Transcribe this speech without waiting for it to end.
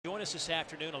join us this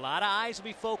afternoon. A lot of eyes will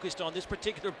be focused on this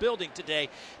particular building today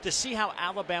to see how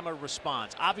Alabama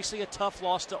responds. Obviously a tough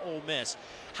loss to Ole Miss.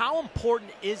 How important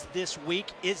is this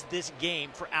week, is this game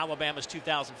for Alabama's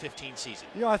 2015 season?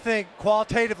 You know, I think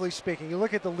qualitatively speaking, you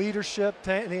look at the leadership,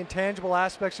 the intangible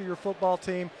aspects of your football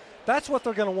team, that's what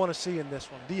they're going to want to see in this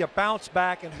one. Do you bounce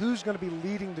back, and who's going to be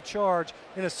leading the charge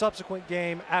in a subsequent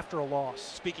game after a loss?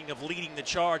 Speaking of leading the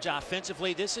charge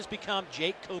offensively, this has become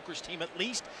Jake Coker's team, at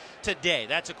least today.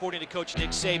 That's according to Coach Nick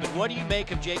Saban. What do you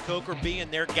make of Jake Coker being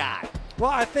their guy?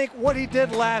 Well, I think what he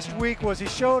did last week was he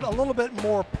showed a little bit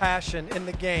more passion in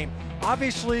the game.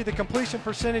 Obviously, the completion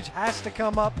percentage has to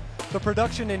come up. The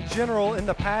production in general in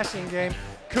the passing game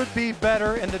could be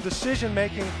better, and the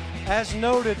decision-making, as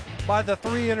noted by the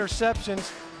 3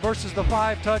 interceptions versus the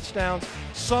 5 touchdowns,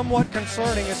 somewhat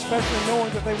concerning, especially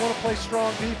knowing that they want to play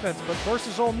strong defense. But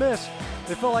versus Ole Miss,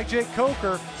 they felt like Jake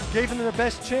Coker gave them their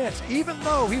best chance, even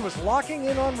though he was locking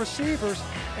in on receivers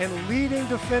and leading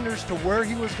defenders to where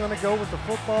he was going to go with the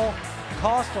football.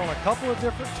 Cost on a couple of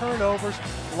different turnovers,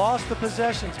 lost the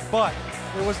possessions, but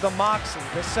it was the moxie,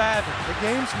 the savvy, the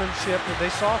gamesmanship that they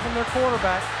saw from their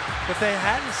quarterback that they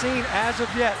hadn't seen as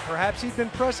of yet. Perhaps he'd been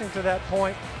pressing to that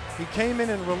point. He came in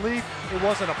relief. It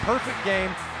wasn't a perfect game,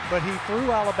 but he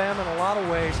threw Alabama in a lot of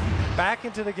ways back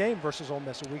into the game versus Ole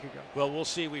Miss a week ago. Well, we'll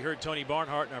see. We heard Tony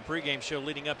Barnhart in our pregame show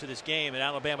leading up to this game, and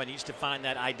Alabama needs to find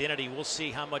that identity. We'll see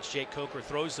how much Jake Coker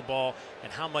throws the ball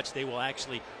and how much they will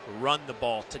actually run the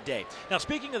ball today. Now,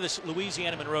 speaking of this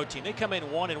Louisiana-Monroe team, they come in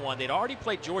 1-1. They'd already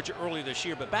played Georgia earlier this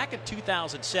year, but back in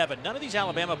 2007, none of these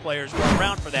Alabama players were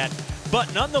around for that.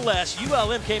 But nonetheless,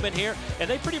 ULM came in here, and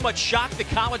they pretty much shocked the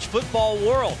college football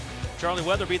world. Charlie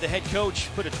Weatherby, the head coach,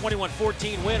 put a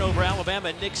 21-14 win over Alabama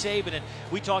and Nick Saban. And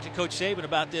we talked to Coach Saban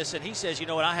about this, and he says, you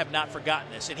know what, I have not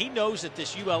forgotten this. And he knows that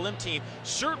this ULM team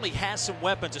certainly has some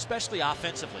weapons, especially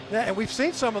offensively. Yeah, and we've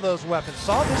seen some of those weapons.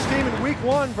 Saw this team in week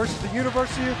 1 versus the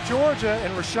University of Georgia,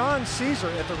 and Rashawn Caesar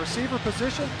at the receiver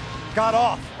position got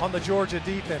off on the Georgia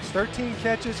defense. 13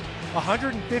 catches,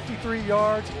 153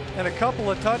 yards, and a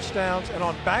couple of touchdowns. And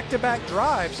on back-to-back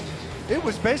drives, it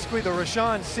was basically the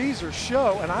Rashawn Caesar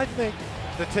show, and I think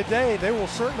that today they will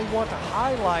certainly want to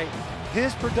highlight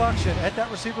his production at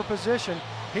that receiver position.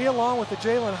 He, along with the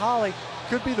Jalen Holly,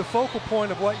 could be the focal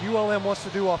point of what ULM wants to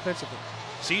do offensively.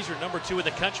 Caesar, number 2 in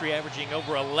the country, averaging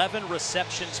over 11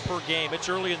 receptions per game. It's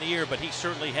early in the year, but he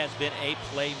certainly has been a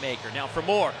playmaker. Now, for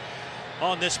more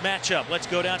on this matchup, let's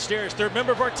go downstairs. Third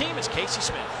member of our team is Casey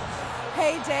Smith.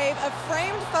 Hey Dave, a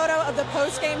framed photo of the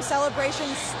post-game celebration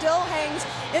still hangs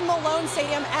in Malone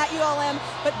Stadium at ULM,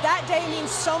 but that day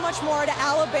means so much more to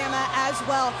Alabama as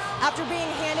well. After being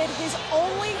handed his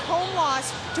only home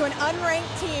loss to an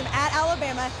unranked team at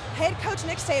Alabama, head coach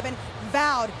Nick Saban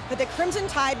vowed that the Crimson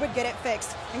Tide would get it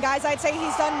fixed. And guys, I'd say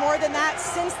he's done more than that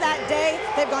since that day.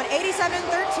 They've gone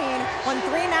 87-13, won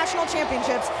 3 national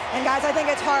championships, and guys, I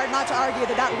think it's hard not to argue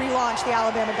that that relaunched the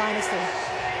Alabama dynasty.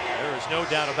 There is no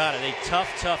doubt about it. A tough,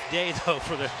 tough day, though,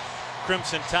 for the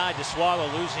Crimson Tide to swallow,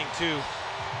 losing to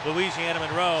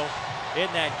Louisiana-Monroe in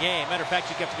that game. Matter of fact,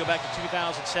 you have to go back to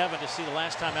 2007 to see the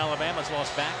last time Alabama's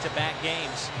lost back-to-back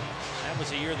games. That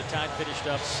was the year the Tide finished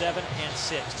up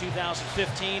 7-6.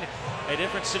 2015, a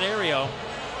different scenario.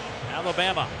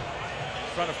 Alabama in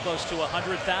front of close to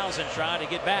 100,000, trying to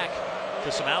get back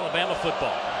to some Alabama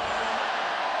football.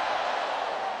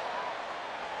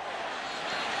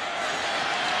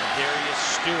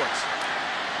 Stewart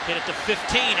hit it to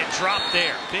 15 and dropped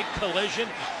there. Big collision.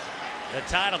 The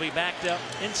Tide will be backed up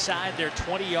inside their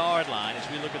 20-yard line as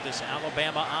we look at this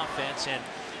Alabama offense. And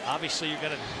obviously you're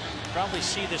going to probably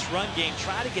see this run game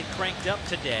try to get cranked up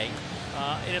today.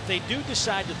 And if they do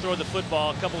decide to throw the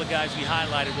football, a couple of guys we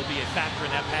highlighted will be a factor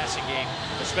in that passing game,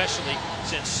 especially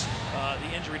since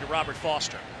the injury to Robert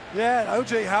Foster. Yeah,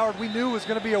 O.J. Howard we knew was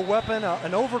going to be a weapon,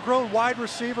 an overgrown wide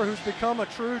receiver who's become a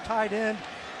true tight end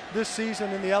this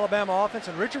season in the Alabama offense.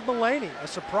 And Richard Mullaney, a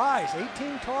surprise,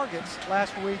 18 targets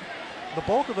last week. The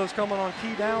bulk of those coming on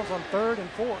key downs on 3rd and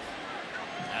 4th.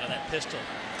 Out of that pistol,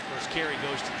 first carry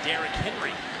goes to Derrick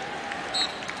Henry.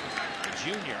 The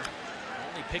junior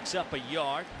only picks up a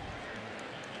yard.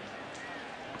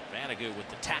 Vanagu with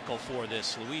the tackle for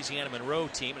this Louisiana-Monroe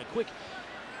team. And a quick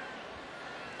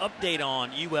update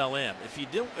on ULM. If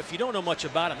you don't know much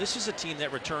about them, this is a team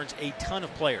that returns a ton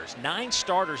of players. 9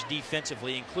 starters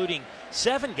defensively, including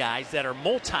 7 guys that are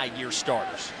multi-year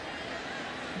starters.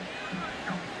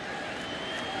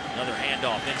 Another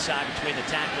handoff inside between the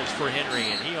tackles for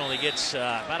Henry, and he only gets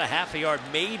about a half a yard,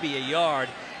 maybe a yard.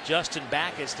 Justin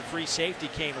Backus, the free safety,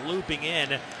 came looping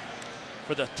in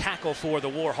for the tackle for the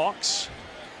Warhawks.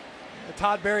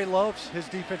 Todd Berry loves his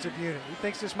defensive unit. He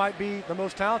thinks this might be the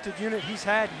most talented unit he's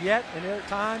had yet in their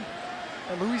time.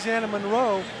 And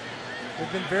Louisiana-Monroe,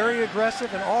 they've been very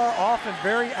aggressive and are often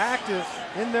very active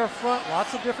in their front.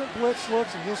 Lots of different blitz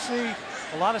looks, and you'll see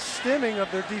a lot of stemming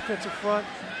of their defensive front.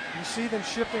 You see them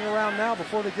shifting around now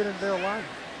before they get into their alignment.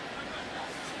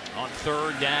 On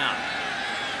third down,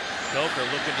 Coker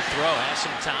looking to throw, has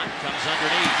some time, comes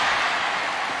underneath.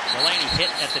 Mullaney hit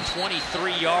at the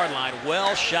 23-yard line,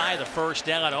 well shy of the first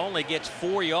down, only gets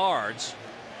 4 yards.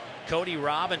 Cody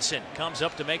Robinson comes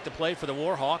up to make the play for the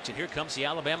Warhawks, and here comes the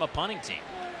Alabama punting team.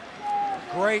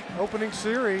 Great opening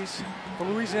series for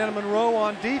Louisiana-Monroe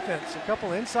on defense. A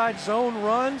couple inside zone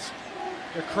runs.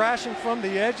 They're crashing from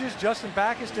the edges. Justin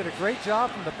Backus did a great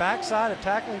job from the backside of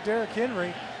tackling Derrick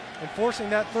Henry and forcing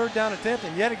that third down attempt.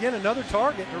 And yet again, another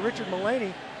target to Richard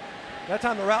Mullaney. That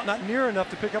time the route not near enough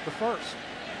to pick up the first.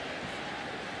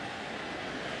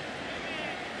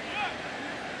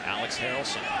 Alex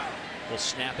Harrelson will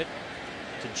snap it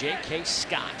to J.K.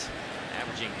 Scott,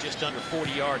 averaging just under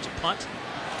 40 yards a punt,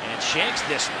 and shanks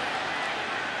this one.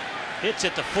 Hits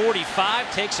at the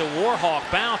 45, takes a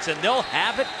Warhawk bounce, and they'll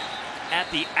have it at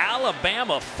the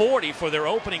Alabama 40 for their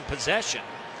opening possession.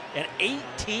 An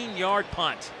 18-yard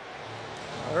punt.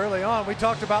 Early on, we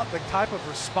talked about the type of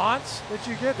response that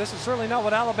you get. This is certainly not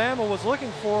what Alabama was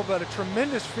looking for, but a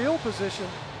tremendous field position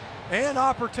and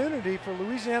opportunity for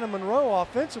Louisiana-Monroe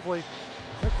offensively.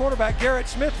 Their quarterback, Garrett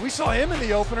Smith, we saw him in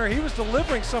the opener. He was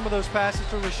delivering some of those passes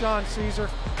to Rashawn Caesar.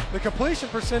 The completion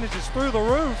percentage is through the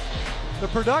roof. The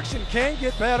production can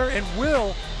get better and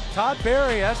will. Todd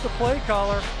Berry, as the play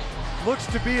caller, looks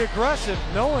to be aggressive,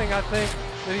 knowing, I think,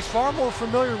 that he's far more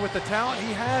familiar with the talent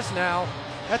he has now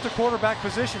at the quarterback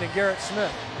position in Garrett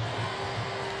Smith.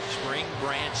 Spring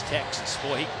Branch, Texas.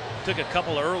 Boy, he took a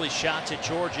couple of early shots at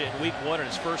Georgia in week 1 in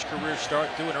his first career start,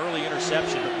 threw an early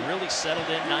interception, but really settled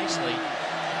in nicely.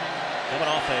 Coming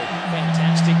off a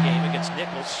fantastic game against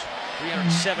Nichols,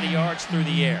 370 yards through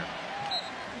the air.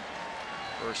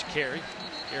 First carry,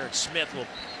 Garrett Smith will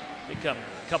pick up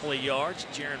a couple of yards.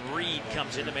 Jaron Reed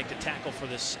comes in to make the tackle for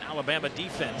this Alabama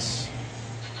defense.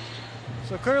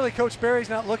 So clearly Coach Berry's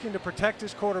not looking to protect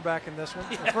his quarterback in this one.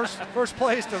 Yeah. The first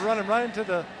play is to run him right into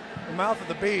the mouth of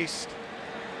the beast.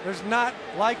 There's not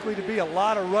likely to be a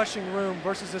lot of rushing room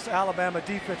versus this Alabama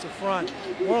defensive front.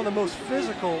 One of the most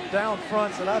physical down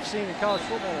fronts that I've seen in college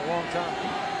football in a long time.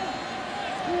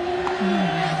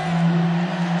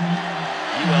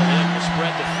 ULM will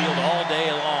spread the field all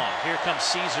day long. Here comes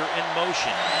Caesar in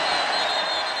motion.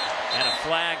 And a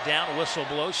flag down, whistle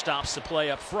blow, stops the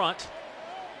play up front.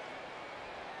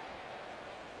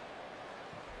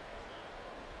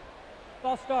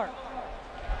 False start.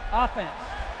 Offense.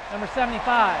 Number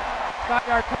 75.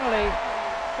 5-yard penalty.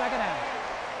 Second down.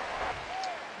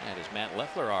 That is Matt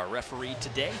Leffler, our referee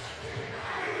today.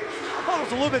 I thought it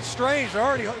was a little bit strange.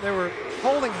 They were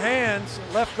holding hands,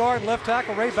 left guard, left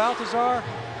tackle Ray Baltazar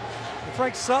and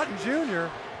Frank Sutton Jr.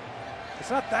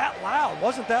 It's not that loud.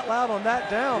 Wasn't that loud on that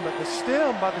down, but the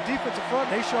stem by the defensive front,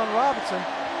 Nashawn Robinson,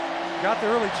 got the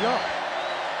early jump.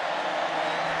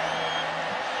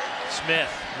 Smith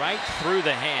right through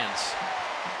the hands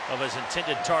of his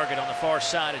intended target on the far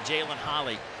side of Jalen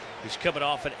Holly, who's coming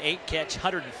off an 8-catch,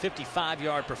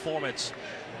 155-yard performance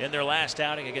in their last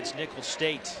outing against Nicholls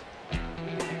State.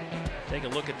 Take a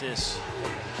look at this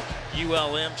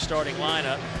ULM starting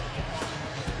lineup.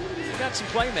 They've got some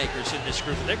playmakers in this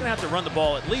group. They're going to have to run the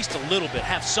ball at least a little bit,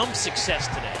 have some success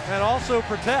today. And also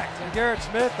protect. And Garrett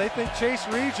Smith, they think Chase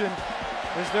Region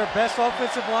is their best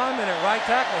offensive lineman at right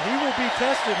tackle. He will be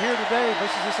tested here today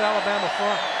versus this Alabama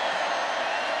front.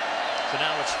 So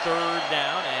now it's third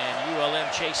down, and ULM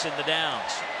chasing the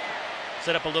downs.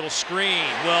 Set up a little screen.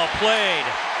 Well played.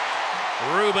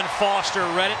 Reuben Foster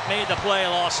read it, made the play,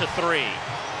 loss of 3.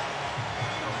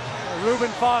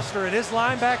 Reuben Foster in his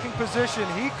linebacking position,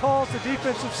 he calls the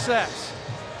defensive sets.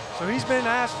 So he's been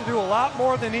asked to do a lot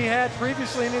more than he had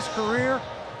previously in his career.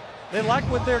 They like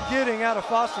what they're getting out of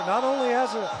Foster, not only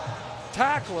as a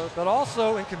tackler, but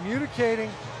also in communicating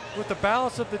with the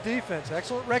balance of the defense.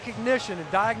 Excellent recognition and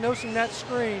diagnosing that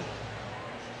screen,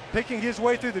 picking his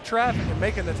way through the traffic and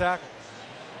making the tackle.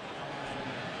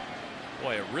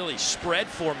 Boy, a really spread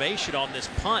formation on this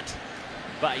punt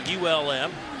by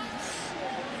ULM.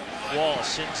 Wall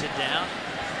sends it down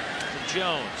to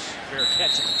Jones. Fair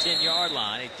catch at the 10-yard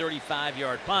line, a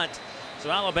 35-yard punt. So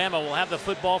Alabama will have the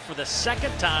football for the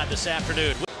second time this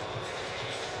afternoon.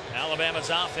 Alabama's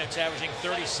offense averaging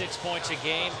 36 points a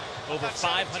game, over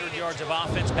 500 yards of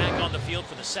offense, back on the field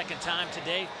for the second time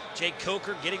today. Jake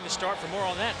Coker getting the start. For more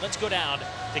on that, let's go down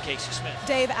to Casey Smith.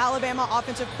 Dave, Alabama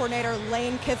offensive coordinator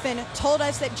Lane Kiffin told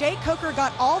us that Jake Coker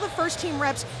got all the first team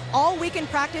reps all week in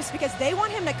practice because they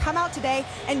want him to come out today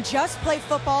and just play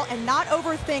football and not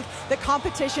overthink the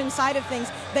competition side of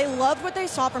things. They loved what they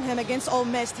saw from him against Ole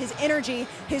Miss, his energy,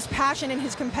 his passion, and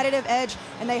his competitive edge,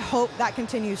 and they hope that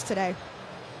continues today.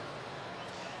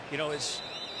 You know,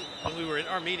 when we were in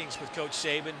our meetings with Coach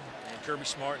Saban and Kirby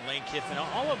Smart and Lane Kiffin,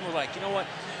 all of them were like, you know what,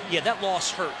 yeah, that loss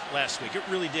hurt last week. It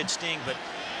really did sting, but,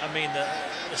 I mean,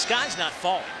 the sky's not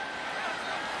falling.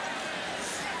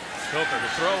 Coker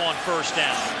to throw on first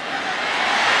down.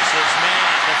 It's his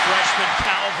man, the freshman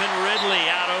Calvin Ridley,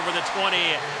 out over the 20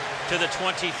 to the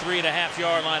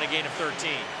 23.5-yard line, a gain of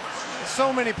 13.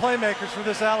 So many playmakers for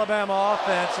this Alabama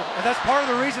offense, and that's part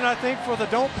of the reason, I think, for the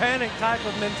don't panic type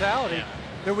of mentality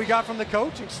that we got from the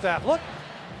coaching staff. Look,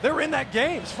 they were in that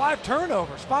game. It's 5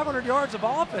 turnovers, 500 yards of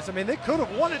offense. I mean, they could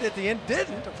have won it at the end,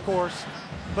 didn't, of course,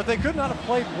 but they could not have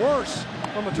played worse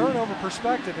from a turnover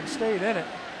perspective and stayed in it.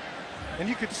 And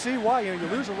you could see why. You know, you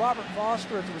lose a Robert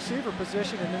Foster at the receiver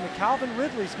position, and then the Calvin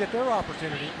Ridleys get their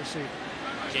opportunity at receiver.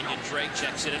 Kenyon Drake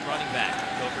checks it at running back.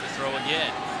 Coker to throw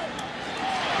again.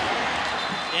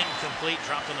 Incomplete,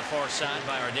 dropped on the far side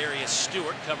by Ardarius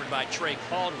Stewart, covered by Trey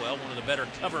Caldwell, one of the better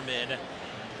cover men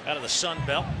out of the Sun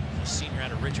Belt, a senior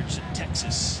out of Richardson,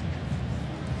 Texas.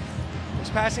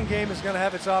 This passing game is going to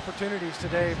have its opportunities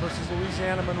today versus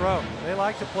Louisiana-Monroe. They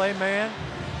like to play man,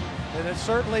 and it's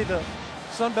certainly the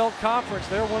Sun Belt Conference.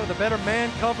 They're one of the better man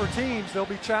cover teams. They'll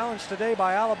be challenged today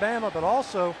by Alabama, but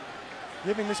also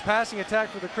giving this passing attack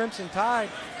for the Crimson Tide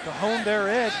to hone their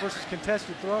edge versus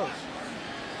contested throws.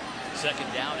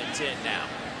 Second down and 10 now.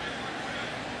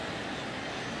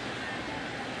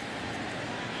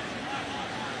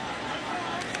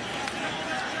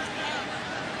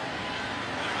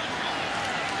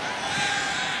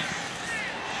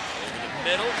 Over the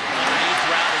middle, underneath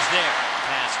route is there.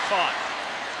 Pass caught.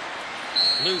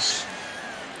 Loose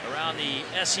around the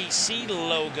SEC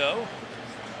logo.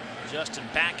 Justin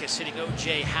Backus hitting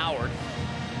O.J. Howard.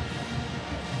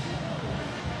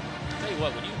 I'll tell you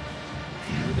what, when you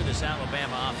look at this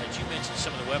Alabama offense, you mentioned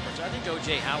some of the weapons. I think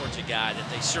O.J. Howard's a guy that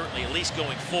they certainly, at least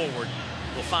going forward,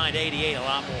 will find 88 a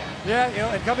lot more. Yeah, you know,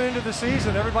 and coming into the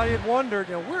season, everybody had wondered,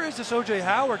 you know, where is this O.J.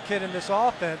 Howard kid in this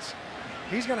offense?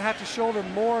 He's going to have to shoulder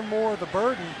more and more of the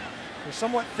burden. They're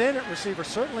somewhat thin at receiver,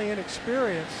 certainly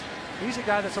inexperienced. He's a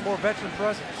guy that's a more veteran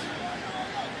presence.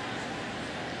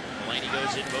 Mulaney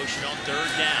goes in motion on third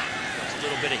down. There's a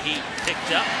little bit of heat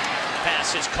picked up.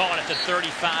 Pass is caught at the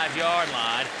 35-yard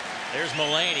line. There's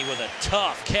Mulaney with a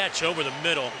tough catch over the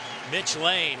middle. Mitch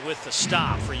Lane with the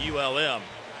stop for ULM.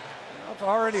 I've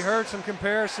already heard some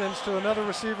comparisons to another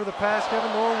receiver of the past,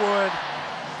 Kevin Norwood,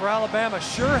 for Alabama.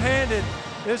 Sure-handed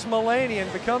is Mulaney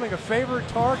and becoming a favorite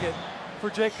target for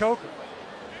Jake Coker.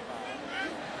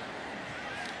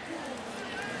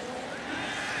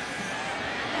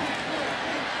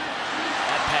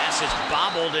 That pass is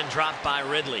bobbled and dropped by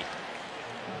Ridley.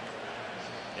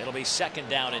 It'll be second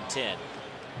down and 10.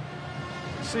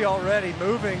 See already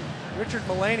moving Richard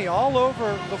Mulaney all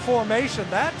over the formation.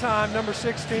 That time, number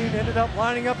 16 ended up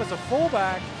lining up as a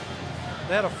fullback.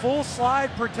 They had a full slide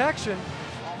protection,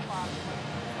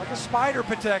 like a spider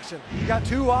protection. You got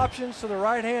 2 options to the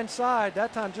right-hand side.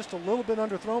 That time just a little bit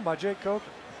underthrown by Jake Coker.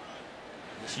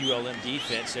 This ULM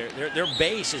defense, their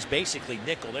base is basically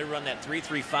nickel. They run that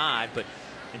 3-3-5, but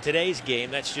in today's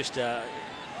game, that's just the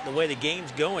way the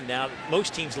game's going now.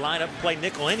 Most teams line up and play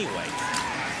nickel anyway.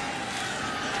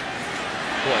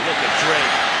 Boy, look at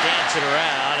Drake dancing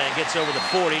around and gets over the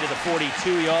 40 to the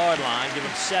 42-yard line, giving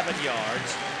 7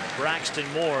 yards.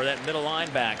 Braxton Moore, that middle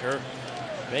linebacker,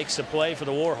 makes the play for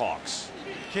the Warhawks.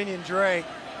 Kenyon Drake,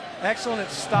 excellent at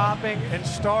stopping and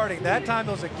starting. That time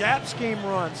it was a gap scheme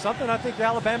run, something I think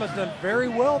Alabama's done very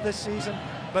well this season,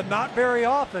 but not very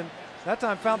often. That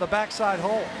time found the backside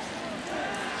hole.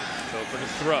 Coker to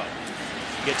throw.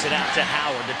 Gets it out to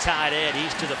Howard, the tight end.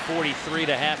 He's to the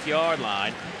 43.5-yard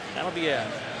line. That'll be a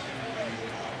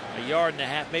yard and a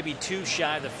half, maybe 2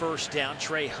 shy of the first down.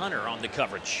 Trey Hunter on the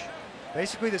coverage.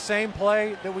 Basically the same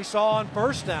play that we saw on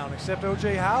first down, except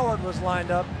O.J. Howard was lined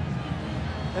up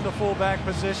in the fullback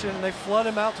position, and they flood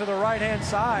him out to the right-hand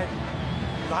side.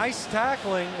 Nice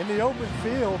tackling in the open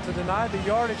field to deny the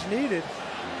yardage needed.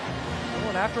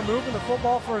 And after moving the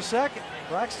football for a second,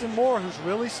 Braxton Moore, who's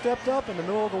really stepped up in the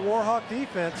middle of the Warhawk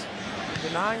defense,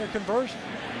 denying a conversion.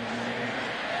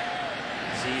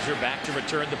 Caesar back to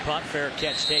return the punt. Fair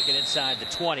catch taken inside the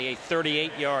 20, a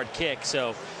 38-yard kick.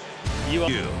 So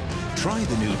ULM. Try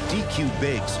the new DQ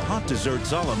Bakes Hot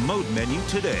Desserts a la mode menu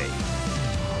today.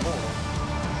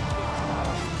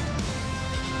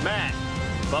 Matt,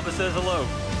 Bubba says hello.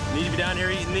 Need to be down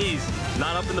here eating these,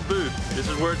 not up in the booth. This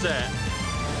is where it's at.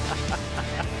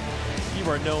 You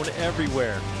are known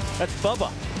everywhere. That's Bubba.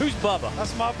 Who's Bubba?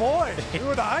 That's my boy. We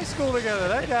went to high school together.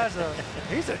 That guy's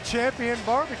he's a champion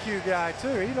barbecue guy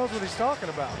too. He knows what he's talking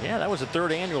about. Yeah, that was the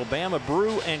 3rd annual Bama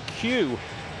Brew and Q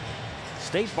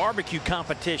State Barbecue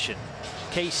Competition.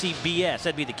 KCBS,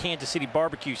 that'd be the Kansas City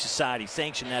Barbecue Society,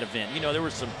 sanctioned that event. You know, there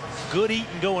was some good eating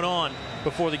going on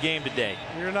before the game today.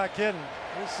 You're not kidding.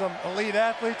 There's some elite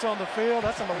athletes on the field.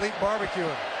 That's some elite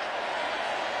barbecuing.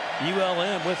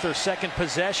 ULM with their 2nd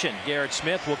possession. Garrett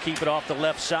Smith will keep it off the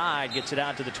left side, gets it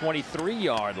out to the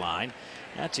 23-yard line.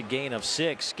 That's a gain of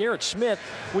 6. Garrett Smith,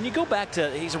 when you go back to,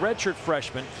 he's a redshirt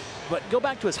freshman, but go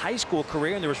back to his high school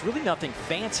career, and there was really nothing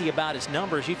fancy about his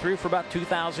numbers. He threw for about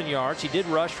 2,000 yards. He did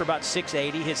rush for about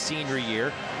 680 his senior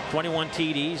year. 21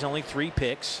 TDs, only 3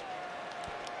 picks.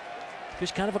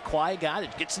 Just kind of a quiet guy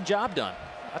that gets the job done.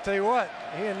 I tell you what,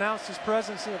 he announced his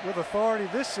presence with authority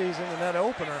this season in that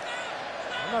opener.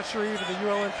 I'm not sure even the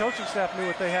ULM coaching staff knew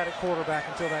what they had at quarterback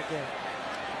until that game.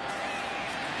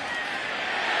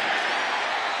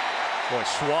 Boy,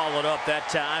 swallowed up that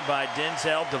time by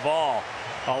Denzel Duvall.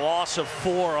 A loss of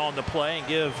 4 on the play, and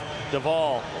give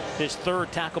Duvall his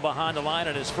 3rd tackle behind the line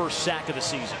and his 1st sack of the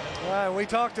season. We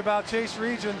talked about Chase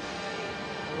Region,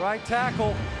 right tackle.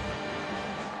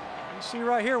 You see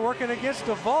right here working against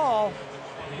Duvall.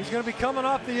 He's going to be coming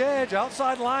off the edge,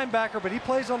 outside linebacker, but he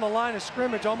plays on the line of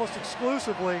scrimmage almost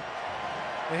exclusively.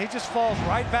 And he just falls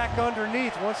right back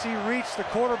underneath once he reached the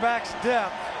quarterback's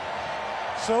depth.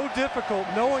 So difficult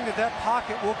knowing that that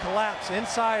pocket will collapse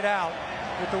inside out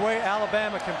with the way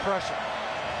Alabama can pressure.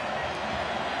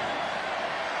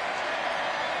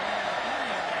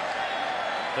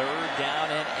 Third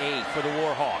down and 8 for the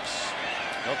Warhawks.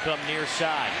 They'll come near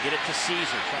side, get it to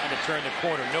Caesar, trying to turn the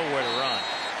corner, nowhere to run.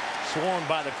 Swarmed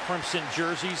by the crimson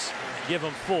jerseys, give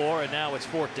them 4, and now it's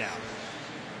 4th down.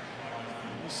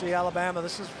 You see Alabama,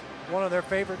 this is one of their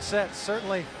favorite sets,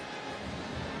 certainly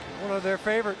one of their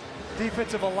favorite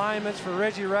defensive alignments for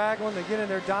Reggie Ragland. They get in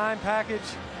their dime package.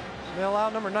 They allow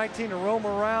number 19 to roam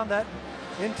around that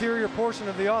interior portion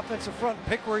of the offensive front and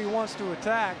pick where he wants to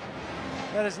attack.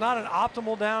 That is not an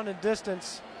optimal down and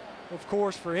distance, of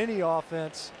course, for any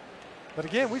offense. But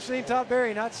again, we've seen Todd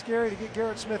Berry not scary to get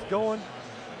Garrett Smith going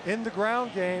in the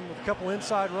ground game with a couple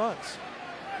inside runs.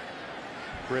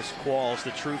 Chris Qualls,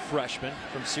 the true freshman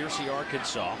from Searcy,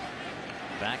 Arkansas.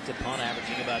 Back to punt,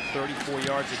 averaging about 34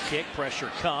 yards a kick. Pressure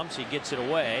comes, he gets it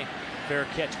away. Fair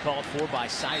catch called for by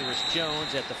Cyrus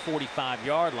Jones at the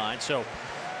 45-yard line. So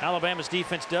Alabama's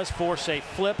defense does force a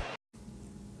flip.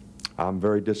 I'm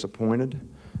very disappointed.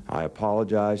 I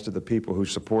apologize to the people who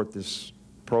support this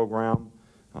program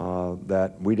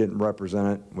that we didn't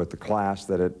represent it with the class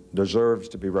that it deserves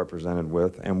to be represented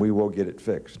with, and we will get it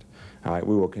fixed. All right,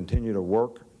 we will continue to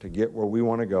work to get where we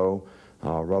want to go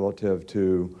relative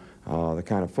to the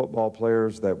kind of football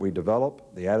players that we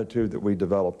develop, the attitude that we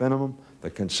develop in them, the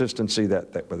consistency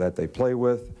that they play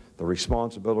with, the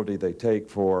responsibility they take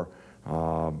for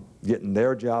getting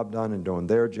their job done and doing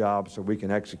their job so we can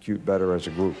execute better as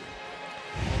a group.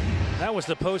 That was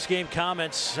the post-game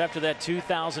comments after that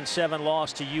 2007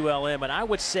 loss to ULM, and I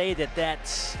would say that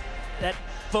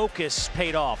focus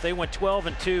paid off. They went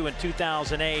 12-2 in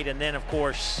 2008, and then, of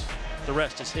course, the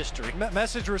rest is history.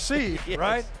 Message received, yes.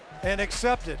 Right? And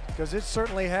accepted, because it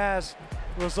certainly has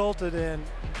resulted in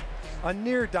a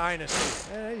near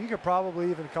dynasty. You could probably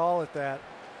even call it that.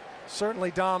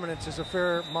 Certainly dominance is a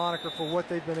fair moniker for what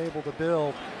they've been able to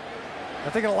build. I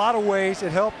think in a lot of ways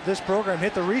it helped this program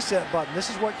hit the reset button.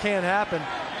 This is what can happen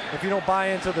if you don't buy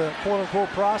into the quote-unquote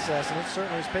process, and it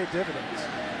certainly has paid dividends.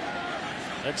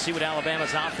 Let's see what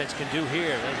Alabama's offense can do here.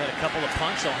 They've had a couple of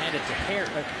punts. They'll hand it to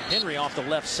Henry off the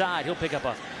left side. He'll pick up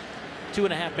a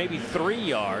 2.5, maybe 3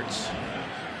 yards.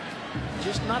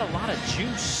 Just not a lot of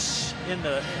juice in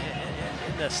the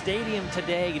stadium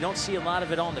today. You don't see a lot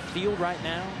of it on the field right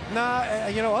now. Nah,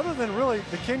 you know, other than really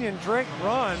the Kenyon Drake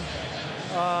run,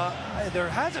 there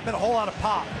hasn't been a whole lot of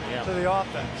pop to the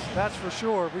offense. That's for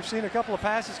sure. We've seen a couple of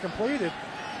passes completed,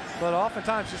 but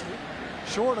oftentimes just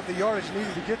short of the yardage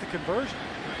needed to get the conversion.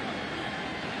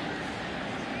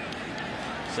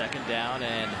 Second down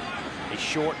and a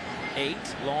short 8,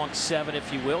 long 7,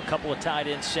 if you will. Couple of tight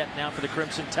ends set now for the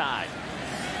Crimson Tide.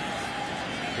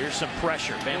 Here's some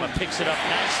pressure. Bama picks it up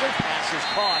nicely. Pass is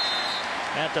caught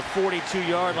at the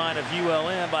 42-yard line of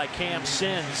ULM by Cam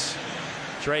Sins.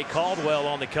 Trey Caldwell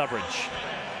on the coverage.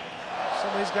 Some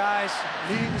of these guys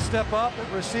needing to step up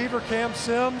at receiver. Cam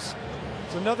Sims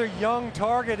It's another young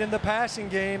target in the passing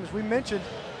game. As we mentioned,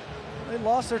 they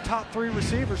lost their top 3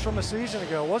 receivers from a season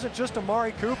ago. It wasn't just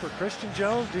Amari Cooper, Christian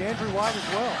Jones, DeAndre White as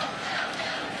well.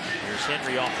 Here's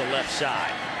Henry off the left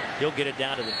side. He'll get it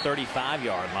down to the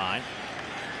 35-yard line.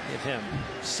 Give him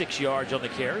 6 yards on the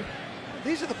carry.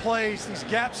 These are the plays, these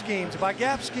gap schemes. By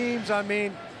gap schemes, I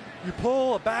mean you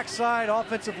pull a backside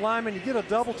offensive lineman, you get a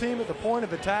double team at the point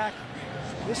of attack.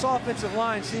 This offensive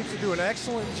line seems to do an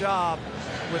excellent job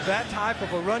with that type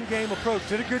of a run game approach.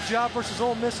 Did a good job versus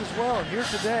Ole Miss as well. And here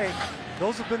today,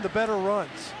 those have been the better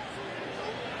runs.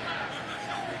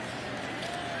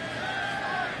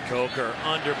 Coker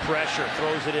under pressure,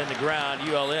 throws it in the ground.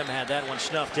 ULM had that one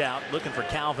snuffed out, looking for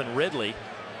Calvin Ridley.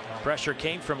 Pressure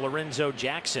came from Lorenzo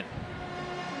Jackson.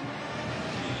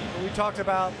 We talked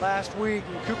about last week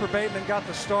when Cooper Bateman got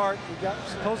the start.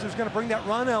 Supposed he was going to bring that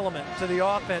run element to the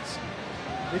offense.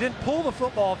 He didn't pull the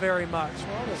football very much.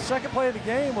 Well, the second play of the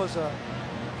game was a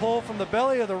pull from the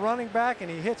belly of the running back, and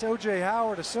he hits O.J.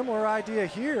 Howard. A similar idea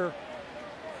here.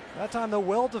 That time, though,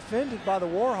 well defended by the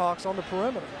Warhawks on the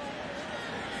perimeter.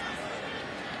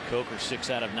 Coker 6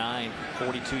 out of 9,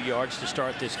 42 yards to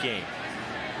start this game.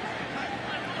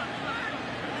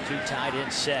 2 tight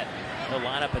end set. He'll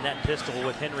line up in that pistol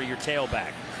with Henry, your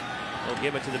tailback. He'll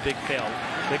give it to the big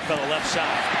fella left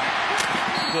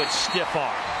side. Good stiff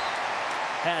arm.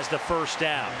 Has the first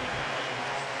down.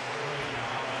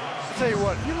 I'll tell you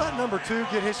what, if you let number 2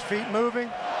 get his feet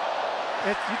moving,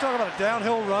 you talk about a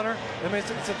downhill runner. I mean,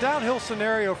 it's a downhill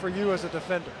scenario for you as a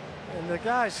defender. And the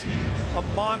guy's a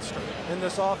monster in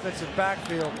this offensive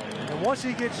backfield. And once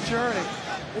he gets churning,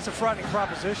 it's a frightening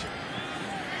proposition.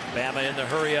 Bama in the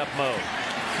hurry-up mode.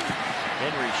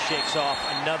 Henry shakes off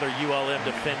another ULM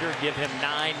defender, give him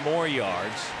 9 more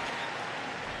yards.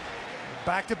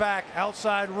 Back-to-back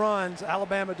outside runs.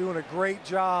 Alabama doing a great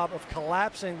job of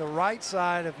collapsing the right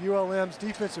side of ULM's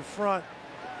defensive front.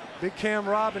 Big Cam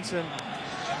Robinson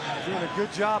doing a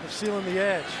good job of sealing the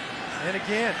edge. And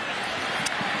again,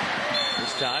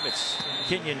 this time it's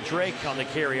Kenyon Drake on the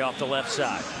carry off the left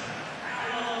side.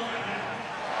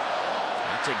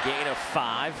 That's a gain of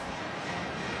 5.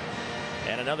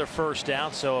 And another first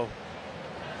down, so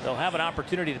they'll have an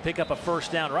opportunity to pick up a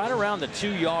first down right around the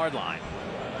 2-yard line.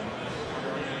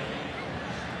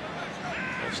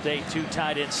 They'll stay 2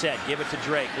 tight end set. Give it to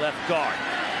Drake, left guard.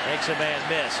 Makes a man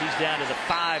miss. He's down to the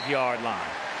 5-yard line.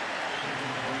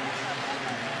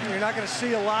 You're not going to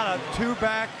see a lot of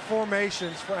 2-back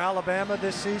formations for Alabama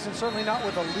this season. Certainly not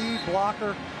with a lead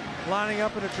blocker lining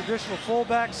up in a traditional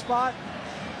fullback spot.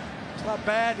 It's not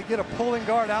bad to get a pulling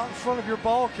guard out in front of your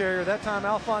ball carrier. That time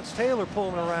Alphonse Taylor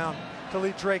pulling around to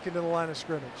lead Drake into the line of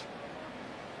scrimmage.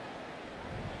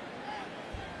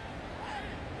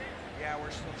 Yeah, we're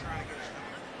still trying to get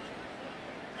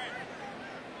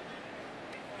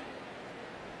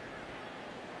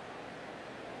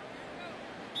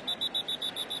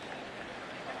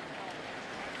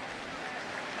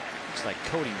Looks like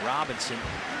Cody Robinson,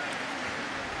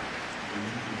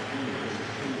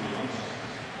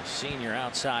 senior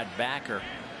outside backer.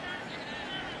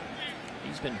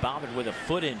 He's been bothered with a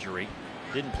foot injury.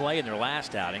 Didn't play in their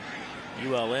last outing.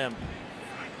 ULM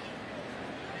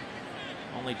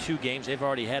only 2 games. They've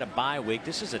already had a bye week.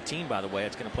 This is a team, by the way,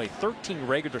 that's going to play 13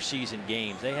 regular season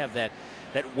games. They have that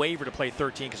waiver to play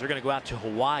 13 because they're going to go out to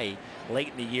Hawaii late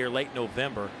in the year, late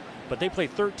November. But they play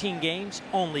 13 games.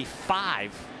 Only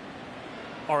 5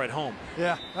 are at home.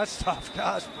 Yeah, that's tough.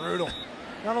 Gosh, brutal.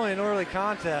 Not only an early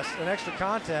contest, an extra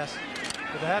contest,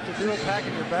 but to have to do it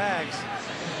packing your bags.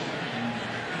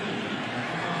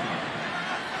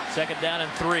 2nd down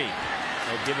and 3.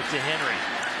 They'll give it to Henry.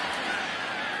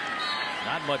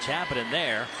 Not much happening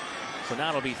there. So now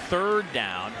it'll be 3rd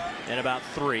down and about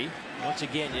 3. Once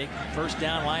again, first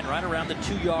down line right around the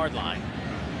 2-yard line.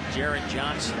 Jaron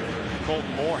Johnson,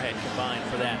 Colton Moorhead combined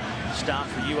for that stop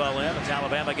for ULM as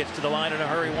Alabama gets to the line in a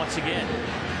hurry once again.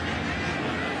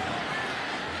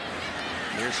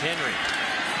 Here's Henry.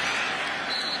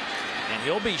 And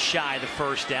he'll be shy of the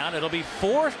first down. It'll be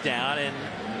 4th down and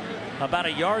about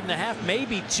 1.5 yards,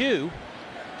 maybe 2.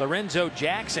 Lorenzo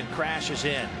Jackson crashes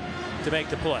in to make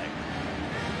the play.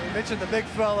 You mentioned the big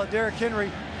fella, Derrick Henry.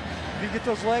 If you get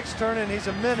those legs turning, he's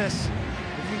a menace.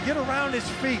 If you get around his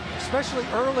feet, especially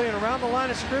early and around the line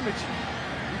of scrimmage,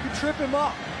 you can trip him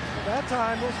up. But that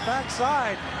time, those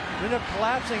backside end up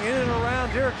collapsing in and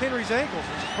around Derrick Henry's ankles,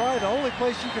 which is probably the only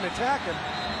place you can attack him,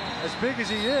 as big as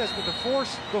he is, but to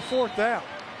force the 4th down.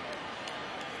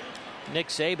 Nick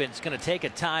Saban's going to take a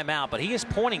timeout, but he is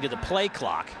pointing to the play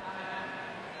clock.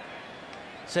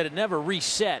 Said it never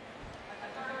reset.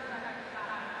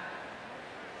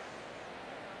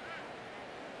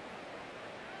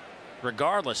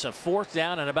 regardless of 4th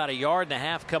down and about 1.5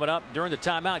 yards coming up during the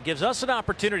timeout. Gives us an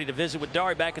opportunity to visit with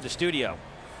Dari back in the studio.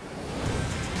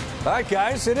 All right,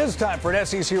 guys, it is time for an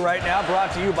SEC Right Now,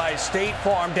 brought to you by State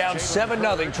Farm. Down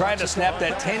 7-0, trying to snap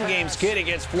that 10-game skid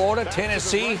against Florida.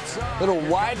 Tennessee, little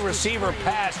wide receiver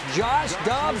pass. Josh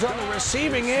Dobbs on the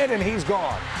receiving end, and he's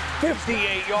gone.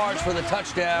 58 yards for the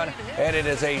touchdown, and it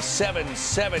is a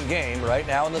 7-7 game right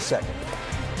now in the second.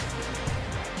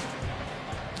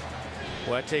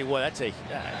 Well, I tell you what,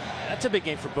 that's a big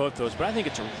game for both those, but I think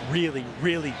it's a really,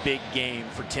 really big game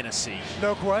for Tennessee.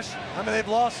 No question. I mean, they've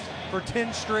lost for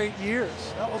 10 straight years.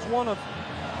 That was one of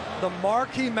the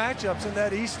marquee matchups in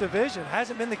that East Division.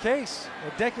 Hasn't been the case.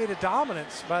 A decade of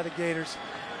dominance by the Gators.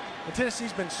 And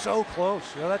Tennessee's been so close.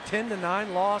 You know, that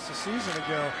 10-9 loss a season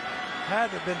ago had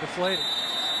to have been deflating.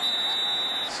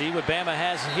 See what Bama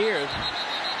has here.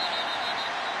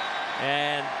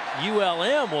 And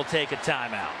ULM will take a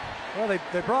timeout. Well,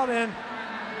 they brought in,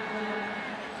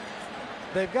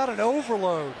 they've got an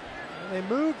overload. And they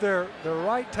moved their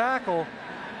right tackle,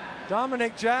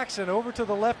 Dominic Jackson, over to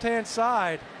the left-hand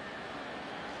side.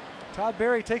 Todd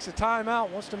Berry takes a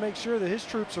timeout, wants to make sure that his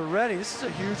troops are ready. This is a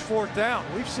huge 4th down.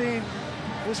 We've seen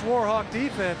this Warhawk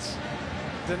defense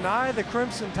deny the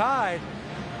Crimson Tide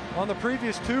on the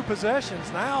previous 2 possessions.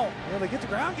 Now, you know, they get the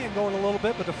ground game going a little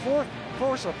bit, but the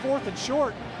force a 4th and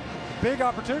short. Big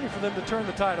opportunity for them to turn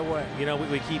the Tide away. You know,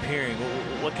 we keep hearing,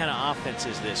 what kind of offense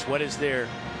is this? What is their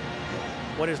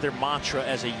mantra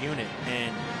as a unit?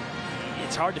 And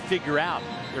it's hard to figure out.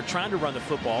 They're trying to run the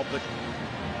football, but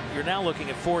you're now looking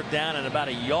at 4th down and about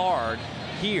 1 yard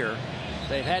here.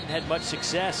 They hadn't had much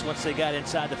success once they got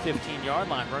inside the 15-yard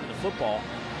line running the football.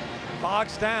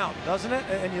 Bogs down, doesn't it?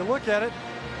 And you look at it,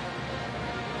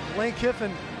 Lane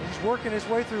Kiffin, he's working his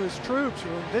way through his troops.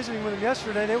 We were visiting with him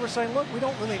yesterday. They were saying, look, we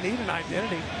don't really need an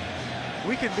identity.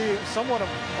 We can be somewhat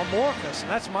amorphous, and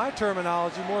that's my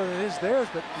terminology more than it is theirs,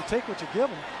 but you take what you give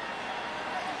them.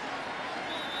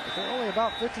 But they're only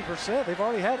about 50%. They've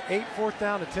already had 8 4th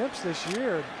down attempts this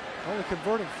year, only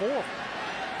converting 4.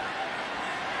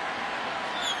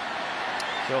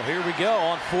 So here we go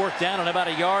on 4th down and about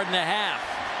 1.5 yards.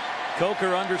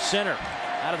 Coker under center,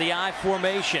 out of the I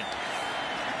formation.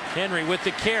 Henry with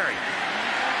the carry.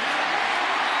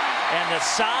 And the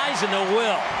size and the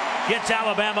will gets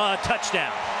Alabama a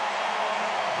touchdown.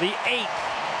 The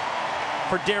 8th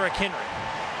for Derrick Henry.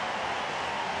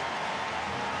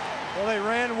 Well, they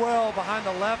ran well behind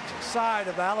the left side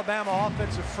of the Alabama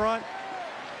offensive front.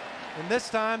 And this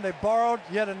time they borrowed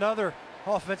yet another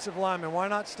offensive lineman. Why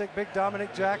not stick big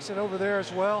Dominic Jackson over there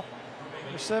as well?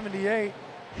 They're 78.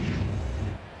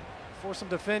 Force them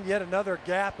to defend yet another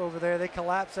gap over there. They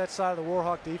collapse that side of the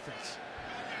Warhawk defense.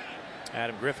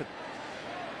 Adam Griffith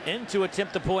in to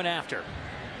attempt the point after.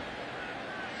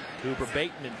 Cooper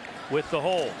Bateman with the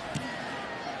hold.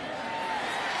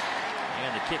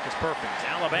 And the kick is perfect.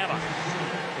 Alabama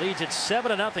leads it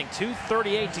 7-0.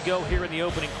 2:38 to go here in the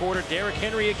opening quarter. Derrick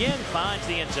Henry again finds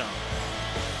the end zone.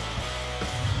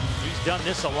 He's done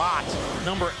this a lot.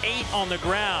 Number 8 on the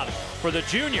ground for the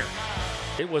junior.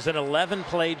 It was an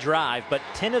 11-play drive, but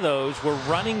 10 of those were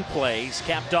running plays,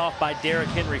 capped off by Derrick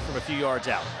Henry from a few yards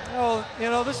out. Well, you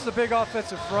know, this is a big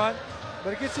offensive front,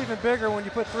 but it gets even bigger when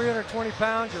you put 320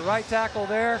 pounds, your right tackle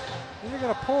there. Then you're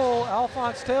going to pull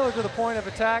Alphonse Taylor to the point of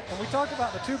attack. And we talked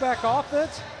about the 2-back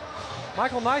offense.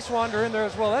 Michael Nicewander in there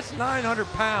as well. That's 900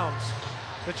 pounds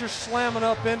that you're slamming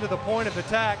up into the point of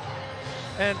attack.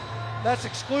 And that's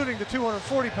excluding the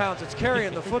 240 pounds that's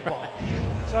carrying the football.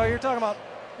 So you're talking about,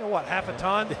 you know, what, half a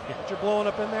ton that you're blowing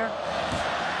up in there?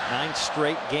 9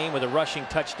 straight game with a rushing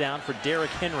touchdown for Derrick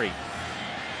Henry.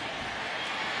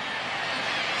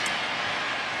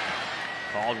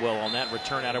 Caldwell on that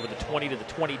return out over the 20 to the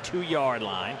 22-yard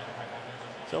line.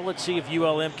 So let's see if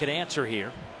ULM can answer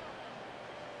here.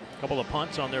 A couple of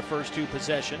punts on their first 2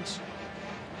 possessions.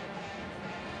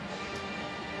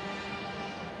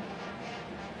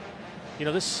 You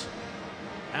know, this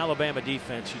Alabama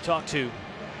defense, you talk to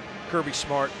Kirby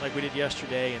Smart like we did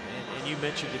yesterday, and you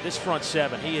mentioned it, this front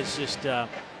 7, he is just,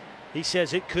 he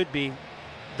says it could be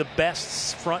the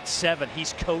best front 7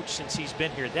 he's coached since he's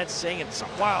been here. That's saying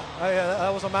something. Wow,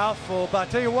 that was a mouthful. But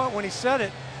I tell you what, when he said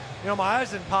it, you know, my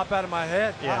eyes didn't pop out of my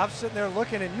head. Yeah. I'm sitting there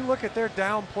looking, and you look at their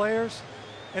down players,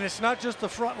 and it's not just the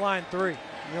front line 3. You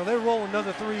know, they roll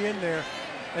another 3 in there,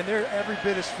 and they're every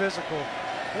bit as physical.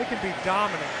 They can be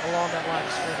dominant along that line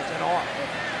of scrimmage and are.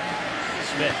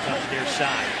 Smith comes near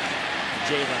side.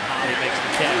 Jalen Holly makes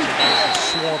the catch, and there's the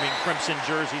swarming crimson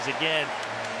jerseys again.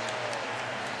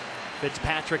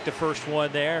 Fitzpatrick, the first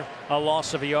one there. A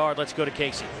loss of a yard. Let's go to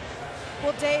Casey.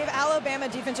 Well, Dave, Alabama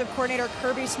defensive coordinator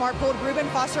Kirby Smart pulled Reuben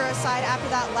Foster aside after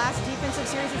that last defensive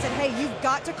series and said, hey, you've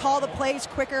got to call the plays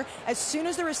quicker. As soon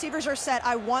as the receivers are set,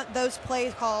 I want those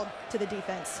plays called to the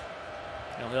defense.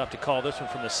 He'll have to call this one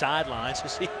from the sidelines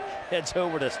as he heads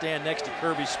over to stand next to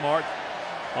Kirby Smart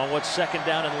on what's 2nd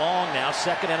down and long now,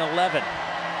 2nd and 11.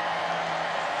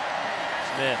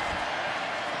 Smith.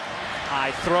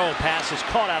 High throw, pass is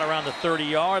caught out around the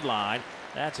 30-yard line.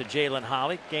 That's a Jalen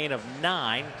Holly, gain of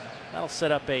 9. That'll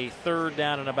set up a 3rd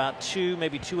down and about 2,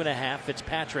 maybe 2.5.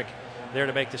 Fitzpatrick there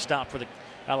to make the stop for the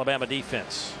Alabama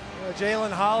defense.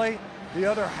 Jalen Holly, the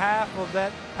other half of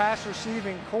that pass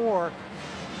receiving core,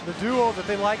 the duo that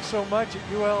they like so much at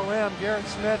ULM, Garrett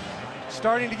Smith,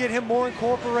 starting to get him more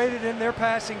incorporated in their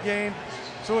passing game,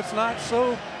 so it's not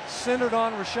so centered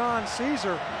on Rashawn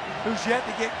Caesar, who's yet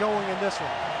to get going in this one.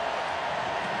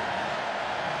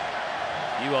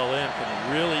 ULM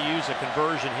can really use a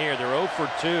conversion here. They're 0 for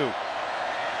 2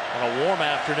 on a warm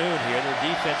afternoon here.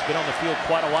 Their defense been on the field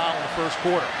quite a while in the first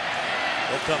quarter.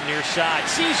 They'll come near side.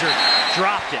 Caesar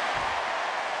dropped it.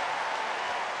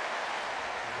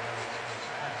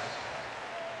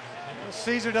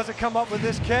 Caesar doesn't come up with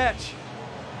this catch.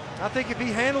 I think if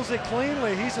he handles it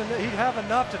cleanly, he'd have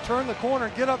enough to turn the corner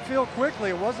and get upfield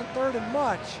quickly. It wasn't 3rd and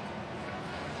much.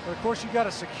 But of course, you got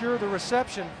to secure the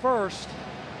reception first.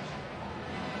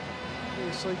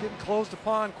 So getting closed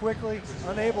upon quickly,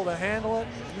 unable to handle it.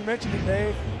 You mentioned it,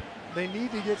 Dave. They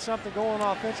need to get something going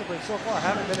offensively. So far,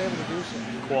 haven't been able to do so.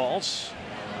 Qualls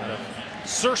out of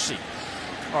Searcy,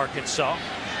 Arkansas.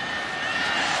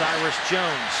 Cyrus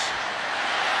Jones.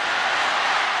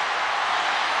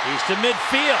 He's to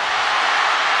midfield.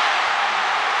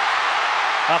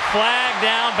 A flag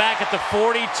down back at the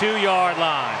 42-yard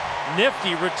line.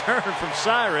 Nifty return from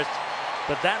Cyrus,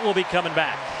 but that will be coming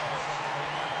back.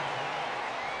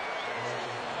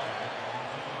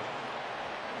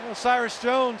 Cyrus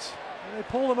Jones, they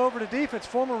pull him over to defense,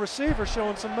 former receiver,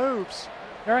 showing some moves.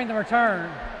 During the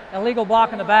return, illegal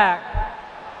block in the back.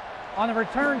 On the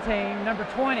return team, number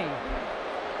 20,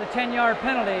 the 10-yard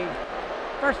penalty,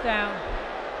 1st down.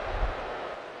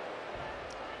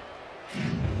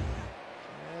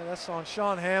 Yeah, that's on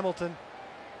Sean Hamilton.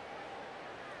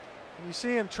 And you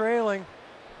see him trailing.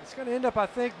 It's going to end up, I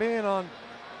think, being on,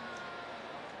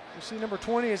 you see number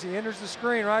 20 as he enters the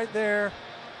screen right there.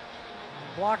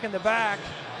 Blocking the back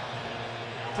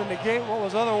to negate what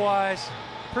was otherwise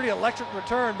a pretty electric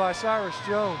return by Cyrus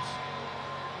Jones.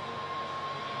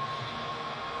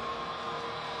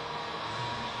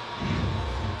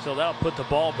 So that'll put the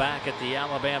ball back at the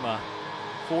Alabama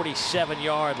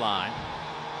 47-yard line.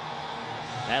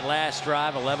 That last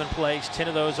drive, 11 plays, 10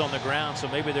 of those on the ground, so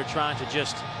maybe they're trying to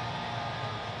just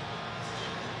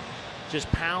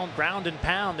ground and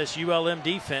pound this ULM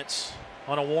defense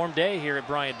on a warm day here at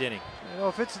Bryant-Denny. You know,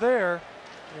 if it's there,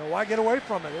 why get away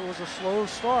from it? It was a slow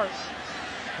start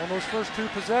on those first 2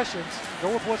 possessions.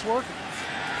 Go with what's working.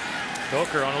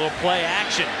 Coker on a little play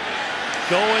action.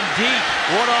 Going deep.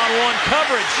 One-on-one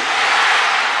coverage.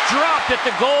 Dropped at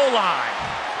the goal line.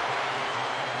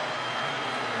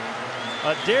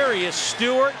 Darius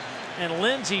Stewart and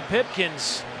Lindsey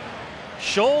Pipkins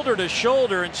shoulder to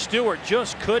shoulder, and Stewart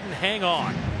just couldn't hang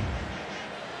on.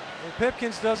 Well,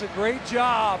 Pipkins does a great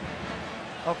job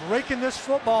of raking this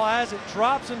football as it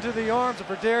drops into the arms of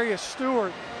Darius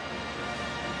Stewart.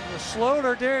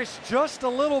 Slowed Darius just a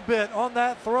little bit on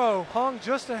that throw, hung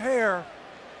just a hair,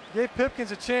 gave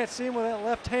Pipkins a chance, seeing with that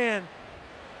left hand,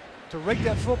 to rake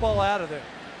that football out of there.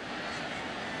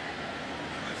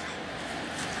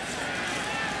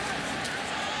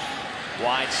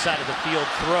 Wide side of the field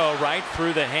throw right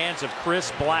through the hands of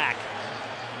Chris Black.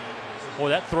 Boy,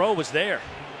 that throw was there.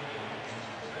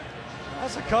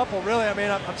 That's a couple, really. I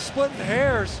mean, I'm splitting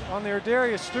hairs on the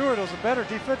Darius Stewart. It was a better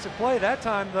defensive play that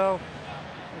time, though.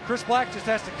 And Chris Black just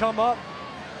has to come up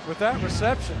with that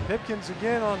reception. Pipkins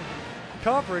again on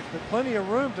coverage, but plenty of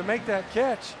room to make that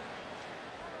catch.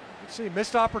 You can see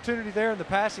missed opportunity there in the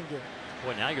passing game.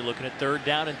 Boy, now you're looking at 3rd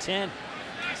down and 10.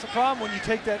 That's the problem when you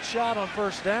take that shot on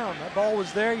 1st down. That ball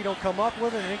was there, you don't come up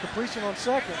with it, an incompletion on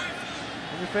 2nd.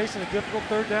 And you're facing a difficult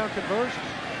 3rd down conversion.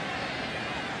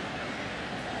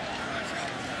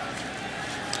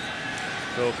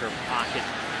 Coker pocket,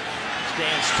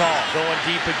 stands tall, going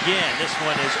deep again. This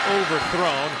one is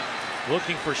overthrown.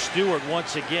 Looking for Stewart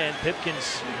once again.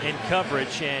 Pipkins in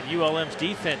coverage, and ULM's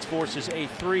defense forces a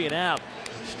 3 and out.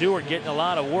 Stewart getting a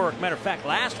lot of work. Matter of fact,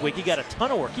 last week he got a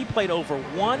ton of work. He played over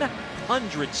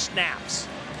 100 snaps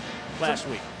last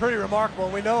week. Pretty remarkable.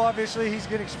 We know obviously he's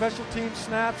getting special team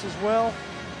snaps as well.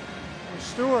 And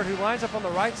Stewart, who lines up on the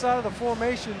right side of the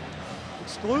formation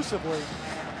exclusively,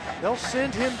 they'll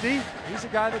send him deep. He's a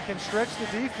guy that can stretch the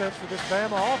defense for this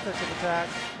Bama offensive attack.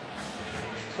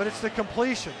 But it's the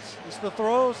completions. It's the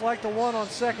throws like the one on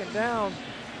second down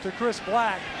to Chris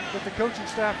Black that the coaching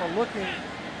staff are looking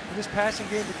for this passing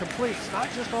game to complete. It's not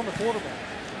just on the quarterback.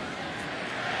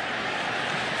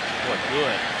 What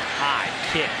good high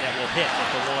kick that will hit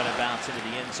with the one and bounce into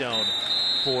the end zone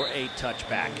for a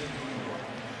touchback.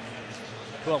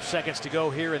 12 seconds to go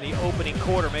here in the opening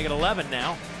quarter. Make it 11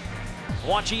 now.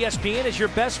 Watch ESPN as your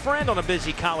best friend on a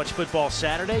busy college football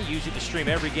Saturday. Use it to stream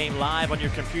every game live on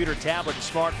your computer, tablet, and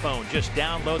smartphone. Just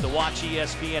download the Watch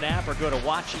ESPN app or go to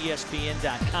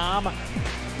watchespn.com.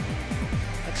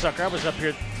 That sucker, I was up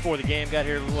here before the game, got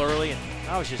here a little early, and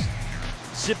I was just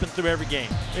zipping through every game.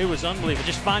 It was unbelievable.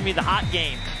 Just find me the hot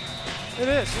game. It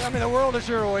is. I mean, the world is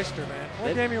your oyster, man.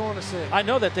 What game you want to see? I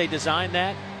know that they designed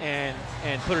that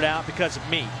and put it out because of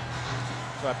me.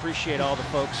 So I appreciate all the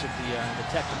folks at the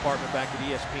tech department back at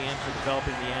ESPN for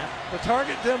developing the app. The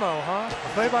target demo, huh?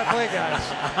 Play-by-play guys.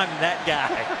 I'm that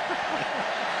guy.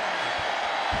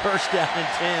 First down and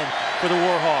 10 for the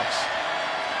Warhawks.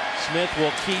 Smith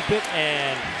will keep it,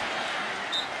 and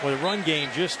well, the run game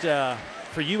just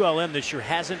for ULM this year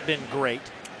hasn't been great.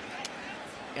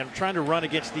 And I'm trying to run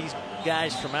against these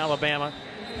guys from Alabama.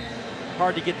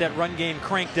 Hard to get that run game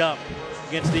cranked up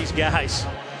against these guys.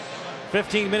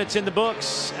 15 minutes in the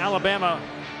books. Alabama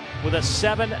with a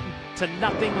 7-0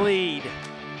 lead.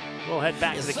 We'll head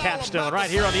back to the capstone right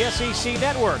here on the SEC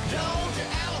Network.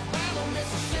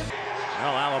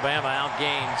 Well, Alabama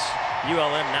outgains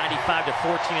ULM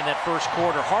 95-14 in that first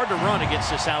quarter. Hard to run against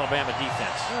this Alabama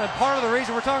defense. Yeah, part of the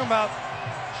reason we're talking about,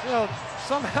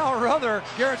 somehow or other,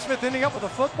 Garrett Smith ending up with a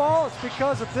football, it's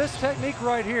because of this technique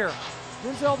right here.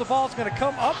 Denzel DeVaul is going to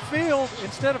come upfield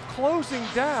instead of closing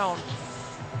down.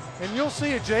 And you'll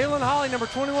see a Jalen Holly, number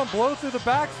 21, blow through the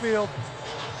backfield.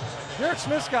 Garrett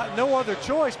Smith's got no other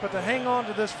choice but to hang on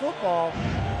to this football.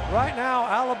 Right now,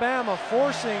 Alabama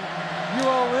forcing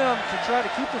ULM to try to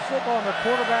keep the football in their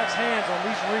quarterback's hands on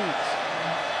these reads.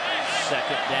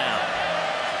 Second down.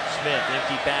 Smith,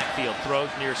 empty backfield, throws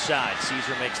near side.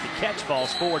 Caesar makes the catch,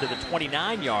 falls forward to the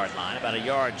 29-yard line, about a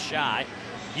yard shy.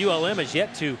 ULM is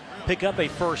yet to pick up a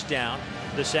first down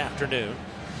this afternoon.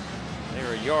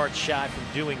 They're a yard shy from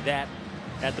doing that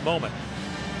at the moment.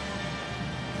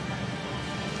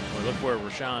 Well, look where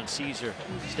Rashawn Caesar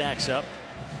stacks up.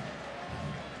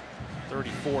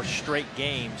 34 straight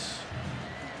games.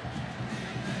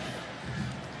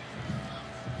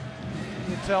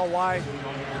 You can tell why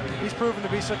he's proven to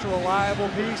be such a reliable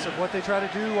piece of what they try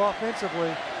to do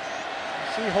offensively.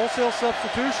 See wholesale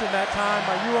substitution that time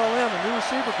by ULM, a new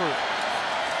receiver group.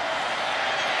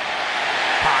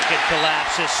 Pocket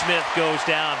collapses. Smith goes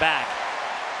down back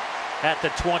at the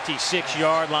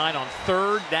 26-yard line on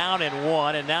 3rd down and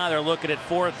 1. And now they're looking at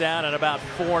 4th down and about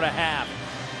 4.5.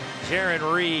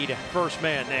 Jaron Reed, first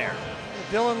man there.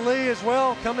 Dylan Lee as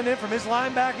well, coming in from his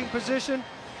linebacking position.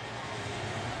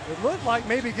 It looked like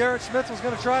maybe Garrett Smith was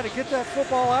going to try to get that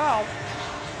football out.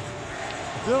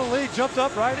 Dylan Lee jumped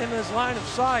up right in his line of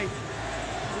sight.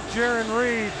 Jaron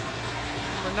Reed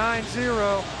for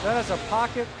 9-0. That is a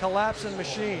pocket collapsing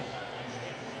machine.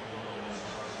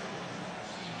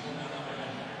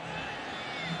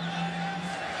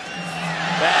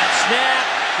 Bad snap,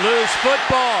 loose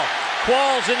football.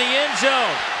 Qualls in the end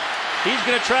zone. He's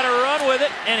going to try to run with it,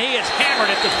 and he is hammered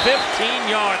at the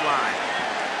 15-yard line.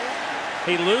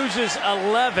 He loses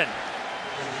 11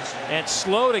 and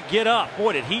slow to get up.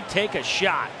 Boy, did he take a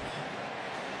shot.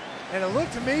 And it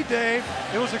looked to me, Dave,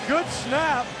 it was a good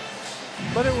snap,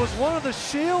 but it was one of the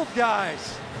shield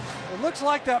guys. It looks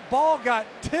like that ball got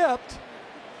tipped.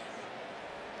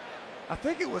 I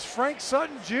think it was Frank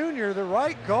Sutton Jr., the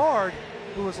right guard,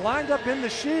 who was lined up in the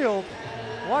shield.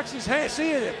 Watch his hand,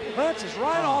 see it bounces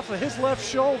right off of his left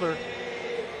shoulder.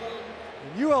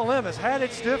 And ULM has had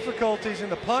its difficulties in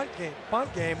the punt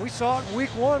game. We saw it in week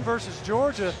 1 versus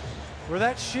Georgia, where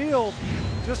that shield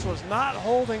just was not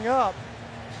holding up.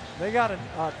 They got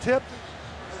a tipped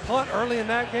punt early in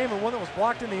that game, and one that was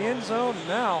blocked in the end zone, and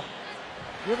now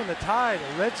giving the Tide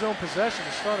a red zone possession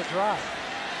to start a drive.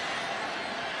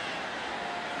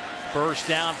 First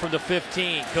down from the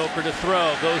 15. Coker to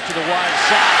throw. Goes to the wide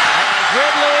side.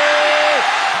 Ridley!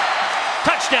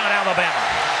 Touchdown, Alabama.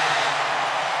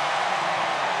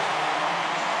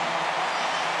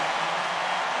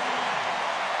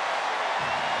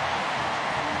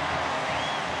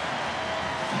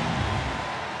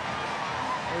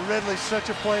 Ridley's such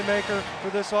a playmaker for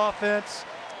this offense.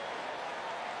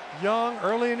 Young,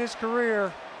 early in his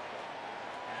career.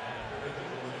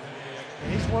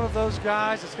 And he's one of those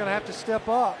guys that's going to have to step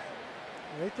up.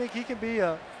 They think he can be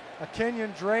a a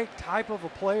Kenyon Drake type of a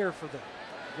player for them.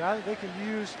 A guy that they can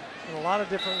use in a lot of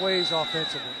different ways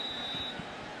offensively.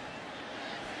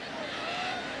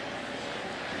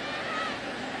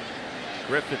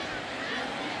 Griffin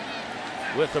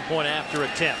with the point after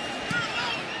attempt.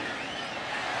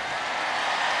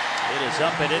 It is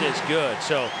up and it is good.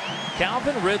 So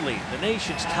Calvin Ridley, the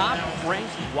nation's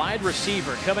top-ranked wide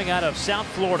receiver coming out of South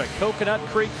Florida, Coconut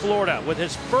Creek, Florida, with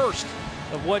his first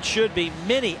of what should be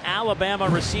many Alabama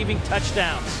receiving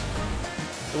touchdowns.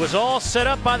 It was all set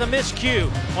up by the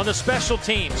miscue on the special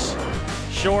teams.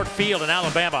 Short field, and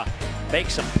Alabama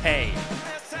makes them pay.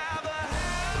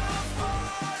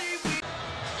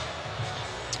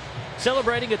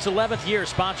 Celebrating its 11th year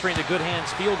sponsoring the Good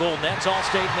Hands Field Goal Nets,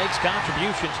 Allstate makes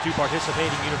contributions to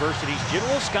participating universities'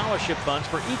 general scholarship funds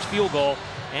for each field goal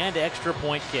and extra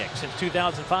point kick. Since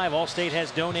 2005, Allstate has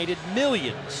donated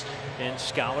millions in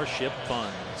scholarship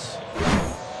funds.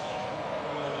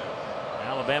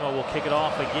 Alabama will kick it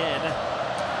off again,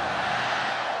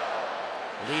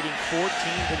 leading 14-0.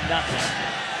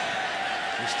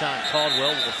 This time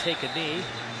Caldwell will take a knee.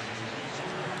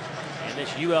 And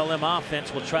this ULM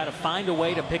offense will try to find a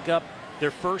way to pick up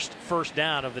their first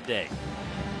down of the day.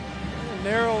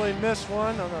 Narrowly missed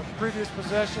one on a previous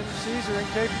possession. Caesar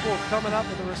incapable of coming up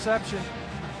with a reception.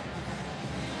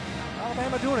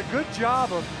 Alabama doing a good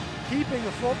job of keeping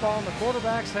the football in the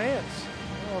quarterback's hands,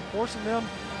 forcing them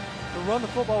to run the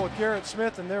football with Garrett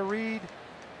Smith and their read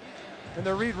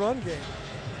run game.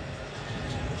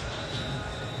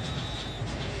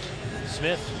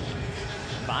 Smith,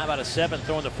 5 out of 7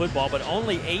 throwing the football, but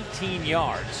only 18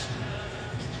 yards.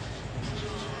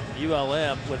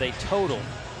 ULM with a total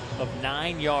of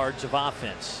 9 yards of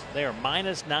offense. They are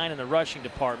 -9 in the rushing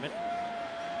department,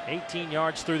 18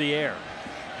 yards through the air.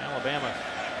 Alabama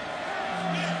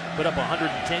put up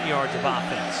 110 yards of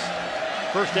offense.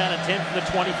 First down and 10 from the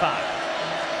 25.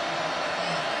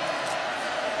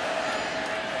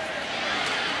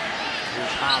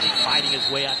 Here's Holly fighting his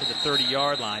way out to the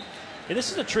 30-yard line. And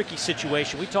this is a tricky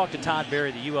situation. We talked to Todd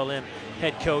Berry, the ULM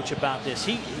head coach, about this.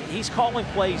 He's calling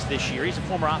plays this year. He's a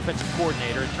former offensive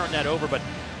coordinator and turned that over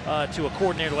to a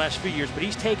coordinator the last few years. But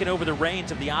he's taken over the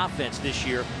reins of the offense this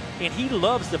year. And he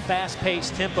loves the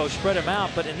fast-paced tempo, spread them out.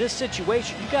 But in this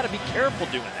situation, you got to be careful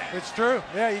doing that. It's true.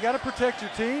 Yeah, you got to protect your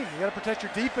team. You got to protect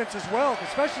your defense as well,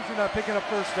 especially if you're not picking up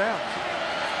first downs.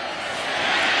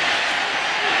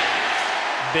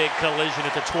 Big collision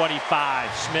at the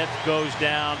 25. Smith goes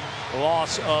down,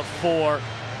 loss of 4.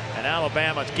 And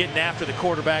Alabama's getting after the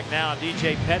quarterback now.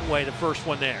 DJ Petway, the first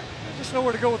one there. Just know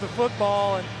where to go with the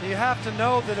football, and you have to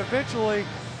know that eventually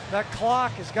that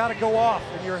clock has got to go off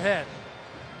in your head.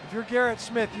 If you're Garrett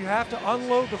Smith, you have to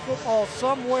unload the football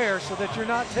somewhere so that you're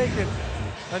not taking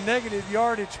a negative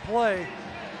yardage play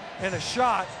and a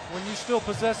shot when you still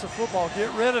possess the football.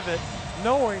 Get rid of it,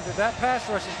 knowing that that pass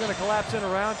rush is going to collapse in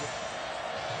around you.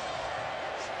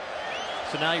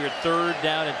 So now you're 3rd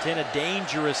down and 10, a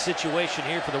dangerous situation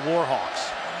here for the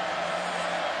Warhawks.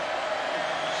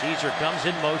 Caesar comes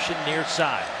in motion near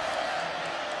side.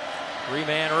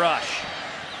 3-man rush.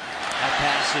 That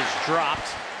pass is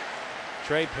dropped.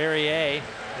 Trey Perrier,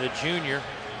 the junior,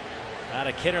 out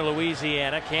of Kenner,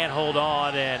 Louisiana, can't hold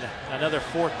on, and another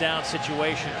 4th down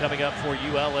situation coming up for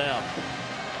ULM.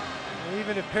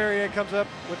 Even if Perrier comes up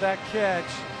with that catch,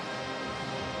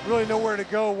 really nowhere to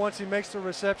go once he makes the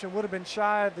reception. Would have been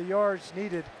shy of the yards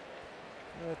needed.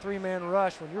 A 3-man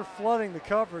rush. When you're flooding the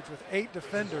coverage with 8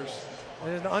 defenders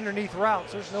and underneath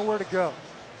routes, there's nowhere to go.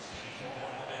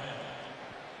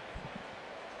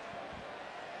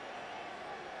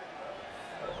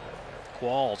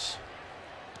 Qualls.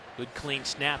 Good clean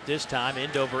snap this time.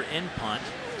 End over end punt.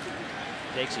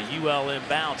 Takes a ULM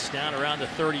bounce down around the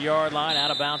 30-yard line, out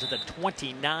of bounds at the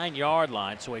 29-yard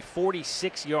line. So a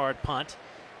 46-yard punt.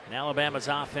 And Alabama's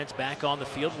offense back on the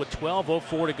field with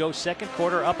 12:04 to go, second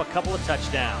quarter, up a couple of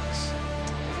touchdowns.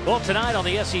 Well, tonight on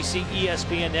the SEC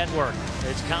ESPN Network,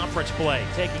 it's conference play.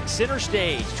 Taking center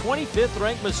stage, 25th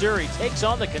ranked Missouri takes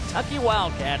on the Kentucky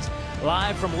Wildcats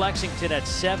live from Lexington at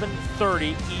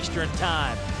 7:30 Eastern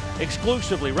Time.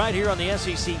 Exclusively right here on the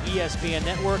SEC ESPN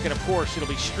Network. And of course, it'll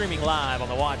be streaming live on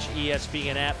the Watch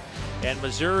ESPN app. And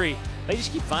Missouri, they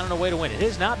just keep finding a way to win. It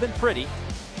has not been pretty.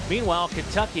 Meanwhile,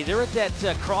 Kentucky, they're at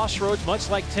that crossroads, much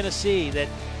like Tennessee, that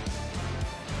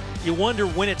you wonder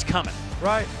when it's coming.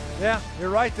 Right. Yeah, you're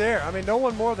right there. I mean, no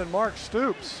one more than Mark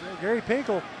Stoops. Gary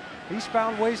Pinkel, he's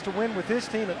found ways to win with his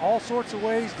team in all sorts of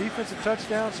ways. Defensive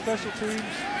touchdowns, special teams.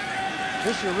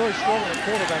 This year really struggling at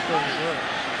quarterback over Missouri.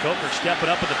 Coker stepping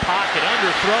up in the pocket,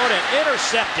 underthrown and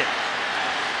intercepted.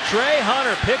 Trey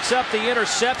Hunter picks up the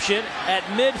interception at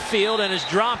midfield and is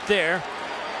dropped there.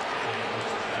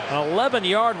 An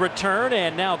 11-yard return,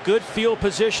 and now good field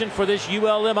position for this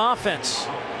ULM offense.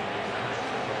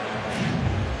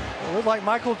 It looked like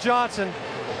Michael Johnson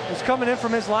was coming in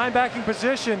from his linebacking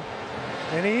position,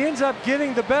 and he ends up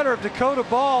getting the better of Dakota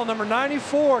Ball, number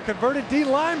 94, converted D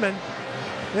lineman,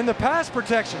 in the pass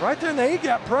protection. Right there in the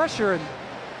A-gap pressure, and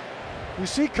you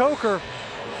see Coker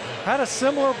had a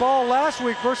similar ball last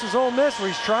week versus Ole Miss, where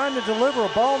he's trying to deliver a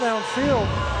ball downfield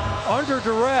under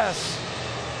duress.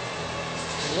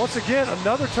 And once again,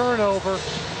 another turnover.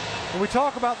 When we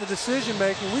talk about the decision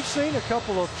making, we've seen a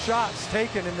couple of shots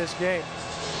taken in this game.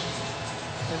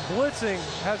 And blitzing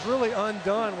has really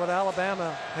undone what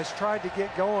Alabama has tried to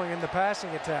get going in the passing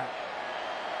attack.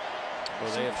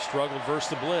 Well, they have struggled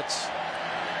versus the blitz.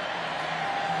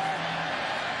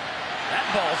 That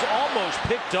ball's almost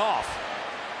picked off.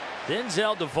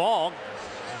 Denzel Duvall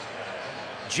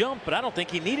jumped, but I don't think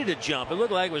he needed a jump. It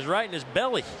looked like it was right in his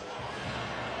belly.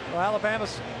 Well, Alabama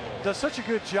does such a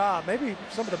good job, maybe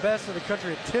some of the best in the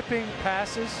country, at tipping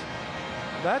passes.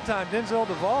 That time, Denzel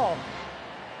Duvall,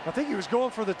 I think he was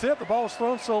going for the tip. The ball was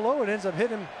thrown so low, it ends up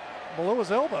hitting him below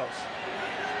his elbows.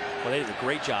 Well, they did a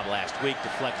great job last week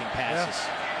deflecting passes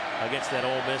against that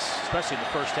Ole Miss, especially in the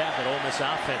first half, that Ole Miss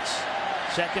offense.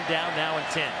 Second down now and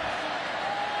 10.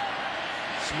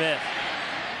 Smith.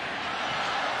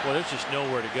 Well, there's just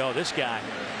nowhere to go. This guy,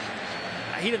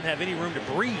 he didn't have any room to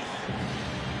breathe.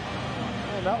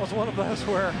 And that was one of those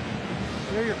where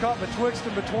you're caught betwixt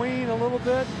and between a little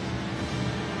bit.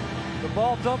 The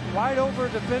ball dumped right over a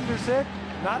defender's head.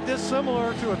 Not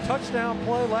dissimilar to a touchdown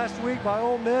play last week by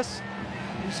Ole Miss.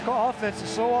 These offenses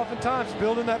so oftentimes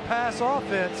building that pass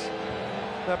offense,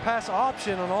 that pass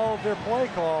option on all of their play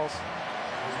calls.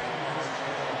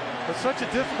 But such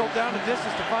a difficult down and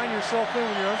distance to find yourself in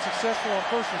when you're unsuccessful on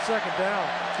first and second down.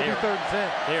 To be third and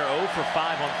 10. They are 0 for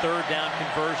 5 on third down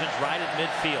conversions right at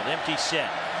midfield. Empty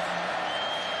set.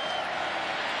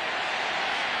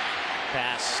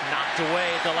 Pass knocked away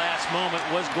at the last moment,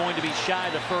 was going to be shy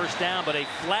of the first down, but a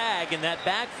flag in that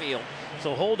backfield.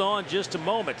 So hold on just a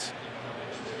moment.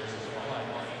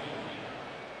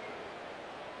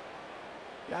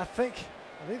 Yeah, I think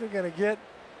they're going to get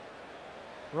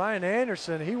Ryan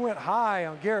Anderson. He went high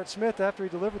on Garrett Smith after he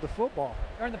delivered the football.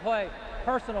 During the play,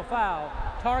 personal foul,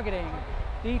 targeting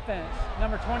defense,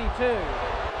 number 22.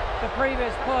 The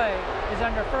previous play is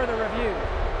under further review.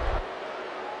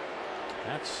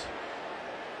 That's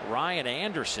Ryan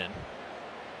Anderson.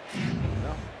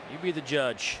 Well, you be the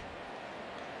judge.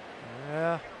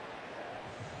 Yeah.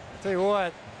 I'll tell you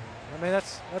what, I mean,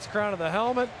 that's crown of the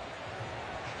helmet.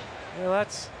 You know,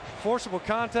 that's forcible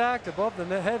contact above the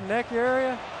head and neck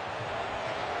area.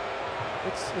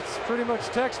 It's pretty much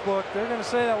textbook. They're going to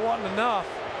say that wasn't enough.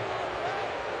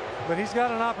 But he's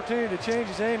got an opportunity to change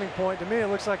his aiming point. To me, it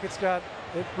looks like it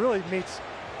really meets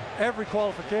every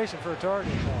qualification for a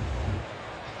targeting call.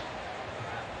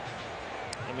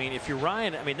 I mean, if you're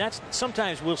Ryan, I mean, that's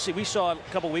sometimes we'll see. We saw a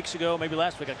couple weeks ago, maybe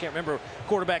last week, I can't remember,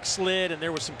 quarterback slid and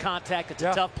there was some contact. It's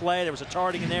a tough play. There was a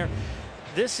targeting in there.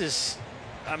 This is,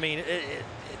 I mean,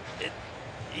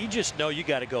 you just know you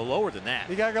got to go lower than that.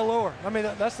 You got to go lower. I mean,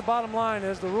 that's the bottom line,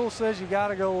 is the rule says you got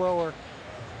to go lower.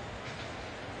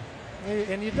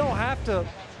 And you don't have to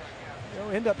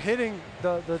end up hitting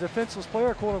the defenseless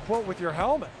player, quote unquote, with your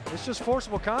helmet. It's just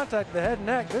forcible contact to the head and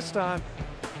neck. This time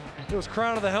it was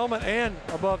crown of the helmet and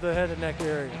above the head and neck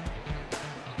area.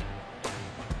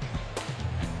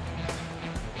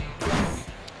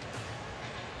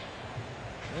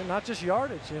 And not just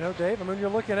yardage, Dave. I mean, you're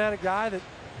looking at a guy that,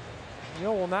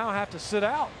 will now have to sit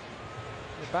out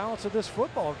the balance of this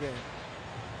football game.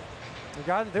 The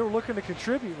guy that they were looking to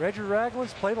contribute, Reggie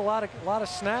Ragland's played a lot of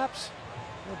snaps.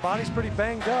 Body's pretty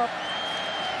banged up.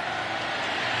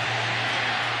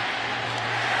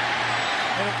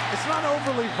 And it's not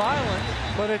overly violent,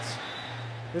 but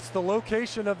it's the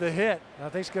location of the hit. I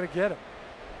think it's going to get him.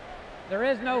 There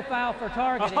is no foul for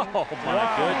targeting. Oh, my goodness.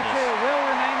 Will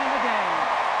remain in the game.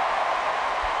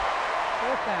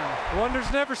 Fourth down.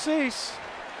 Wonders never cease.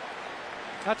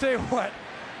 I'll tell you what.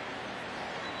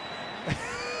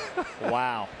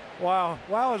 Wow. Wow.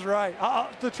 Wow is right.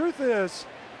 The truth is,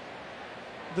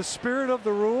 the spirit of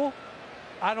the rule,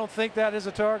 I don't think that is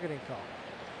a targeting call.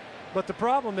 But the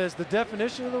problem is the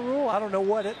definition of the rule, I don't know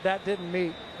what that didn't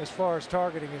meet as far as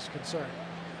targeting is concerned.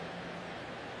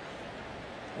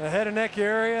 The head and neck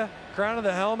area, crown of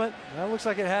the helmet, that looks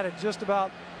like it had it just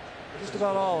about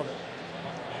all of it.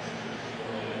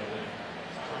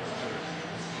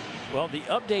 Well, the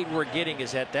update we're getting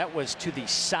is that was to the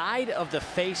side of the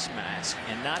face mask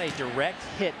and not a direct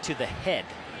hit to the head.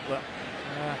 Well,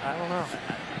 I don't know.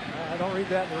 I don't read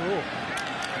that in the rule.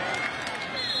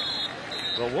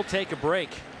 Well, we'll take a break.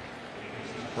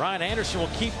 Ryan Anderson will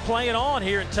keep playing on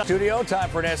here in studio. Time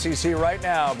for an SEC right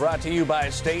now, brought to you by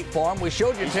State Farm. We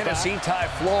showed you Tennessee tie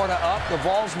Florida up. The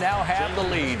Vols now have the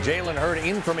lead. Jalen Hurd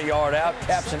in from a yard out,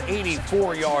 caps an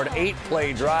 84-yard,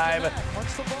 8-play drive.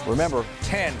 Remember,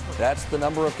 10, that's the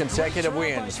number of consecutive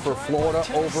wins for Florida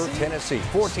over Tennessee.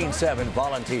 14-7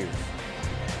 Volunteers.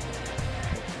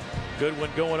 Good one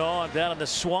going on down in the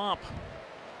swamp.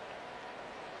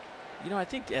 You know, I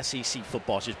think SEC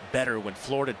football is just better when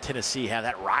Florida and Tennessee have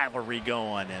that rivalry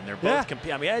going, and they're both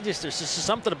competing. I mean, there's just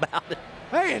something about it.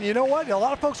 Hey, and you know what? A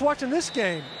lot of folks watching this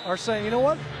game are saying, you know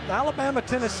what? The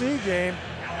Alabama-Tennessee game,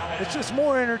 it's just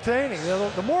more entertaining. You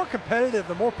know, the more competitive,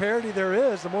 the more parity there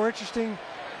is, the more interesting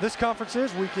this conference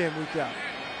is week in, week out.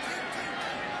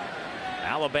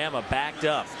 Alabama backed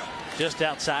up just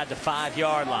outside the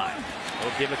 5-yard line.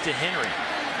 They'll give it to Henry.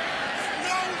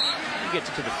 He gets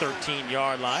it to the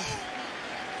 13-yard line.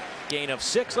 Gain of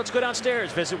 6. Let's go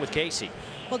downstairs, visit with Casey.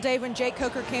 Well, Dave, when Jake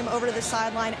Coker came over to the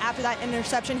sideline after that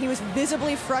interception, he was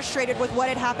visibly frustrated with what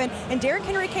had happened. And Derrick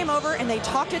Henry came over and they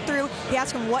talked it through. He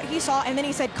asked him what he saw, and then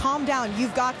he said, calm down,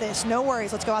 you've got this. No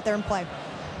worries, let's go out there and play.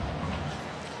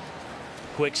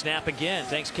 Quick snap again.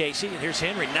 Thanks, Casey. And here's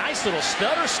Henry. Nice little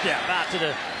stutter step out to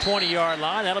the 20-yard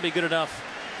line. That'll be good enough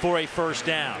for a first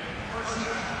down.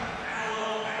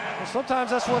 Well,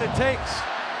 sometimes that's what it takes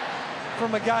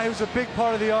from a guy who's a big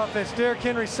part of the offense. Derrick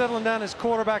Henry settling down his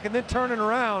quarterback and then turning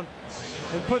around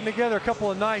and putting together a couple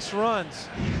of nice runs.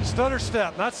 Stutter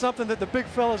step, not something that the big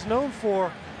fella's known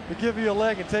for, to give you a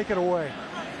leg and take it away.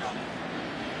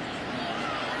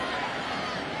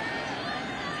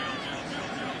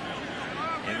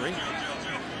 Henry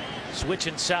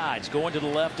switching sides, going to the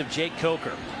left of Jake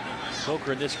Coker.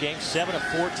 Coker in this game, 7 of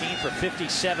 14 for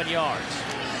 57 yards.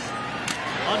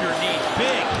 Underneath,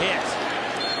 big hit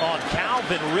on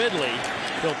Calvin Ridley.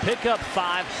 He'll pick up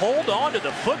 5, hold on to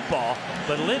the football,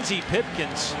 but Lindsey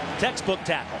Pipkins, textbook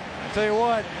tackle. I'll tell you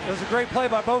what, it was a great play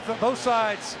by both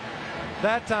sides.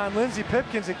 That time, Lindsey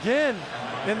Pipkins again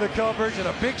in the coverage and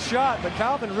a big shot, but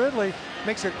Calvin Ridley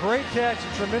makes a great catch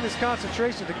and tremendous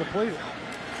concentration to complete it.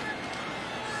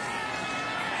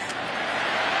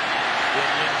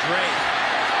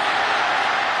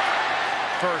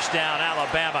 First down,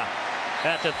 Alabama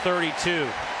at the 32.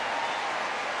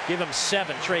 Give him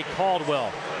 7. Trey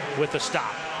Caldwell with the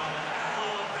stop.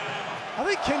 I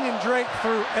think Kenyon Drake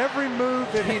threw every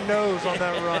move that he knows on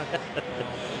that run.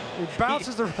 He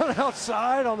bounces the run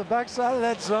outside on the backside of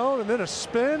that zone, and then a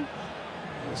spin,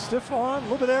 a stiff arm, a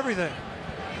little bit of everything.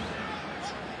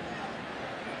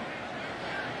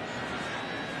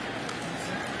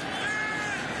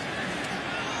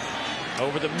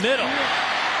 Over the middle.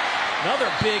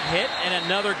 Another big hit and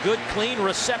another good clean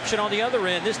reception on the other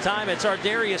end. This time it's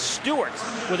Ardarius Stewart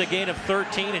with a gain of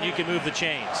 13, and you can move the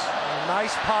chains. A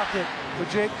nice pocket for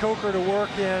Jake Coker to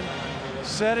work in,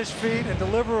 set his feet and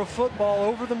deliver a football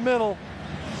over the middle.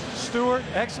 Stewart,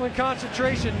 excellent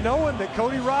concentration, knowing that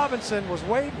Cody Robinson was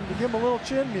waiting to give him a little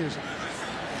chin music.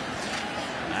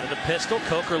 Out of the pistol,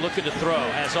 Coker looking to throw.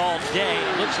 As all day,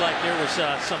 it looks like there was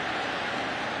some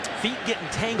feet getting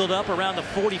tangled up around the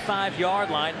 45-yard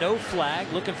line. No flag.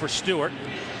 Looking for Stewart.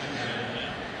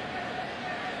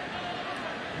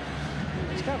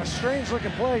 It's kind of a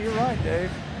strange-looking play. You're right, Dave.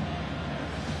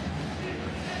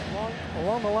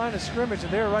 Along the line of scrimmage,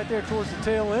 and they're right there towards the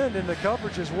tail end in the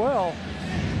coverage as well.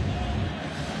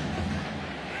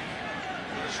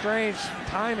 Strange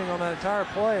timing on that entire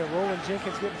play. Roland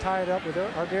Jenkins getting tied up with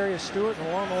Ardarius Stewart, and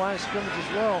along the line of scrimmage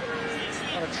as well.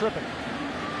 A lot of tripping.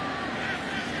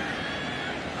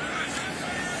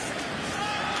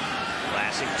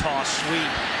 Classic toss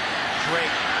sweep.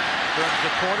 Drake brings the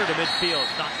corner to midfield,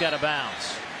 knocked out of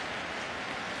bounds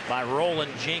by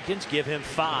Roland Jenkins. Give him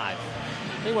 5.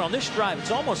 Anyway, on this drive,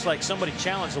 it's almost like somebody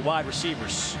challenged the wide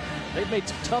receivers. They've made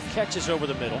some tough catches over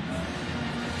the middle.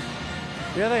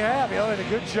 Yeah, they have. You know, and a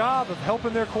good job of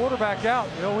helping their quarterback out.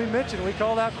 You know, we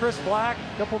called out Chris Black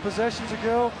a couple of possessions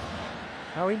ago.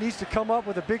 How he needs to come up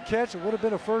with a big catch. It would have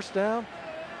been a first down.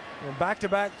 And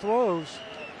back-to-back throws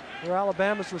where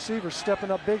Alabama's receivers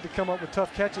stepping up big to come up with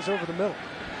tough catches over the middle.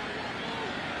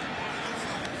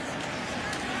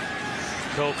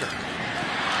 Coker.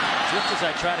 Just as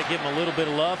I try to give him a little bit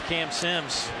of love, Cam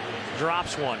Sims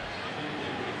drops one.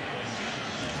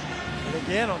 And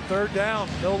again on 3rd down,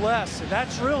 no less. And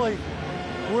that's really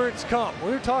where it's come.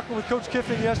 We were talking with Coach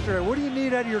Kiffin yesterday. What do you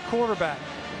need out of your quarterback?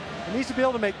 He needs to be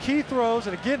able to make key throws,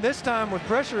 and again, this time with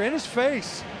pressure in his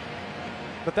face.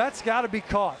 But that's got to be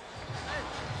caught.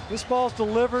 This ball's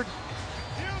delivered.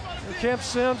 And Cam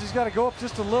Sims, he's got to go up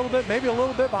just a little bit, maybe a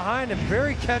little bit behind him.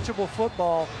 Very catchable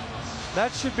football.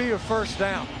 that should be a first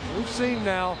down. We've seen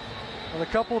now on a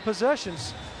couple of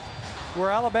possessions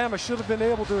where Alabama should have been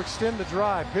able to extend the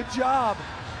drive. Good job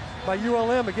by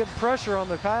ULM of getting pressure on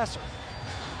the passer.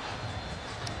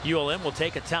 ULM will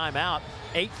take a timeout.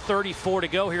 8:34 to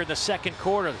go here in the second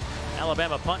quarter.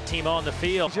 Alabama punt team on the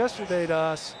field. Yesterday to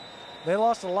us, they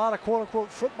lost a lot of quote-unquote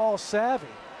football savvy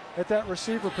at that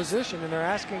receiver position, and they're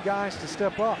asking guys to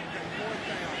step up.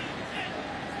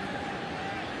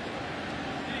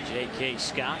 J.K.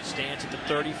 Scott stands at the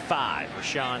 35.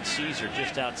 Rashawn Caesar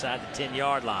just outside the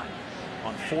 10-yard line.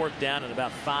 On fourth down and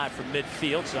about 5 from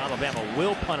midfield, so Alabama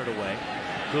will punt it away.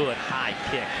 Good high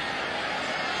kick.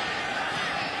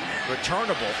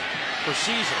 Returnable for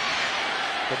Caesar,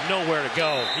 but nowhere to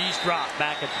go. He's dropped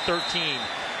back at the 13.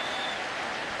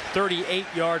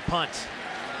 38-yard punt.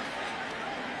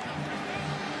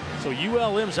 So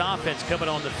ULM's offense coming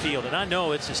on the field, and I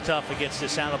know it's as tough against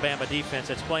this Alabama defense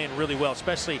that's playing really well,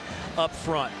 especially up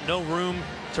front. No room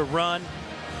to run,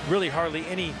 really hardly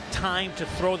any time to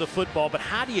throw the football, but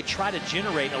how do you try to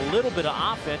generate a little bit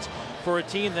of offense for a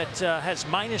team that has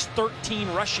minus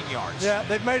 13 rushing yards? Yeah,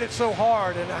 they've made it so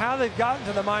hard, and how they've gotten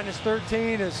to the minus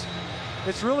 13 is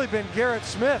it's really been Garrett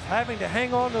Smith having to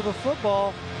hang on to the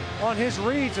football on his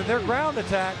reads and their ground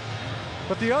attack.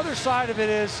 But the other side of it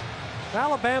is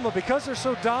Alabama, because they're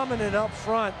so dominant up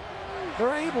front,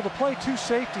 they're able to play two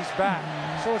safeties back.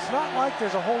 So it's not like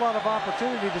there's a whole lot of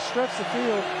opportunity to stretch the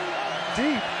field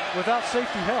deep without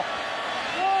safety help.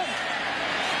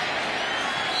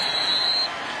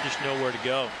 Just nowhere to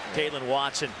go. Taylon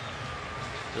Watson,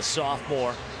 the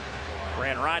sophomore,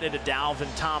 ran right into Dalvin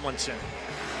Tomlinson.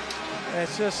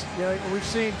 It's just, you know, we've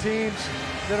seen teams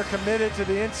that are committed to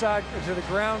the inside, to the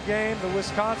ground game, the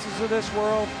Wisconsins of this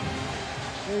world.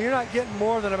 You know, you're not getting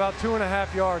more than about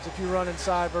 2.5 yards if you run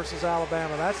inside versus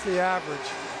Alabama. That's the average.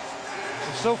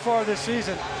 And so far this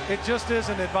season, it just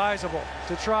isn't advisable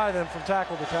to try them from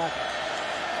tackle to tackle.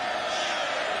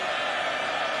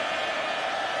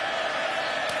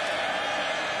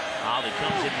 Ollie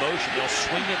comes in motion. He'll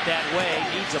swing it that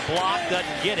way. Needs a block,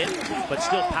 doesn't get it, but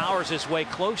still powers his way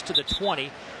close to the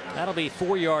 20. That'll be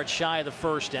 4 yards shy of the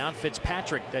first down.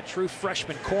 Fitzpatrick, that true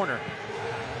freshman corner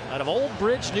out of Old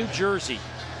Bridge, New Jersey,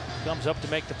 comes up to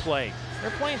make the play.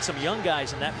 They're playing some young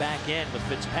guys in that back end with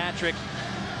Fitzpatrick,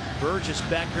 Burgess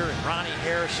Becker, and Ronnie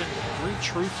Harrison, 3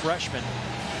 true freshmen.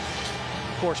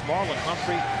 Of course, Marlon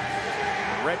Humphrey,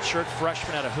 redshirt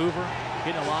freshman out of Hoover,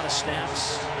 getting a lot of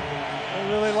snaps. They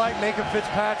really like Minka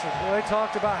Fitzpatrick. They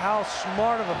talked about how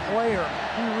smart of a player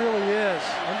he really is.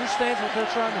 Understands what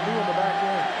they're trying to do in the back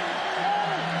end.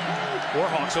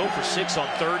 Warhawks 0 for 6 on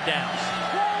third downs.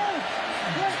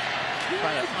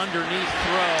 Trying an underneath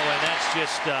throw, and that's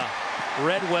just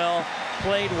read well,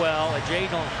 played well.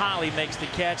 Jalen Holly makes the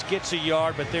catch, gets a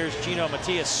yard, but there's Gino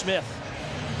Matias-Smith,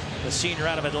 the senior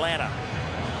out of Atlanta,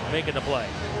 making the play.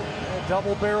 A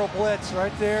double barrel blitz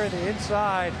right there in the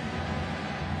inside.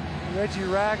 Reggie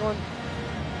Ragland,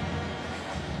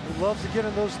 who loves to get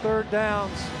in those third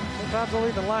downs. Sometimes they'll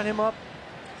even line him up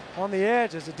on the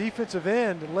edge as a defensive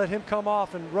end and let him come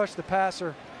off and rush the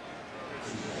passer.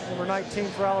 Number 19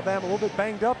 for Alabama, a little bit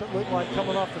banged up, it looked like,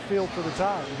 coming off the field for the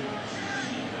Tide.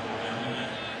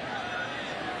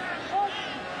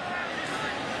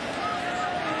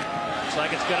 Looks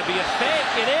like it's going to be a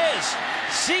fake. It is.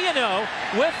 Ciano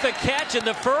with the catch and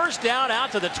the first down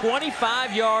out to the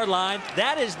 25-yard line.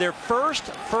 That is their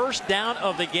first down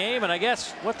of the game, and I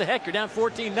guess, what the heck, you're down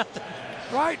 14-0.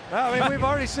 Right. I mean, we've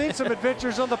already seen some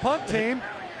adventures on the punt team.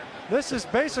 This is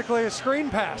basically a screen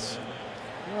pass.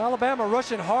 You know, Alabama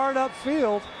rushing hard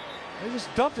upfield. They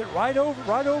just dumped it right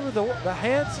over the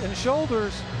heads and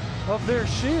shoulders of their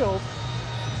shield.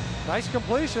 Nice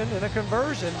completion and a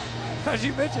conversion. As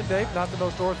you mentioned, Dave, not the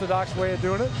most orthodox way of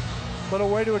doing it, but a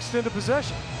way to extend a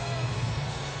possession.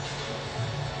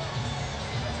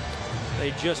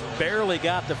 They just barely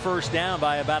got the first down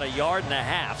by about 1.5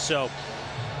 yards, so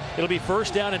it'll be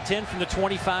first down and 10 from the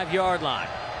 25-yard line.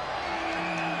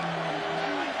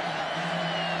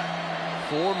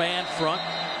 4-man front,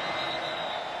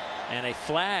 and a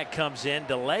flag comes in,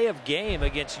 delay of game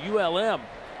against ULM.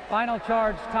 Final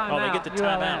charge, timeout. Oh, they get the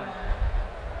timeout. ULM.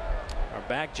 Our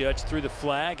back judge threw the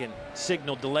flag and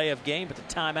signaled delay of game, but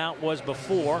the timeout was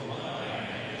before.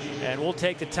 And we'll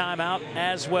take the timeout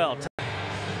as well.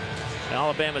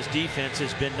 Alabama's defense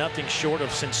has been nothing short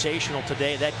of sensational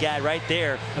today. That guy right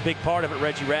there, a big part of it,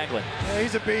 Reggie Ragland. Yeah,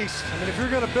 he's a beast. I mean, if you're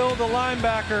going to build a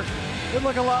linebacker, it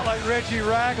look a lot like Reggie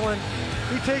Ragland.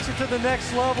 He takes it to the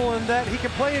next level in that he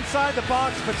can play inside the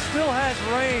box, but still has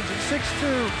range. At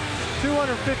 6'2",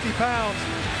 250 pounds.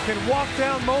 Can walk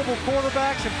down mobile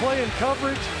quarterbacks and play in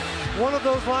coverage. one of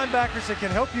those linebackers that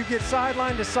can help you get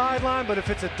sideline to sideline, but if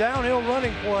it's a downhill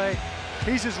running play,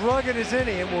 he's as rugged as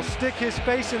any and will stick his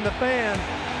face in the fan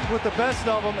with the best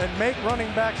of them and make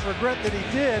running backs regret that he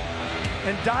did.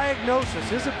 And diagnosis,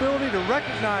 his ability to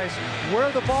recognize where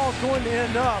the ball is going to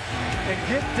end up and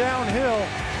get downhill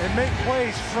and make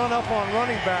plays front up on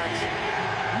running backs.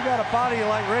 You got a body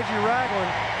like Reggie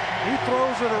Ragland, he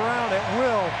throws it around at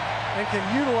will and can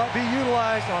be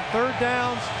utilized on third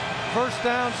downs, first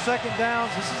downs, second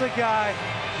downs. This is a guy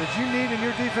that you need in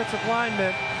your defensive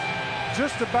linemen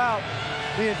just about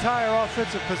the entire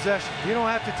offensive possession. You don't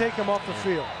have to take him off the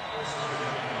field.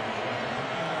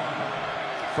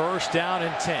 First down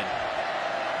and 10.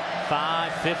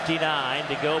 5:59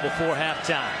 to go before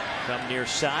halftime. Come near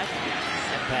side.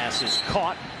 And pass is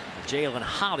caught. Jalen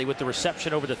Holly with the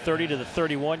reception over the 30 to the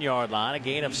 31-yard line. A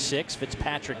gain of 6.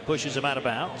 Fitzpatrick pushes him out of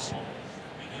bounds.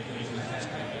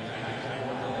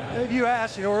 You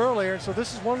asked, earlier, so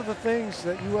this is one of the things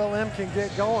that ULM can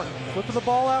get going. Flipping the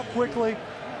ball out quickly,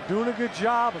 doing a good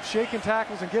job of shaking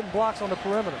tackles and getting blocks on the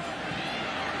perimeter.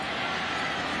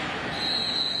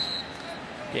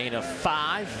 Gain of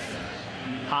 5.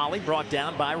 Holly brought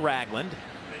down by Ragland.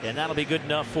 And that'll be good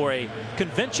enough for a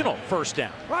conventional first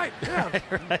down. Right, yeah.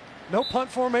 Right. No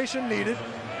punt formation needed.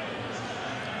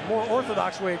 More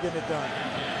orthodox way of getting it done.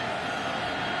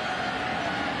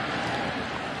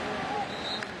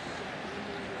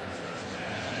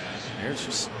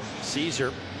 Here's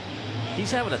Caesar.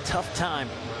 He's having a tough time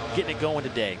getting it going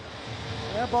today.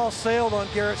 That ball sailed on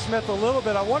Garrett Smith a little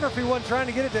bit. I wonder if he wasn't trying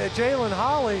to get it to Jalen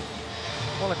Holly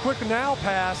on a quick now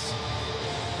pass.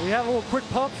 He had a little quick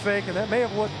pump fake, and that may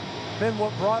have been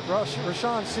what brought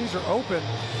Rashawn Caesar open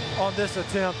on this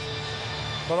attempt.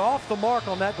 But off the mark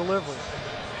on that delivery.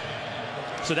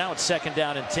 So now it's second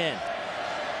down and 10.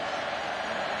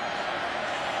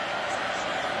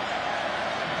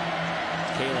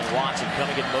 Kalen Watson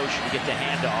coming in motion to get the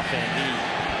handoff,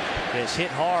 and he is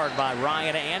hit hard by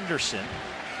Ryan Anderson,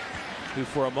 who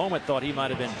for a moment thought he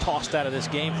might have been tossed out of this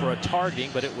game for a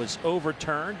targeting, but it was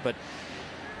overturned. But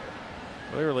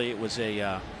clearly it was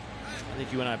I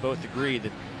think you and I both agree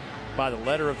that by the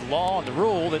letter of the law and the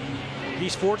rule that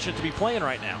he's fortunate to be playing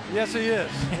right now. Yes, he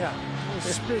is. Yeah.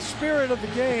 The spirit of the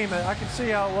game, I can see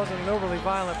how it wasn't an overly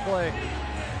violent play.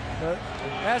 But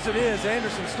as it is,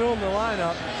 Anderson still in the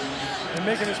lineup and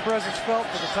making his presence felt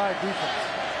for the Tide defense.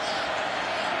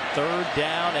 Third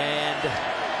down and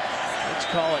let's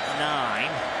call it 9.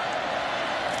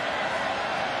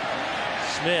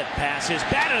 Smith passes,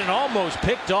 batted and almost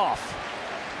picked off.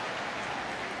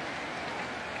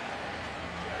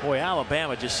 Boy,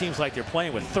 Alabama just seems like they're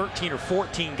playing with 13 or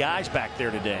 14 guys back there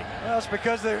today. Well, that's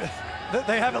because they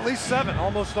have at least 7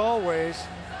 almost always.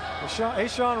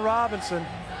 Ashawn Robinson,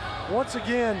 once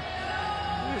again,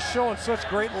 he's showing such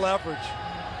great leverage.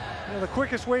 The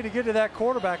quickest way to get to that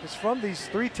quarterback is from these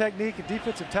 3 technique and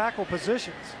defensive tackle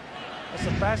positions. That's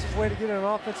the fastest way to get in an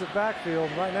offensive backfield.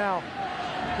 Right now,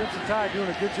 Crimson Tide doing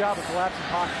a good job of collapsing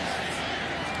pockets.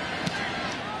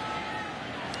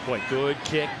 Boy, good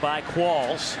kick by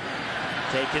Qualls.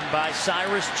 Taken by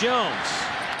Cyrus Jones.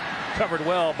 Covered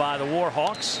well by the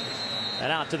Warhawks.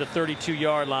 And out to the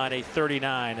 32-yard line, a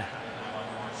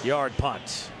 39-yard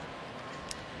punt.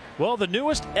 Well, the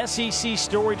newest SEC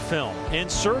storied film, In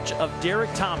Search of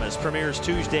Derek Thomas, premieres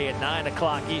Tuesday at 9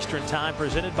 o'clock Eastern Time,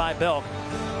 presented by Belk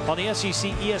on the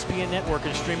SEC ESPN Network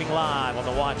and streaming live on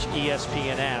the Watch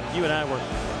ESPN app. You and I were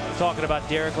talking about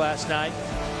Derek last night.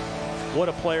 What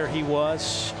a player he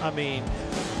was. I mean,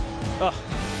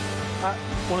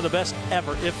 one of the best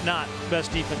ever, if not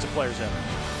best defensive players ever.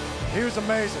 He was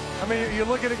amazing. I mean, you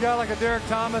look at a guy like a Derek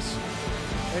Thomas,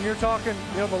 and you're talking,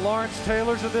 the Lawrence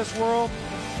Taylors of this world.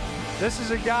 This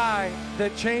is a guy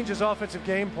that changes offensive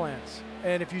game plans.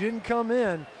 And if you didn't come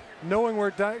in knowing where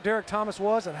Derek Thomas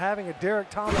was and having a Derek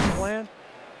Thomas plan,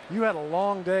 you had a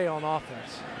long day on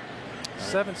offense.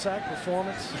 7-sack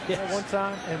performance at one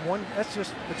time, and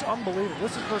it's unbelievable.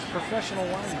 This is first professional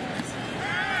lineman.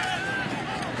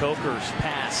 Coker's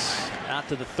pass out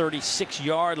to the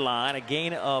 36-yard line, a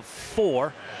gain of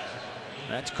 4.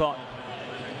 That's caught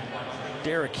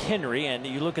Derrick Henry, and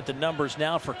you look at the numbers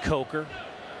now for Coker.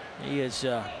 He is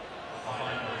 10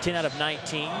 out of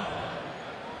 19.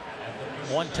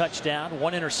 1 touchdown,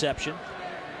 1 interception.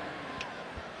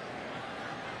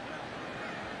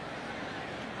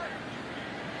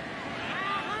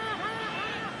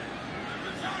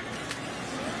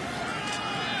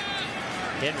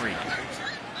 Henry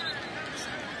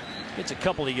gets a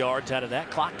couple of yards out of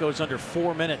that. Clock goes under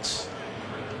 4 minutes.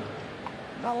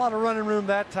 Not a lot of running room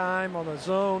that time on the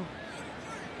zone.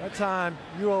 That time,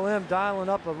 ULM dialing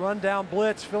up a rundown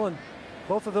blitz, filling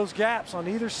both of those gaps on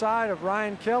either side of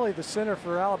Ryan Kelly, the center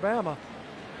for Alabama.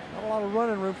 Not a lot of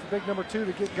running room for big number 2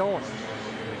 to get going.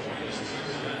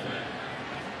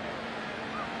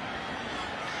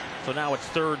 So now it's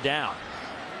 3rd down.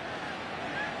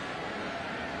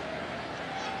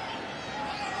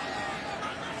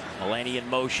 Mullaney in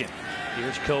motion.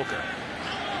 Here's Coker.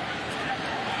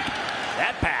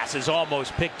 That pass is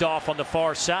almost picked off on the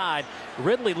far side.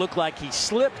 Ridley looked like he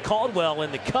slipped Caldwell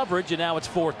in the coverage, and now it's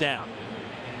 4th down.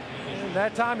 And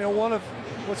that time, one of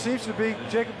what seems to be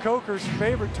Jacob Coker's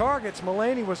favorite targets,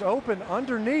 Mullaney, was open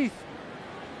underneath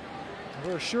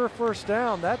for a sure 1st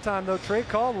down. That time, though, Trey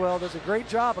Caldwell does a great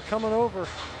job of coming over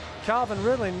Calvin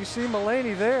Ridley, and you see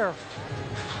Mullaney there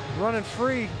running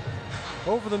free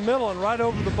over the middle and right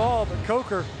over the ball, but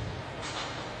Coker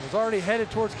was already headed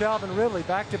towards Calvin Ridley.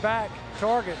 Back-to-back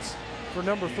targets for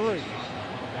number 3.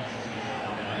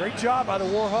 Great job by the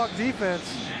Warhawk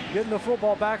defense getting the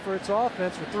football back for its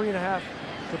offense with 3.5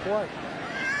 to play.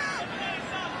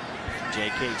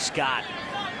 J.K. Scott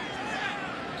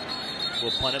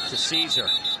will punt it to Caesar.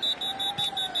 Looks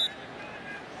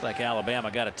like Alabama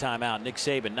got a timeout. Nick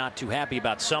Saban not too happy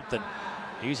about something.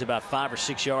 He's about 5 or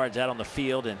 6 yards out on the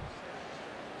field, and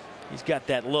he's got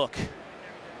that look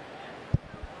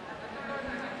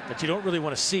that you don't really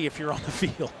want to see if you're on the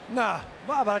field. Nah,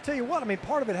 Bob, I tell you what, I mean,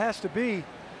 part of it has to be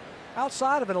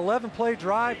outside of an 11-play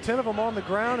drive, 10 of them on the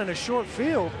ground in a short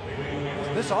field.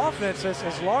 This offense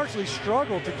has largely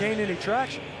struggled to gain any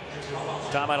traction.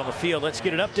 Timeout on the field. Let's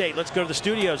get an update. Let's go to the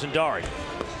studios and Dari.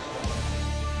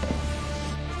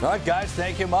 All right, guys,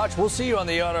 thank you much. We'll see you on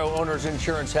the Auto Owners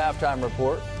Insurance Halftime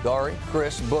Report. Dari,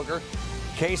 Chris, Booger,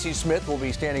 Casey Smith will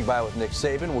be standing by with Nick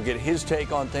Saban. We'll get his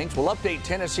take on things. We'll update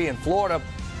Tennessee and Florida.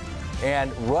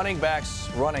 And running backs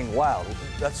running wild.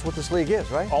 That's what this league is,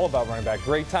 right? All about running back.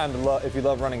 Great time to love if you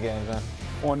love running games, man.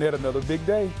 On net, another big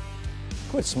day.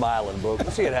 Quit smiling, Boog. We'll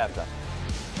see you at halftime.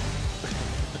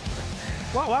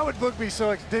 Why would Boog be so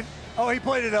excited? Oh, he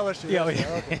played at LSU. Yeah,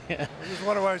 okay. I just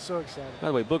wonder why he's so excited. By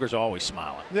the way, Booger's always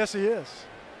smiling. Yes, he is.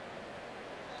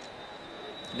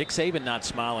 Nick Saban not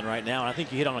smiling right now, and I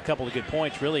think you hit on a couple of good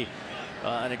points. Really,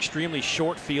 an extremely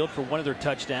short field for one of their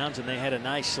touchdowns, and they had a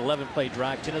nice 11-play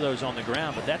drive, 10 of those on the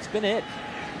ground, but that's been it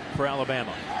for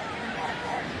Alabama.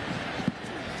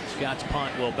 Scott's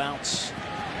punt will bounce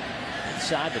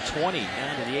inside the 20,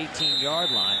 down to the 18-yard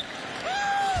line.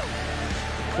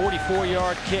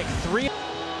 44-yard kick, 3.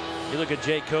 You look at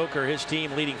Jay Coker, his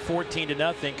team leading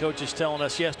 14-0. Coach is telling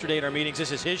us yesterday in our meetings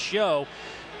this is his show.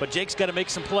 But Jake's got to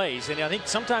make some plays, and I think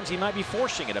sometimes he might be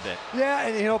forcing it a bit. Yeah,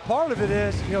 and part of it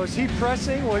is he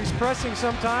pressing? Well, he's pressing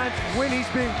sometimes when he's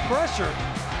being pressured,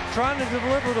 trying to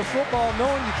deliver the football,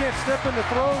 knowing you can't step into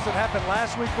throws. It happened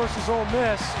last week versus Ole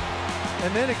Miss.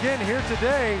 And then again here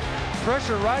today,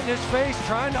 pressure right in his face,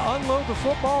 trying to unload the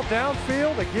football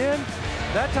downfield again,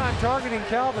 that time targeting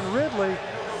Calvin Ridley.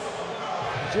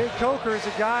 Jake Coker is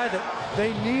a guy that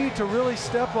they need to really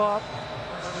step up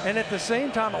and at the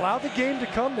same time allow the game to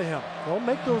come to him. Don't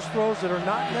make those throws that are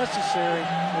not necessary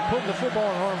and putting the football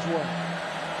in harm's way.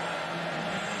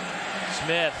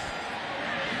 Smith.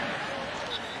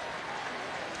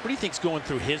 What do you think's going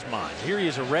through his mind? Here he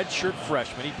is, a redshirt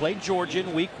freshman. He played Georgia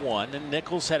in week 1, and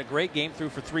Nichols had a great game through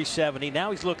for 370.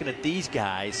 Now he's looking at these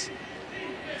guys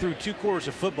through 2 quarters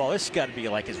of football. This has got to be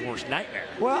like his worst nightmare.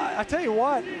 Well, I tell you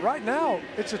what, right now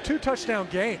it's a 2-touchdown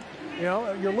game.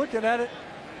 You're looking at it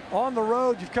on the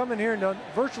road. You've come in here and done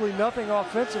virtually nothing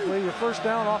offensively. Your first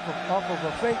down off of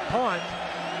a fake punt,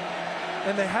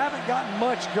 and they haven't gotten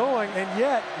much going, and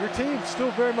yet your team's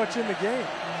still very much in the game.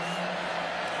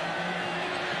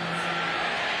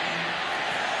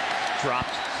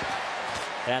 Dropped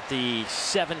at the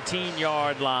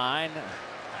 17-yard line.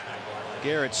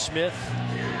 Garrett Smith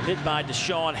hit by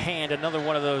Deshaun Hand, another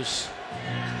one of those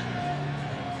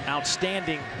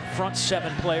outstanding front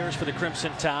 7 players for the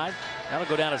Crimson Tide. That'll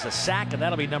go down as a sack, and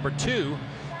that'll be number 2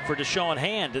 for Deshaun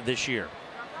Hand this year.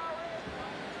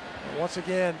 Once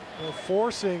again,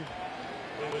 forcing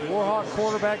the Warhawk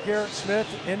quarterback Garrett Smith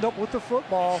to end up with the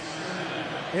football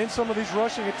in some of these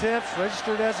rushing attempts,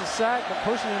 registered as a sack, but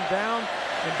pushing him down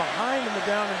and behind in the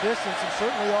down and distance, and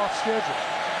certainly off schedule.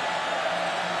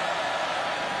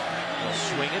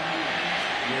 Swing it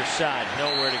near side,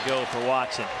 nowhere to go for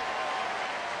Watson.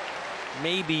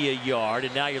 Maybe a yard,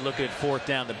 and now you're looking at 4th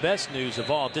down. The best news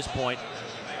of all at this point,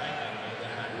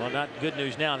 well, not good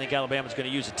news now. I think Alabama's going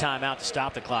to use a timeout to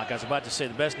stop the clock. I was about to say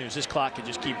the best news, this clock can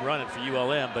just keep running for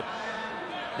ULM, but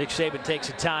Nick Saban takes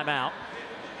a timeout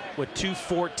with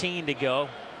 2:14 to go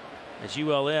as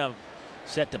ULM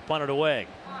set to punt it away.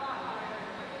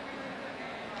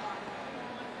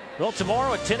 Well,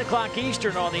 tomorrow at 10 o'clock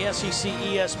Eastern on the SEC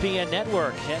ESPN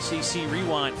Network, SEC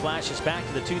Rewind flashes back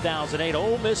to the 2008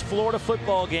 Ole Miss Florida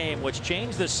football game, which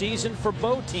changed the season for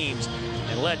both teams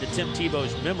and led to Tim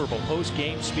Tebow's memorable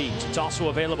post-game speech. It's also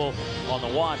available on the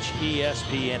Watch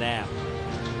ESPN app.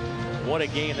 What a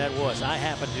game that was. I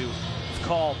happened to have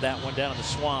called that one down in the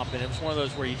swamp, and it was one of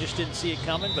those where you just didn't see it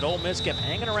coming, but Ole Miss kept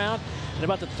hanging around. And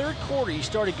about the third quarter, you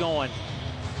started going,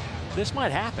 this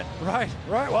might happen. Right.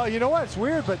 Well, you know what? It's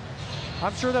weird, but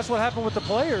I'm sure that's what happened with the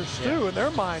players, too, in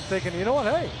their mind, thinking, you know what,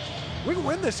 hey, we can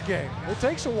win this game. It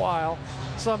takes a while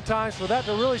sometimes for that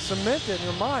to really cement it in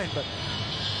your mind. But,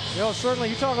 you know, certainly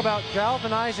you talk about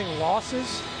galvanizing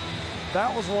losses.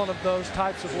 That was one of those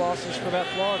types of losses for that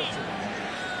Florida team.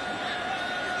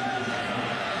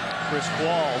 Chris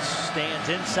Qualls stands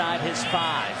inside his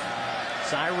 5.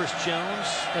 Cyrus Jones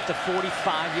at the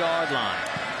 45-yard line.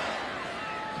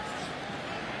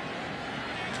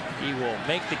 He will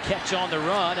make the catch on the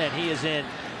run, and he is in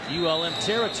ULM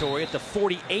territory at the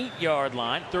 48-yard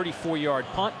line. 34-yard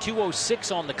punt,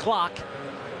 2:06 on the clock.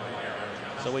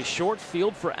 So a short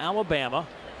field for Alabama.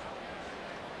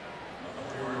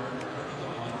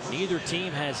 Neither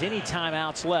team has any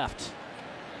timeouts left.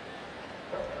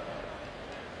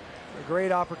 A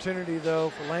great opportunity,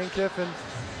 though, for Lane Kiffin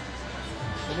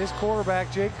and his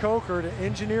quarterback, Jake Coker, to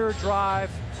engineer a drive.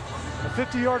 A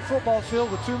 50-yard football field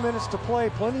with 2 minutes to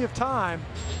play, plenty of time.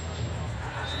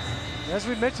 As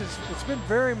we mentioned, it's been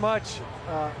very much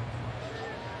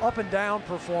up and down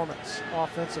performance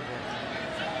offensively.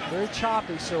 Very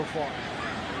choppy so far.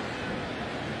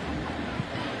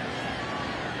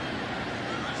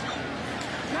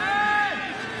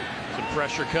 Some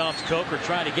pressure comes. Coker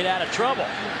trying to get out of trouble.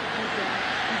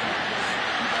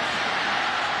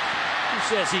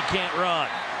 Who says he can't run?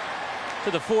 To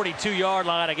the 42-yard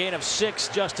line, a gain of 6.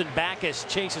 Justin Backus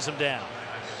chases him down.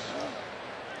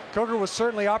 Coker was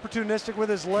certainly opportunistic with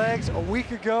his legs a week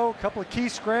ago. A couple of key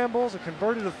scrambles and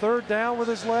converted a 3rd down with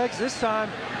his legs. This time,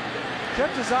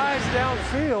 kept his eyes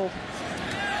downfield.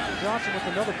 Johnson with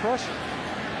another pressure.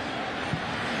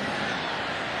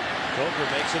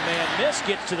 Coker makes a man miss,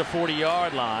 gets to the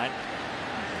 40-yard line.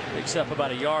 Picks up about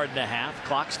 1.5 yards.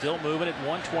 Clock still moving at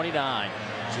 1:29.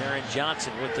 Jaron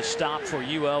Johnson with the stop for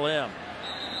ULM.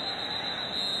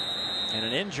 And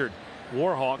an injured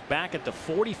Warhawk back at the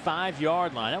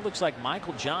 45-yard line. That looks like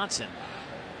Michael Johnson,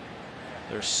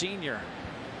 their senior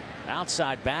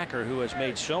outside backer who has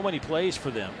made so many plays for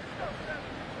them.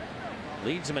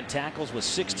 Leads them in tackles with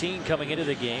 16 coming into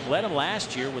the game. Led them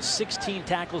last year with 16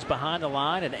 tackles behind the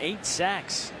line and 8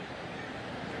 sacks.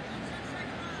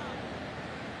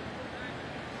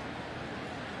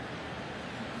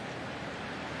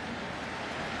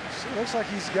 So it looks like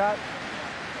he's got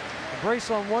a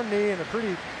brace on one knee and a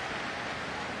pretty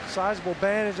sizable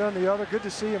bandage on the other. Good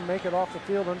to see him make it off the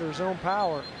field under his own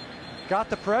power. Got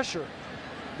the pressure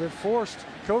that forced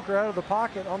Coker out of the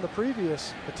pocket on the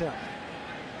previous attempt.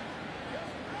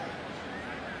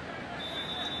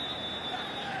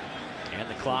 And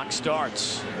the clock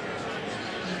starts.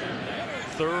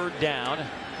 3rd down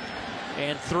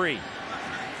and 3.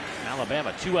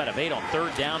 Alabama 2 out of 8 on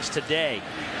 3rd downs today.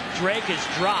 Drake is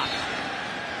dropped.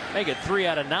 Make it 3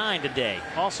 out of 9 today.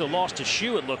 Also lost a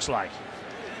shoe, it looks like.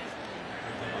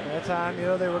 That time, you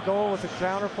know, they were going with a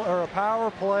counter or a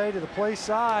power play to the play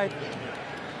side.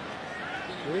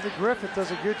 David Griffith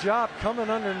does a good job coming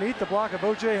underneath the block of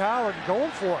O.J. Howard and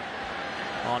going for it.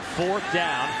 On 4th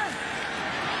down,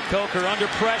 Coker under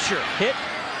pressure, hit,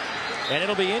 and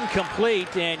it'll be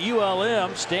incomplete, and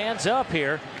ULM stands up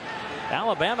here.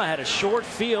 Alabama had a short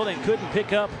field and couldn't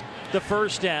pick up the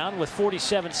 1st down with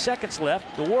 47 seconds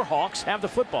left. The Warhawks have the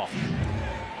football.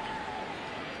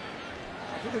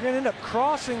 They're going to end up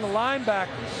crossing the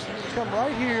linebackers. They come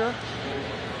right here.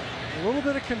 A little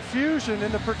bit of confusion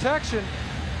in the protection.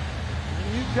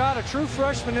 And you've got a true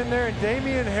freshman in there, and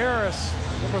Damian Harris,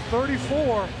 number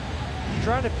 34,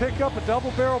 trying to pick up a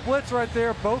double-barrel blitz right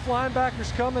there. Both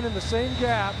linebackers coming in the same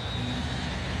gap.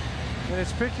 And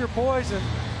it's pick your poison.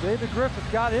 David Griffith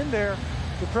got in there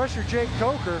to pressure Jake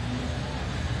Coker.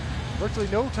 Virtually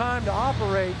no time to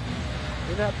operate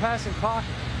in that passing pocket.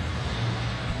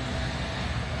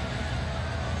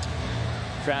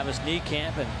 Travis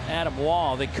Niekamp and Adam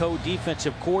Wall, the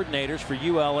co-defensive coordinators for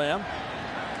ULM,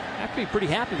 have to be pretty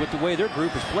happy with the way their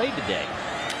group has played today.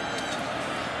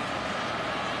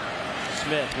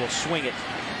 Smith will swing it.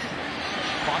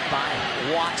 Caught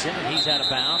by Watson, and he's out of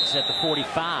bounds at the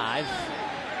 45.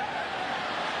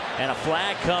 And a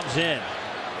flag comes in.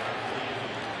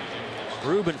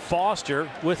 Reuben Foster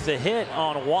with the hit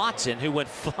on Watson, who went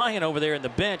flying over there in the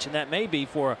bench, and that may be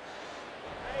for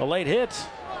a late hit.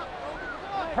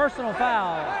 Personal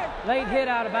foul. Late hit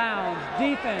out of bounds.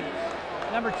 Defense,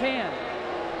 number 10.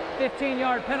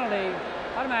 15-yard penalty.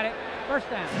 Automatic. First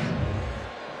down.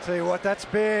 Tell you what, that's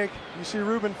big. You see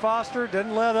Reuben Foster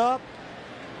didn't let up.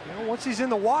 You know, once he's in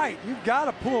the white, you've got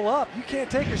to pull up. You can't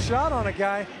take a shot on a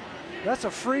guy. That's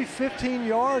a free 15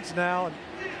 yards now. And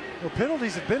the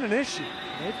penalties have been an issue.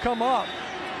 They've come up.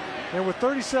 And with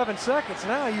 37 seconds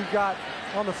now, you've got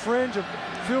on the fringe of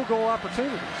field goal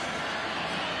opportunities.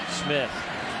 Smith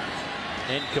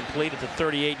incomplete at the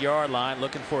 38-yard line,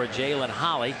 looking for a Jalen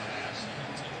Holly.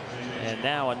 And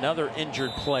now another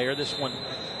injured player. This one,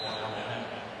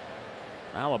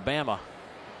 Alabama.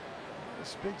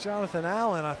 It's big Jonathan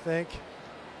Allen, I think.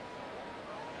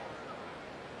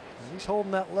 He's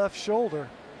holding that left shoulder.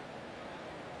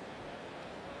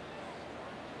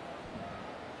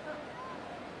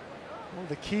 One of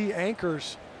the key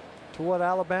anchors to what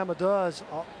Alabama does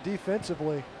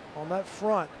defensively on that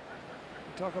front.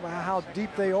 We talk about how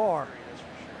deep they are.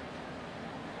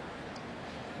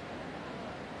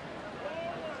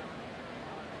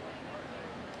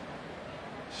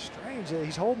 Strange that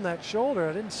he's holding that shoulder.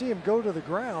 I didn't see him go to the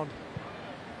ground.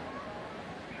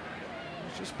 He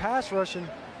was just pass rushing.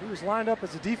 He was lined up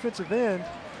as a defensive end.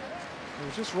 He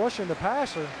was just rushing the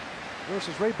passer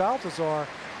versus Ray Baltazar.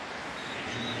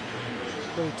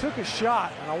 But he took a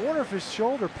shot, and I wonder if his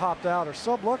shoulder popped out or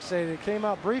subluxated. It came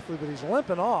out briefly, but he's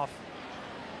limping off.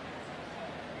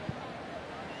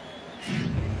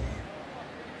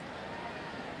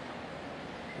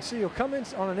 You see, he'll come in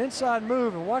on an inside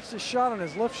move and watch this shot on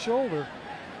his left shoulder,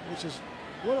 which is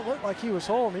what it looked like he was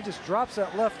holding. He just drops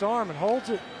that left arm and holds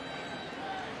it.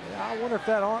 Yeah, I wonder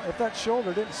if that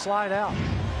shoulder didn't slide out.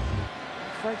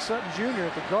 Frank Sutton Jr.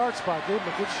 at the guard spot gave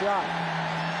him a good shot.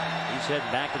 He's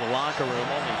heading back to the locker room.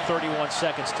 Only 31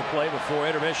 seconds to play before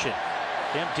intermission.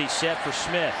 Empty set for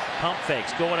Smith. Pump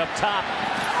fakes going up top.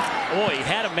 Oh, he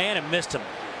had a man and missed him.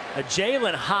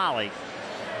 Jalen Holly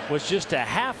was just a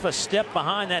half a step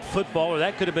behind that footballer.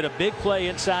 That could have been a big play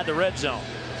inside the red zone.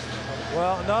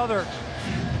 Well, another.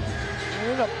 He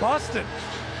ended up busting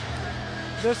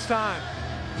this time.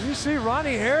 You see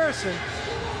Ronnie Harrison.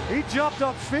 He jumped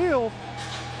upfield,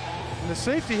 and the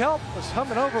safety help was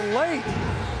coming over late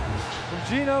from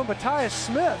Geno Matthias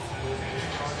Smith.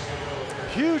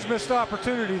 Huge missed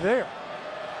opportunity there.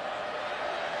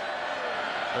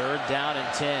 Third down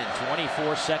and 10.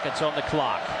 24 seconds on the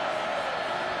clock.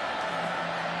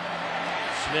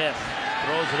 Smith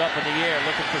throws it up in the air,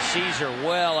 looking for Caesar,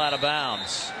 well out of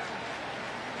bounds.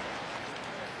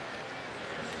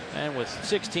 And with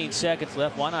 16 seconds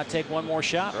left, why not take one more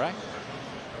shot, right?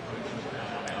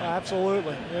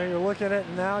 Absolutely. There you're looking at it,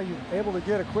 and now you're able to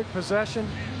get a quick possession.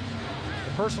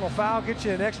 The personal foul gets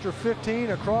you an extra 15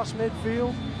 across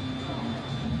midfield.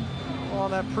 On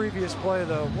that previous play,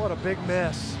 though, what a big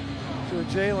miss to a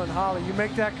Jalen Holly. You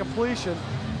make that completion,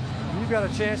 you've got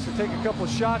a chance to take a couple of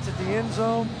shots at the end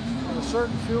zone and a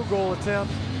certain field goal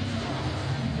attempt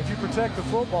if you protect the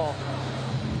football.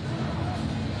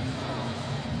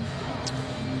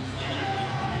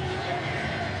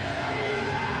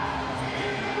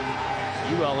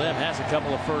 ULM has a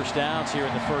couple of first downs here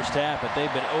in the first half, but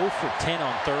they've been 0 for 10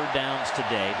 on third downs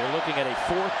today. They're looking at a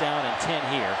 4th down and 10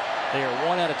 here. They are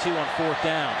 1 out of 2 on 4th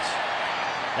downs.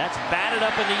 That's batted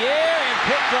up in the air and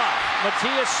picked off.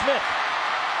 Matthias Smith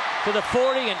to the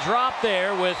 40 and dropped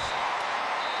there with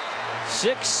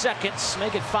 6 seconds.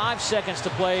 Make it 5 seconds to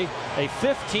play. A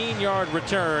 15-yard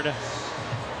return.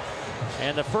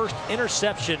 And the first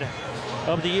interception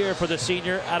of the year for the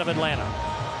senior out of Atlanta.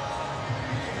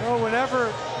 Well,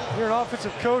 whenever you're an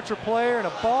offensive coach or player and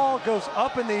a ball goes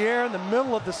up in the air in the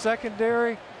middle of the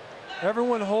secondary,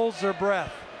 everyone holds their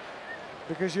breath.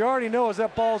 Because you already know as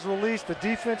that ball's released, the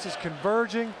defense is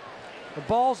converging. The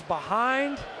ball's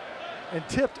behind and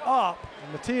tipped up.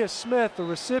 And Matthias Smith, the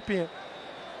recipient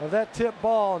of that tip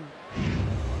ball, and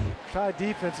Kai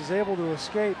defense is able to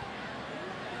escape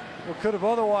what could have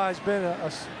otherwise been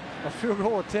a field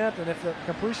goal attempt. And if the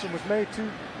completion was made 2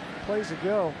 plays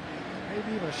ago,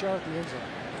 maybe even a shot at the end zone.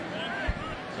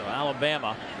 So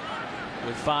Alabama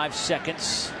with 5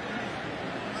 seconds.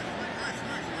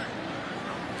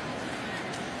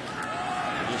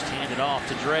 Just hand it off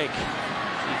to Drake.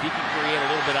 See if he can create a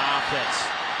little bit of offense.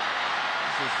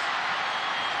 This is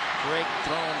Drake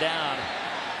thrown down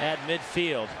at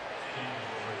midfield.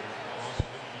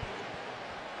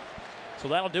 So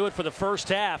that'll do it for the first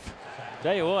half.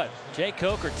 Tell you what, Jay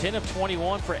Coker 10 of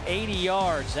 21 for 80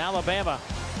 yards. Alabama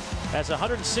has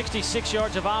 166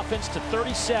 yards of offense to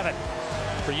 37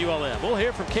 for ULM. We'll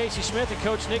hear from Casey Smith and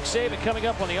Coach Nick Saban coming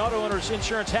up on the Auto Owners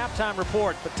Insurance Halftime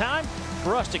Report. But time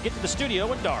for us to get to the studio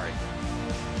with Dari.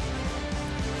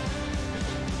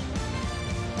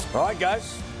 All right,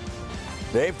 guys.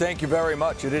 Dave, thank you very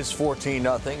much. It is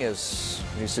 14-0, as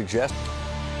you suggest.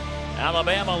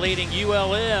 Alabama leading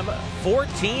ULM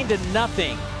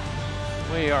 14-0.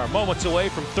 We are moments away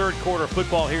from third quarter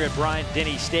football here at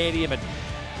Bryant-Denny Stadium. And,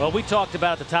 well, we talked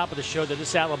about at the top of the show that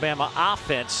this Alabama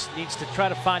offense needs to try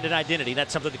to find an identity.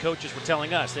 That's something the coaches were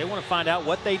telling us. They want to find out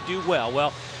what they do well.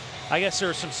 Well, I guess there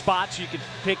are some spots you could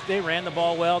pick. They ran the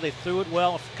ball well. They threw it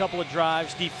well a couple of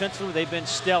drives. Defensively, they've been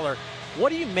stellar. What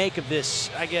do you make of this,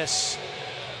 I guess,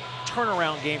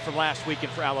 turnaround game from last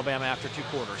weekend for Alabama after 2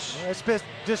 quarters? It's been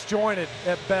disjointed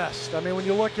at best. I mean, when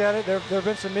you look at it, there have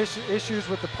been some issues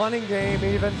with the punting game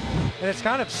even, and it's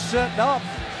kind of set up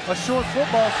a short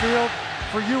football field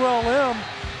for ULM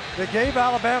that gave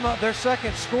Alabama their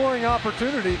second scoring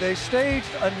opportunity. They staged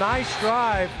a nice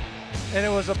drive, and it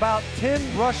was about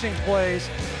 10 rushing plays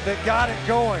that got it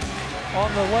going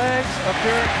on the legs of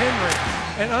Derrick Henry.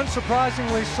 And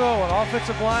unsurprisingly so, an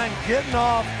offensive line getting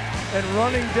off and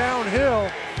running downhill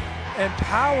and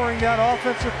powering that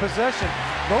offensive possession.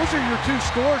 Those are your 2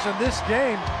 scores in this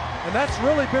game, and that's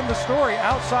really been the story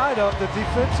outside of the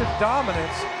defensive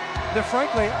dominance that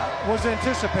frankly was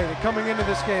anticipated coming into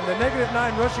this game. The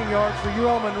 -9 rushing yards for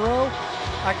UL-Monroe,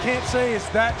 I can't say is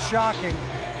that shocking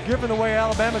given the way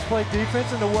Alabama's played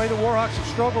defense and the way the Warhawks have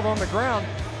struggled on the ground.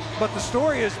 But the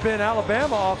story has been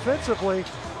Alabama offensively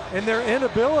and their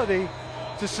inability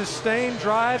to sustain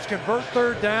drives, convert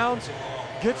third downs,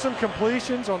 get some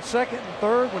completions on second and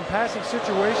third when passing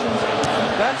situations.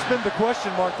 That's been the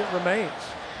question mark that remains.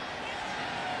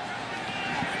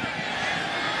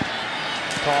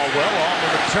 Caldwell on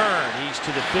the return. He's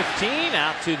to the 15,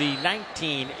 out to the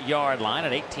 19-yard line,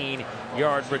 an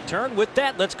 18-yard return. With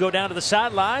that, let's go down to the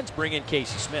sidelines, bring in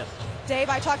Casey Smith. Dave,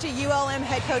 I talked to ULM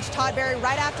head coach Todd Berry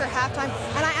right after halftime,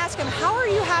 and I asked him, how are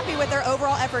you happy with their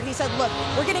overall effort? He said, look,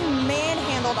 we're getting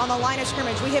manhandled on the line of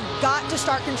scrimmage. We have got to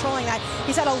start controlling that.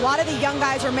 He said a lot of the young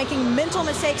guys are making mental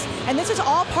mistakes, and this is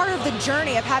all part of the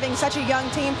journey of having such a young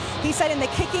team. He said in the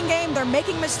kicking game, they're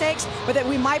making mistakes, but that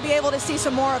we might be able to see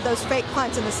some more of those fake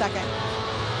punts in the second.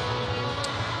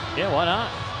 Yeah, why not?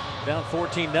 Down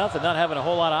 14-0, not having a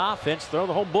whole lot of offense. Throw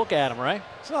the whole book at them, right?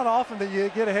 It's not often that you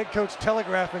get a head coach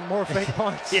telegraphing more fake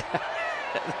punts. Yeah,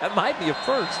 that might be a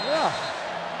first. Yeah.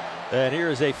 And here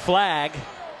is a flag.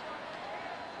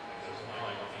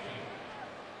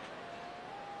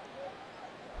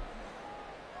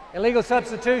 Illegal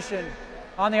substitution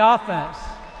on the offense.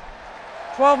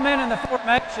 12 men in the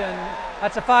formation.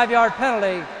 That's a 5-yard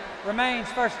penalty. Remains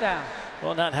first down.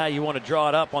 Well, not how you want to draw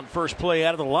it up on first play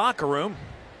out of the locker room.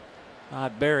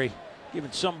 Todd Berry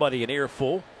giving somebody an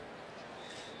earful.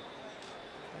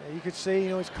 You could see,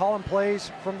 he's calling plays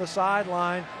from the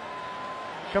sideline.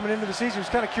 Coming into the season, he was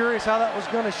kind of curious how that was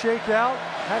going to shake out.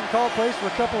 Hadn't called plays for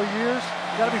a couple of years.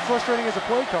 Got to be frustrating as a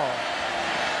play caller.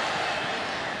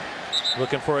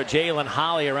 Looking for a Jalen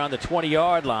Holly around the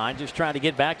 20-yard line. Just trying to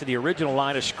get back to the original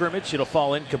line of scrimmage. It'll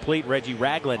fall incomplete. Reggie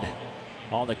Ragland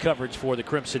on the coverage for the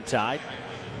Crimson Tide.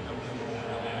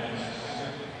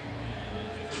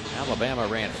 Alabama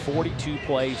ran 42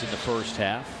 plays in the first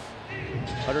half.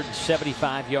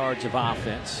 175 yards of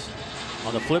offense.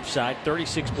 On the flip side,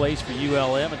 36 plays for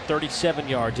ULM and 37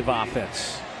 yards of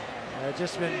offense. It's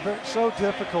just been so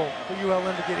difficult for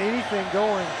ULM to get anything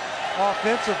going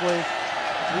offensively.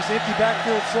 These empty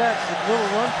backfield sets with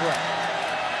little run threat.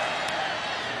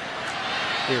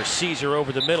 Here's Caesar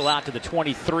over the middle out to the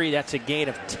 23. That's a gain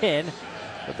of 10,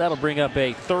 but that'll bring up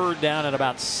a third down at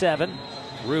about 7.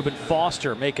 Reuben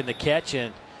Foster making the catch,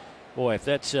 and boy, if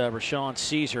that's Rashawn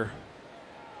Caesar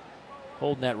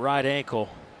holding that right ankle,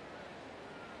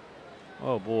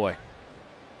 oh boy.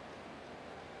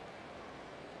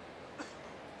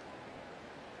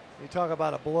 You talk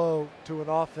about a blow to an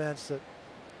offense that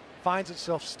finds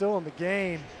itself still in the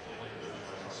game.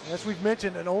 As we've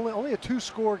mentioned, only a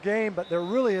 2-score game, but there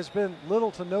really has been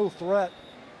little to no threat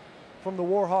from the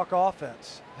Warhawk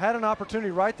offense. Had an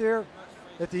opportunity right there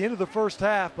at the end of the first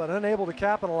half, but unable to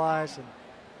capitalize. And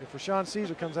if Rashawn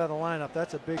Caesar comes out of the lineup,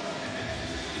 that's a big.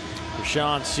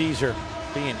 Rashawn Caesar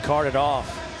being carted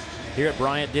off here at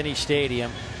Bryant-Denny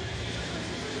Stadium.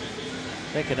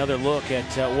 Take another look at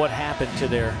what happened to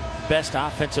their best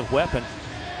offensive weapon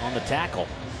on the tackle.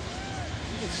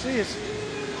 You can see his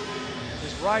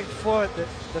right foot,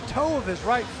 the toe of his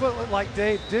right foot looked like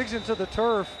Dave digs into the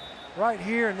turf right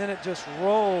here, and then it just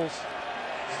rolls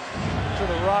to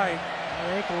the right. An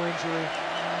ankle injury.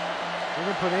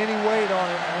 Didn't put any weight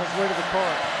on it on his way to the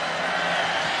cart.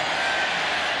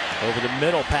 Over the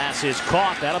middle, pass is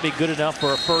caught. That'll be good enough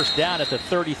for a first down at the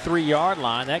 33-yard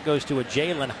line. That goes to a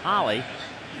Jalen Holly.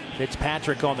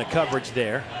 Fitzpatrick on the coverage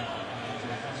there.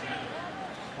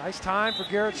 Nice time for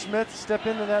Garrett Smith to step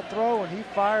into that throw, and he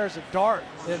fires a dart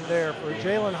in there for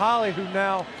Jalen Holly, who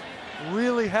now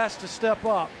really has to step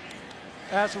up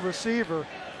as a receiver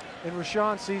in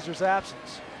Rashawn Caesar's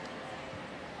absence.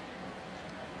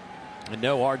 And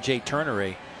no R.J. Turner,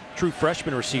 a true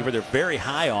freshman receiver they're very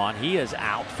high on. He is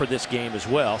out for this game as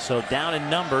well. So down in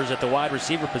numbers at the wide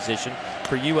receiver position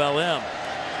for ULM.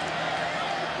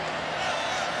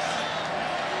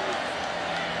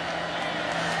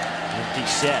 Empty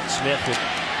set. Smith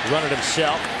would run it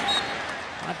himself.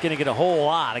 Not going to get a whole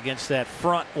lot against that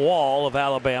front wall of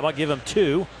Alabama. Give him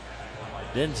 2.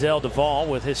 Denzel Duvall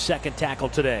with his second tackle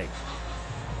today.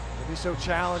 It'll be so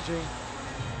challenging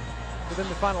for them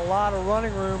to find a lot of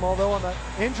running room, although on the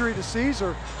injury to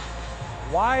Caesar,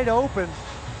 wide open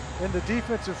in the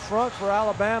defensive front for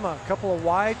Alabama. A couple of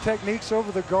wide techniques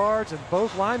over the guards and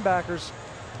both linebackers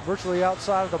virtually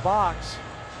outside of the box.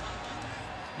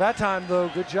 That time, though,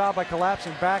 good job by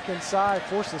collapsing back inside,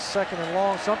 forced the second and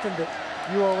long, something that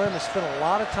ULM has spent a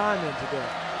lot of time in today.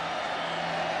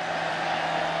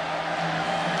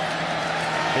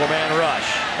 4-man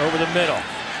rush over the middle.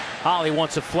 Holly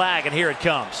wants a flag, and here it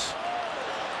comes.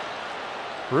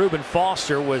 Reuben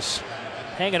Foster was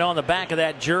hanging on the back of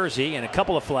that jersey, and a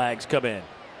couple of flags come in.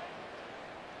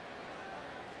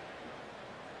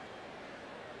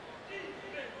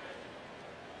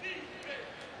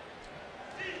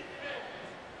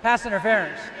 Pass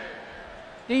interference.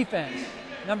 Defense,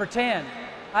 number 10.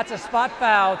 That's a spot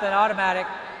foul with an automatic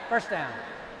first down.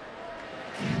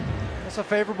 That's a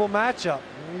favorable matchup.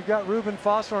 You've got Reuben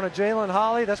Foster on a Jalen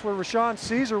Holly. That's where Rashawn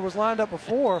Caesar was lined up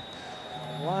before.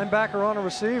 Linebacker on a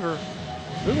receiver.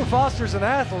 Reuben Foster's an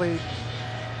athlete.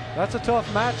 That's a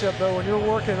tough matchup, though, when you're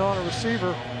working on a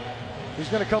receiver. He's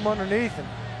going to come underneath, and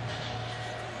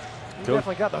he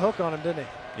definitely got the hook on him, didn't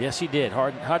he? Yes, he did.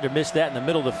 Hard to miss that in the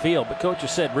middle of the field. But Coach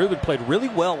has said Reuben played really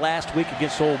well last week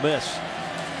against Ole Miss.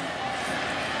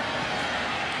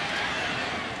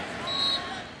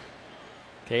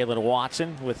 Kalen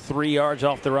Watson with 3 yards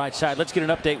off the right side. Let's get an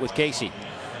update with Casey.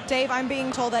 Dave, I'm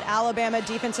being told that Alabama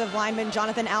defensive lineman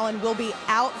Jonathan Allen will be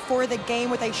out for the game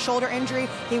with a shoulder injury.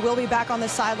 He will be back on the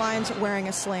sidelines wearing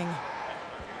a sling.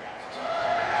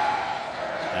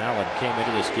 Allen came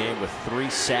into this game with 3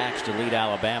 sacks to lead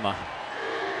Alabama.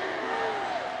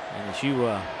 And as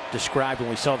you described when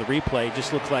we saw the replay, it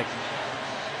just looked like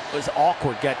it was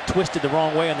awkward. Got twisted the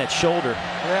wrong way on that shoulder.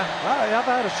 Yeah, I've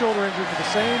had a shoulder injury for the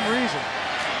same reason.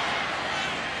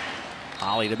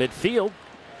 Holly to midfield.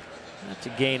 That's a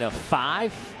gain of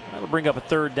 5. That'll bring up a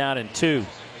 3rd down and 2.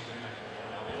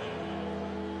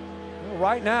 Well,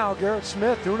 right now, Garrett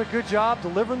Smith doing a good job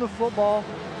delivering the football,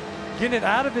 getting it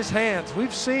out of his hands.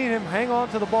 We've seen him hang on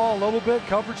to the ball a little bit,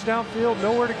 coverage downfield,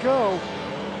 nowhere to go.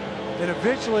 And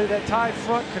eventually that tight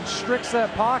front constricts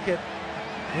that pocket,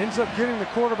 ends up getting the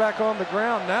quarterback on the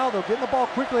ground. Now they're getting the ball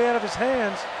quickly out of his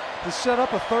hands to set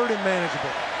up a 3rd and manageable.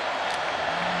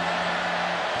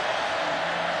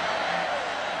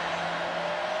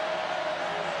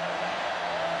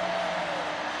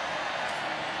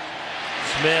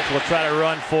 Smith will try to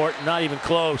run for it, not even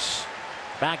close.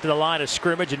 Back to the line of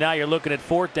scrimmage, and now you're looking at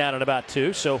 4th down and about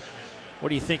 2. So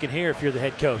what are you thinking here if you're the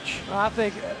head coach? I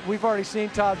think we've already seen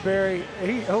Todd Berry.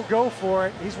 He'll go for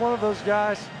it. He's one of those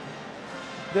guys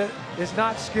that is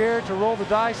not scared to roll the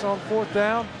dice on 4th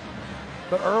down.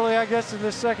 But early, I guess, in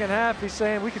this second half, he's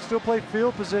saying we can still play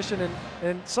field position. And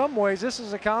in some ways, this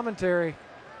is a commentary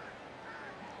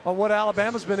on what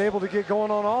Alabama's been able to get going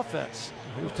on offense.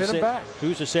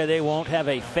 Who's to say they won't have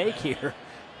a fake here?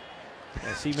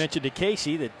 As he mentioned to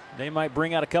Casey that they might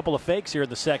bring out a couple of fakes here in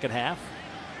the second half.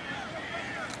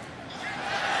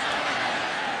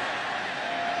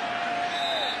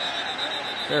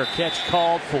 Fair catch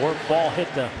called for. Ball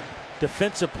hit the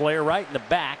defensive player right in the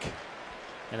back,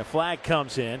 and a flag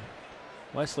comes in.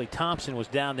 Wesley Thompson was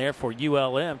down there for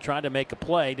ULM trying to make a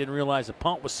play. Didn't realize the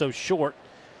punt was so short.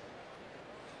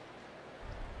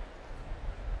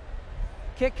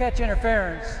 Kick catch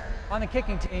interference on the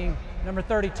kicking team, number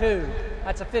 32.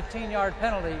 That's a 15-yard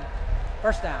penalty.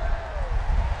 First down.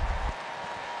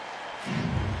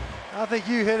 I think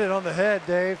you hit it on the head,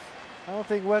 Dave. I don't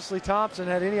think Wesley Thompson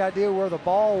had any idea where the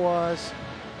ball was.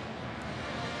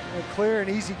 A clear and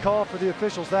easy call for the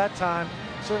officials that time,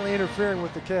 certainly interfering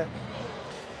with the kick.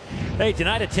 Hey,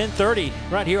 tonight at 10:30,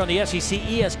 right here on the SEC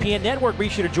ESPN Network, be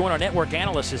sure to join our network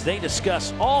analysts as they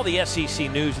discuss all the SEC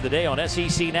news of the day on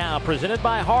SEC Now, presented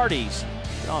by Hardee's.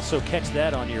 You can also catch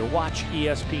that on your Watch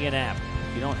ESPN app.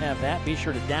 If you don't have that, be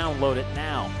sure to download it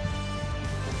now.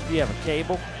 If you have a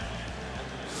cable,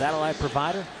 satellite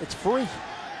provider, it's free.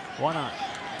 Why not?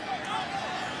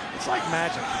 It's like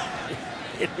magic.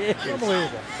 It is.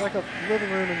 Unbelievable. It's like a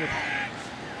living room in your...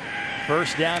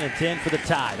 First down and 10 for the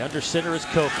Tide. Under center is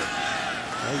Coker.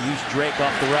 They'll use Drake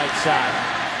off the right side.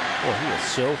 Boy, he is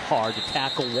so hard to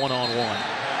tackle one-on-one.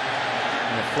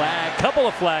 And the flag, couple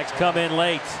of flags come in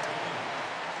late.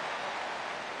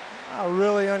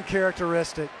 Really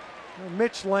uncharacteristic.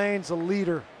 Mitch Lane's a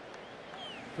leader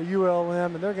for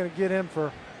ULM, and they're going to get him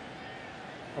for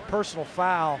a personal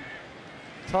foul,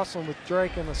 tussling with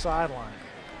Drake in the sideline.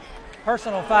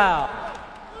 Personal foul,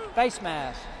 face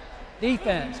mask,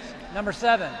 defense, number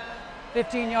 7,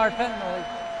 15-yard penalty,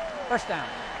 first down.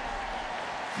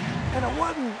 And it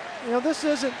wasn't, you know, this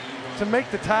isn't to make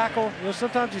the tackle. You know,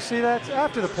 sometimes you see that. It's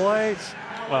after the play. It's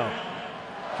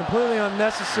completely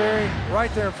unnecessary,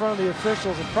 right there in front of the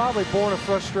officials, and probably born of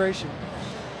frustration.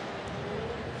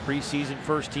 Preseason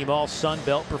first-team All-Sun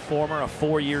Belt performer, a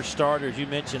 4-year starter, as you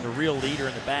mentioned, a real leader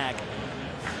in the back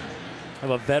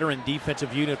of a veteran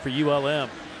defensive unit for ULM.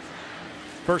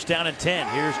 First down and 10.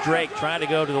 Here's Drake trying to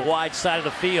go to the wide side of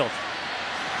the field.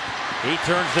 He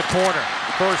turns the corner.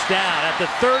 First down at the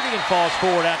 30 and falls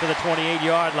forward after the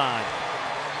 28-yard line.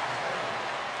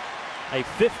 A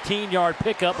 15-yard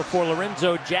pickup before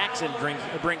Lorenzo Jackson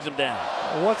brings him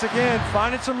down. Once again,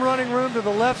 finding some running room to the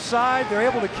left side. They're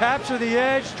able to capture the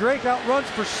edge. Drake outruns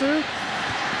pursuit.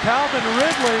 Calvin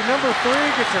Ridley, number 3,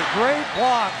 gets a great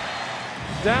block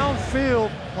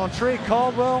downfield on Trey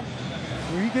Caldwell.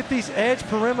 When you get these edge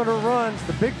perimeter runs,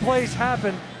 the big plays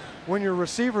happen when your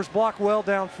receivers block well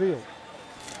downfield.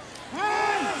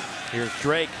 Here's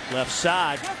Drake, left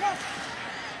side.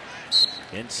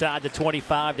 Inside the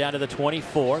 25, down to the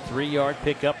 24. 3-yard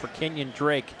pickup for Kenyon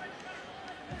Drake,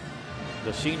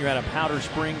 the senior out of Powder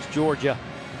Springs, Georgia,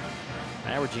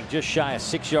 averaging just shy of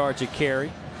 6 yards a carry.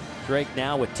 Drake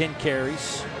now with 10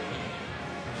 carries,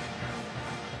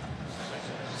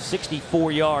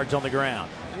 64 yards on the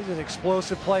ground. He's an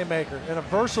explosive playmaker and a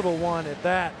versatile one at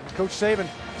that. Coach Saban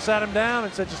sat him down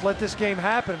and said, just let this game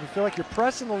happen. We feel like you're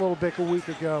pressing a little bit a week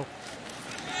ago.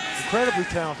 Incredibly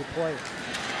talented player.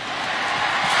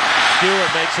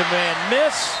 Stewart makes a man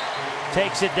miss,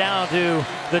 takes it down to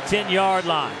the 10-yard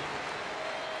line.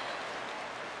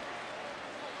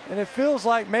 And it feels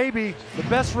like maybe the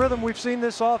best rhythm we've seen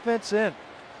this offense in.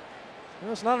 You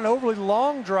know, it's not an overly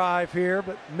long drive here,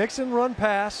 but mix and run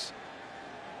pass,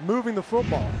 moving the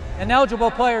football. An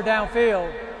eligible player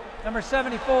downfield, number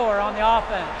 74 on the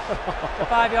offense. The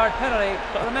 5-yard penalty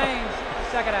remains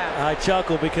second half. I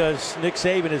chuckle because Nick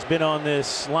Saban has been on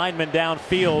this lineman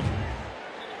downfield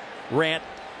rant,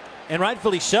 and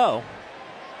rightfully so.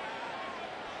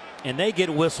 And they get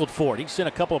whistled for it. He sent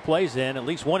a couple of plays in, at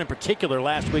least one in particular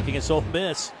last week against Ole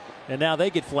Miss, and now they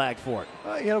get flagged for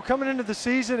it. You know, coming into the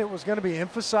season, it was going to be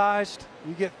emphasized.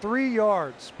 You get 3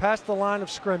 yards past the line of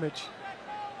scrimmage.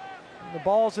 The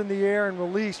ball's in the air and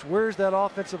released. Where's that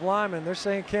offensive lineman? They're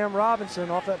saying Cam Robinson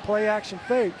off that play action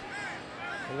fake.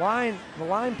 The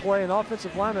line play and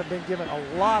offensive lineman have been given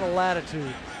a lot of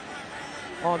latitude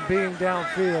on being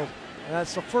downfield. And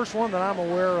that's the first one that I'm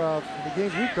aware of in the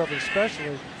games we've covered,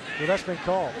 especially where that's been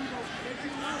called.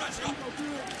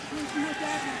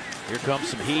 Here comes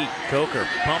some heat. Coker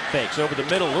pump fakes over the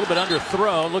middle, a little bit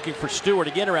underthrown, looking for Stewart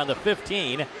again around the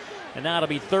 15. And now it'll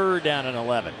be 3rd down and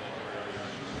 11.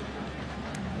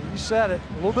 You said it,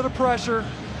 a little bit of pressure,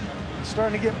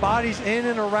 starting to get bodies in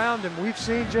and around him. We've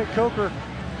seen Jake Coker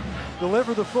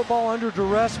deliver the football under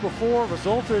duress before,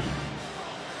 resulted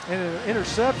in an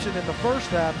interception in the first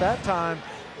half. That time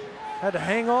had to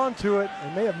hang on to it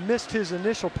and may have missed his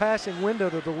initial passing window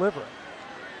to deliver it.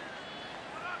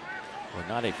 Well,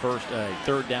 not a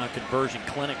 3rd down conversion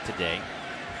clinic today.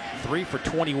 3 for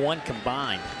 21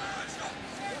 combined.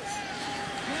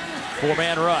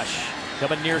 4-man rush.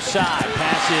 Coming near side.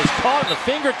 Pass is caught in the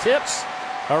fingertips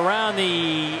around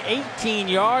the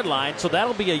 18-yard line. So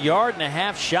that'll be 1.5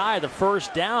 yards shy of the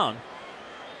first down.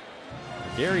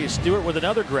 Darius Stewart with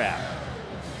another grab.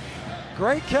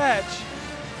 Great catch.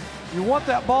 You want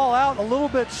that ball out a little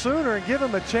bit sooner and give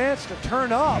him a chance to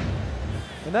turn up.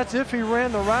 And that's if he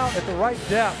ran the route at the right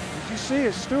depth. Did you see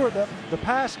as Stewart, the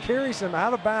pass carries him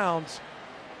out of bounds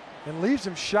and leaves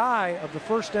him shy of the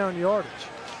first down yardage.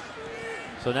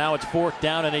 So now it's 4th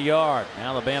down and 1 yard.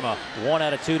 Alabama 1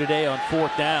 out of 2 today on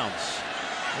 4th downs.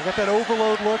 They got that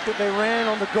overload look that they ran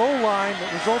on the goal line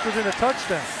that resulted in a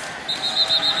touchdown.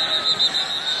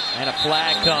 And a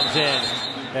flag comes in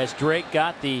as Drake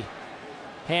got the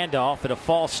handoff at a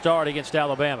false start against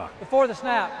Alabama. Before the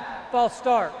snap, false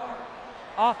start.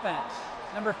 Offense,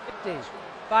 number 50,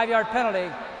 5-yard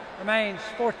penalty, remains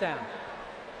 4th down.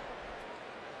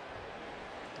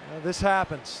 This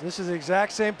happens. This is the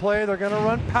exact same play. They're going to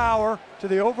run power to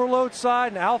the overload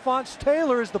side, and Alphonse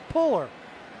Taylor is the puller.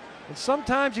 And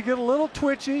sometimes you get a little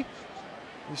twitchy.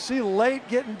 You see late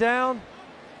getting down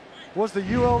was the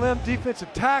ULM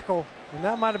defensive tackle, and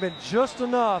that might have been just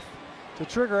enough to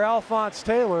trigger Alphonse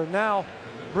Taylor and now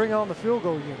bring on the field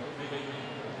goal unit.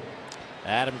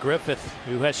 Adam Griffith,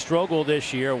 who has struggled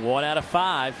this year, 1 out of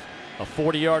 5, a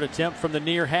 40-yard attempt from the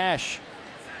near hash.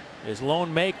 His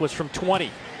lone make was from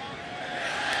 20.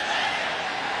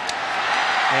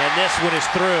 And this one is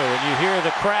through, and you hear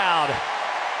the crowd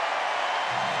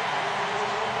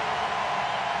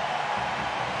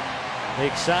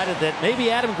excited that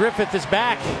maybe Adam Griffith is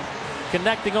back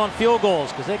connecting on field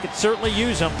goals, because they could certainly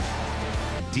use him.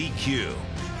 DQ.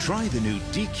 Try the new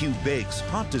DQ Bakes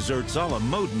Hot Desserts a la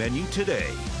mode menu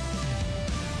today.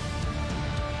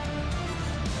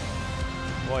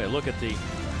 Boy, look at the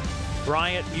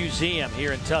Bryant Museum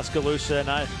here in Tuscaloosa,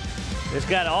 and it's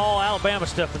got all Alabama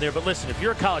stuff in there. But listen, if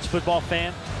you're a college football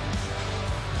fan,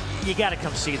 you got to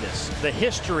come see this. The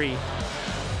history,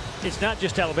 it's not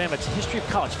just Alabama, it's the history of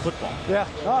college football. Yeah,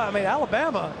 I mean,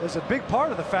 Alabama is a big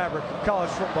part of the fabric of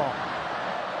college football.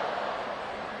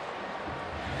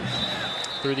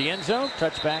 Through the end zone,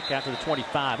 touchback after the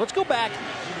 25. Let's go back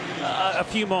a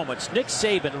few moments. Nick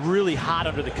Saban really hot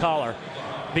under the collar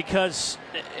because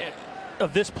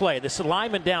of this play, this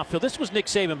lineman downfield. This was Nick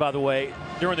Saban, by the way,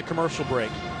 during the commercial break.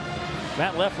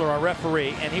 Matt Leffler, our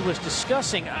referee, and he was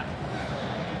discussing,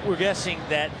 we're guessing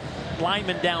that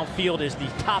lineman downfield is the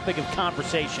topic of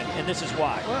conversation, and this is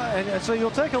why. Well, and so you'll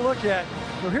take a look at,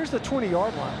 well, here's the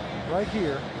 20-yard line right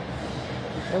here.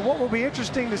 And what will be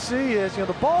interesting to see is, the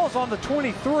ball's on the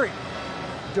 23.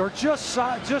 They're just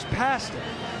past it.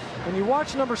 And you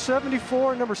watch number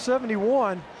 74 and number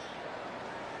 71,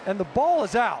 and the ball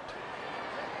is out.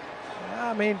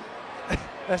 I mean,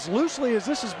 as loosely as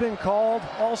this has been called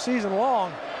all season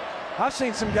long, I've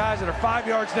seen some guys that are 5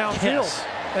 yards downfield, yes,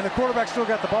 and the quarterback still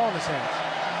got the ball in his hands.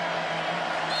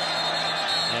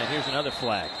 And here's another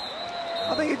flag.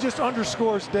 I think it just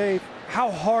underscores, Dave, how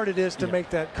hard it is to make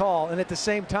that call, and at the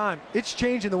same time, it's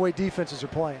changing the way defenses are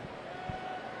playing.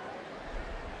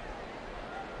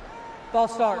 Ball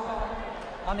start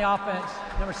on the offense,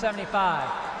 number 75.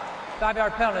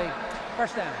 5-yard penalty,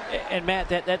 first down. And Matt,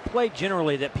 that play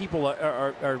generally that people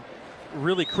are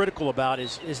really critical about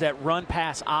is that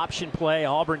run-pass option play.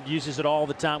 Auburn uses it all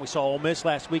the time. We saw Ole Miss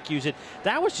last week use it.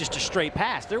 That was just a straight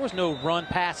pass. There was no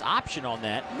run-pass option on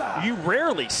that. Nah. You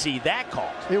rarely see that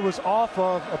called. It was off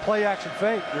of a play-action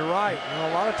fake. You're right.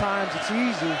 A lot of times it's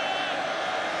easier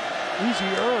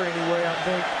anyway, I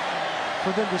think,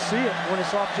 for them to see it when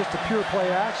it's off just a pure play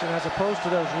action as opposed to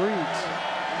those reads.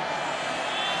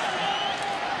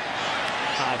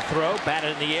 High throw,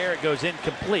 batted in the air. It goes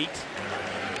incomplete.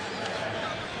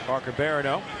 Parker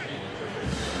Barano.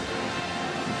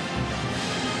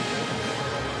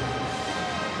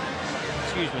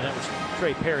 Excuse me, that was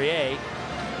Trey Perrier.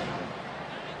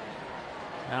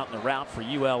 Out in the route for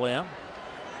ULM.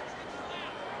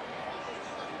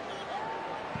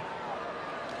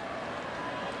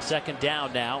 Second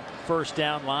down now. First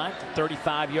down line,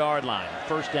 35-yard line.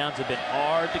 First downs have been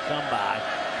hard to come by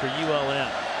for ULM.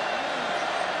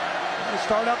 They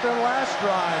start out their last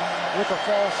drive with a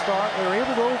false start. They were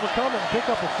able to overcome it and pick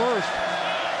up a first.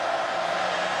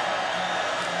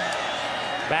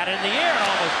 Batted in the air,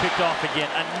 almost picked off again.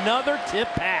 Another tip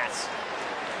pass.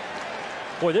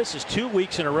 Boy, this is 2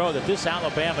 weeks in a row that this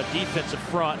Alabama defensive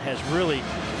front has really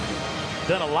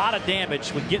done a lot of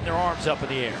damage with getting their arms up in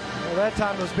the air. Well, that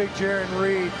time it was big Jaron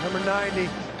Reed, number 90.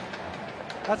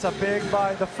 That's a big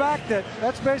buy. The fact that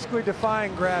that's basically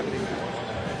defying gravity.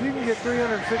 If you can get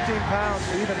 315 pounds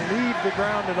to even leave the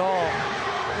ground at all,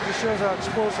 it just shows how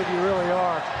explosive you really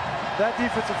are. That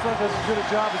defensive front does as good a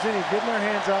job as any, getting their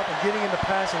hands up and getting into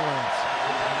passing lanes.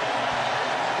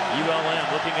 ULM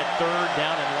looking at third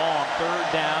down and long. Third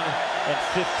down and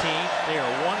 15. They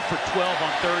are 1 for 12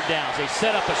 on third downs. They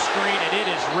set up a screen, and it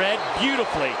is read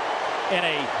beautifully. And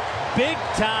a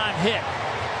big-time hit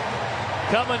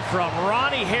coming from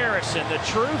Ronnie Harrison, the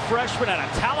true freshman out of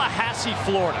Tallahassee,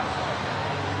 Florida.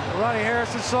 Ronnie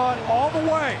Harrison saw it all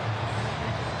the way.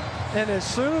 And as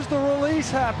soon as the release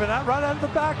happened, right out of the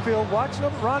backfield, watching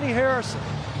Ronnie Harrison.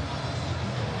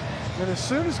 And as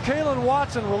soon as Kalen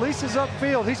Watson releases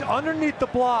upfield, he's underneath the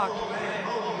block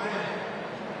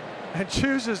and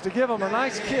chooses to give him a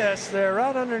nice kiss there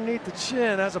right underneath the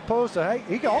chin, as opposed to, hey,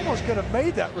 he almost could have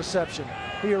made that reception.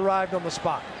 He arrived on the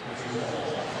spot.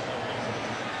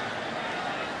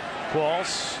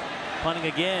 Qualls punting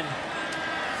again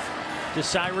to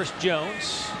Cyrus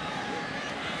Jones.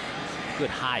 Good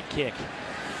high kick.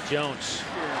 Jones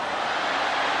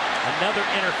Another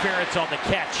interference on the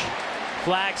catch.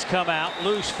 Flags come out,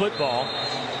 loose football.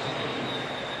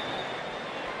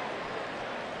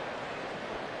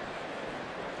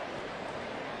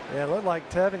 Yeah, it looked like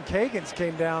Tevin Kagans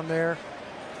came down there.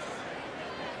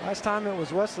 Last time it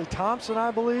was Wesley Thompson,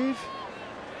 I believe.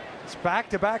 It's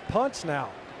back-to-back punts now.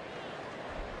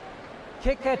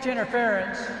 Kick catch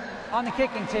interference on the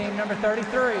kicking team, number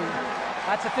 33.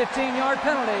 That's a 15-yard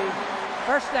penalty.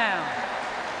 First down.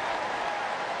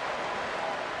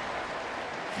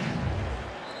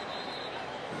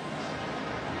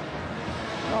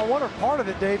 I wonder part of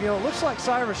it, Dave, it looks like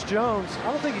Cyrus Jones,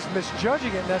 I don't think he's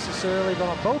misjudging it necessarily, but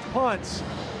on both punts,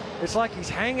 it's like he's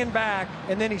hanging back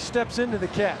and then he steps into the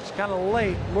catch, kind of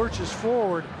late, lurches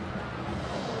forward.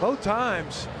 Both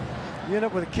times, you end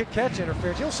up with a kick-catch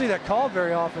interference. You don't see that called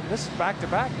very often. This is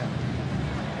back-to-back now.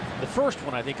 The first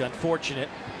one, I think, unfortunate.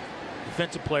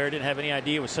 Defensive player didn't have any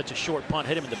idea it was such a short punt,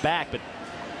 hit him in the back, but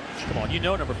come on,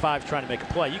 number 5's trying to make a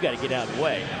play. You got to get out of the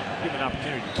way. Give him an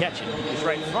opportunity to catch it. He's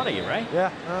right in front of you, right?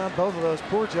 Yeah, both of those.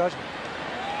 Poor judgment.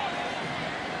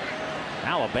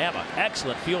 Alabama,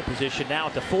 excellent field position now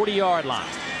at the 40-yard line.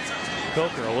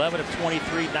 Coker, 11 of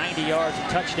 23, 90 yards, a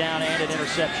touchdown and an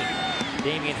interception.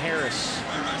 Damian Harris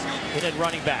in at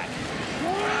running back. They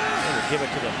will give it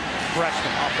to the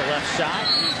freshman off the left side.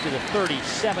 He's to the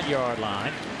 37-yard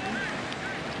line.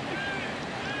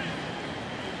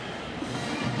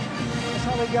 That's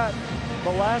how they got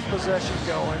the last possession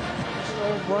going.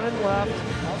 So running left,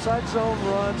 outside zone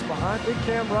runs, behind Big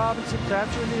Cam Robinson,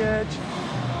 capturing the edge.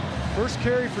 First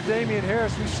carry for Damian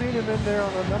Harris. We've seen him in there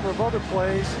on a number of other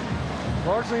plays,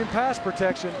 largely in pass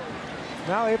protection.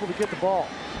 Now able to get the ball.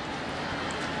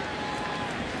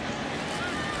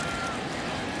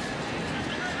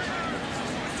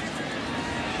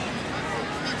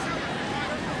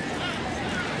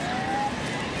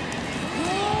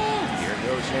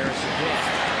 Harris again.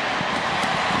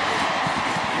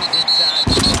 He's inside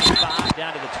the 25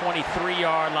 down to the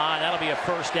 23-yard line. That'll be a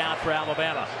first down for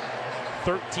Alabama.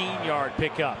 13-yard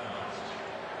pickup.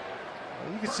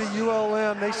 You can see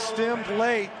ULM, they stemmed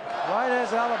late, right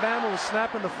as Alabama was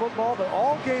snapping the football, but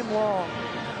all game long,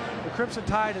 the Crimson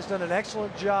Tide has done an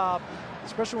excellent job,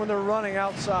 especially when they're running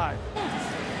outside.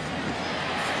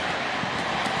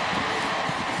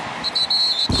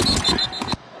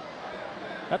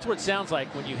 That's what it sounds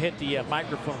like when you hit the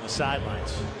microphone on the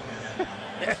sidelines.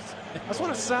 That's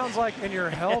what it sounds like in your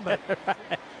helmet.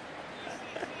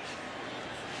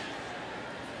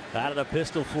 Out of the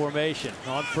pistol formation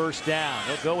on first down.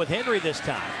 They'll go with Henry this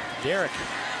time. Derrick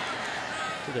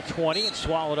to the 20 and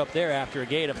swallowed up there after a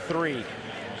gain of 3.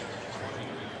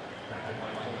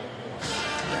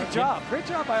 Great job. Great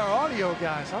job by our audio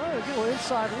guys. Huh? Get a little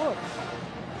inside look.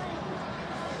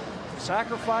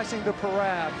 Sacrificing the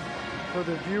parade for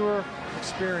the viewer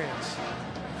experience.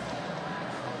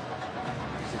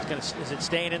 Is it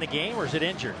staying in the game or is it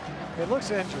injured? It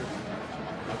looks injured.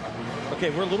 Okay,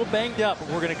 we're a little banged up, but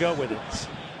we're going to go with it.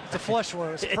 It's a flesh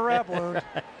wound. It's a parade wound.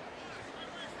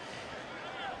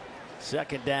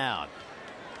 Second down.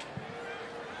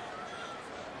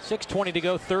 6:20 to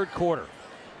go, third quarter.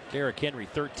 Derrick Henry,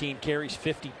 13 carries,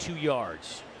 52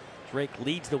 yards. Drake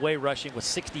leads the way rushing with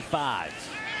 65.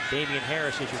 Damian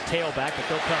Harris is your tailback, but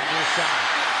they'll come near side.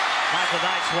 Michael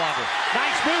Niswander.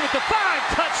 Nice move at the 5,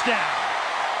 touchdown.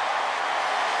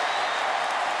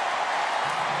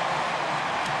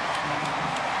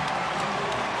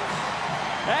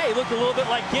 Hey, he looked a little bit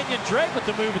like Kenyon Drake with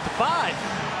the move at the 5.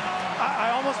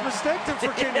 I almost mistaked him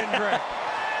for Kenyon Drake.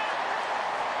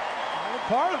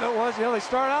 Part of it was, they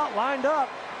start out lined up.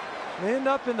 They end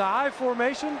up in the I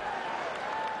formation.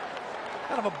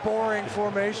 Kind of a boring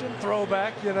formation,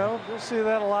 throwback, We'll see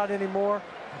that a lot anymore.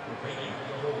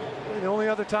 The only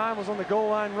other time was on the goal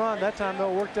line run. That time,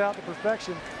 though, it worked out to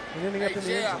perfection and ending up in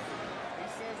the end zone.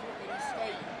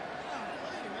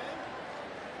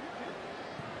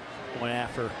 Point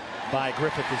after by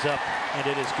Griffith is up, and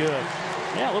it is good.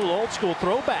 Yeah, a little old school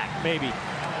throwback, maybe.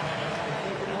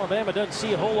 Alabama doesn't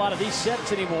see a whole lot of these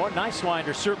sets anymore.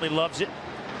 Niswander certainly loves it.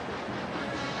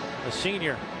 The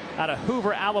senior out of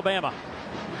Hoover, Alabama.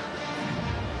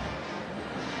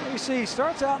 You see, he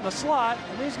starts out in the slot,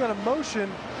 and he's going to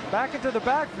motion back into the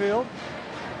backfield.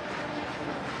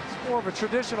 It's more of a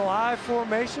traditional I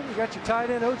formation. You got your tight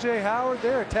end, O.J. Howard,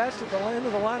 there attached at the end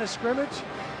of the line of scrimmage.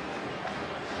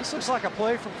 This looks like a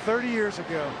play from 30 years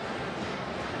ago.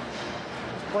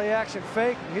 Play action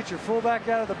fake and get your fullback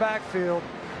out of the backfield.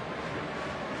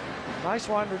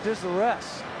 Niswander does the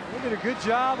rest. They did a good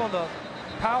job on the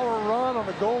power run on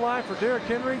the goal line for Derrick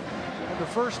Henry in the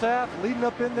first half, leading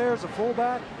up in there as a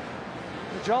fullback.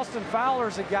 Justin Fowler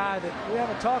is a guy that we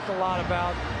haven't talked a lot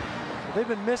about. They've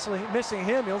been missing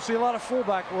him. You'll see a lot of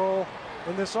fullback role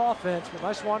in this offense, but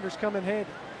nice wanders come in handy.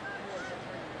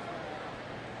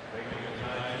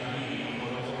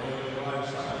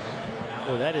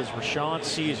 Well, that is Rashawn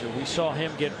Caesar. We saw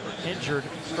him get injured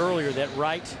earlier, that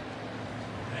right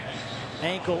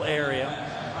ankle area.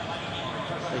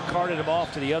 They carted him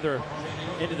off to the other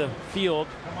end of the field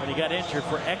when he got injured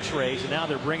for x-rays, and now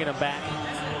they're bringing him back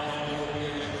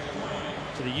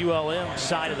to the ULM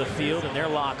side of the field in their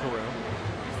locker room.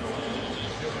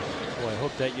 Boy, I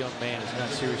hope that young man is not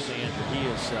seriously injured. He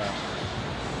is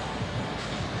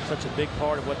such a big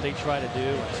part of what they try to do,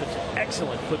 and such an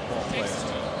excellent football player.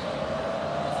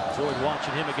 Enjoyed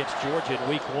watching him against Georgia in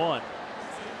week 1.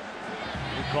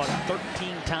 He caught him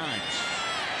 13 times.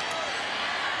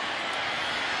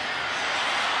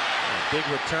 A big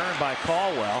return by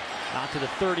Caldwell out to the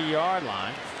 30-yard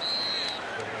line.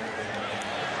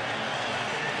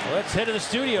 Well, let's head to the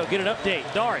studio, get an update.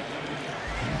 Dari.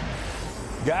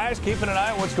 Guys, keeping an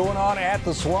eye on what's going on at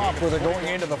the Swamp, where they're going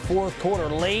into the 4th quarter.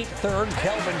 Late third,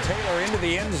 Kelvin Taylor into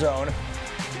the end zone.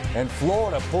 And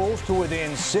Florida pulls to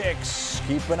within 6.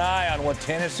 Keep an eye on what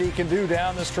Tennessee can do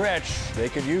down the stretch. They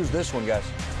could use this one, guys.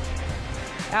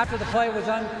 After the play was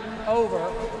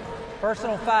over,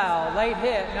 personal foul, late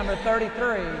hit, number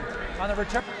 33 on the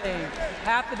return team.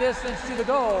 Half the distance to the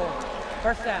goal.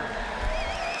 First down.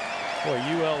 Boy,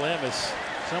 ULM is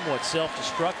somewhat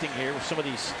self-destructing here with some of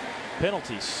these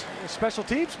penalties. Special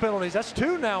teams penalties. That's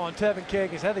 2 now on Tevin Keg.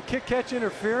 He's had the kick-catch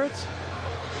interference.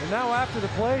 And now after the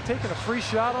play, taking a free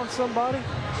shot on somebody.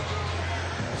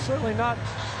 Certainly not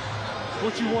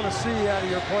what you want to see out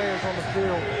of your players on the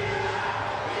field.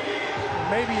 And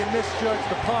maybe you misjudged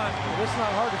the punt, but it's not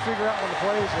hard to figure out when the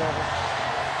play is over.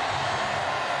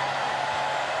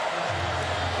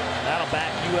 That'll back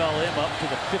ULM up to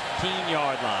the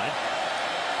 15-yard line.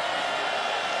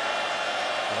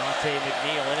 Devontae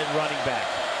McNeil in at running back.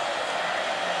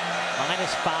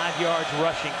 Minus 5 yards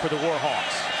rushing for the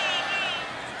Warhawks.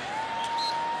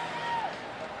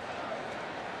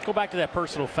 Go back to that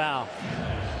personal foul.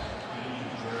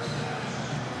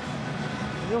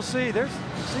 You'll see,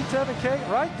 see Tevin Keg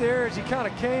right there as he kind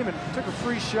of came and took a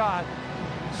free shot,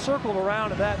 circled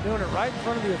around to that, doing it right in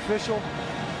front of the official.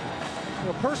 You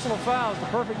know, personal foul is the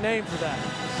perfect name for that.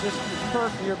 It's just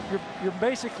you're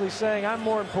basically saying, I'm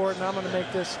more important, I'm going to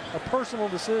make this a personal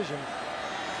decision.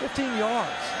 15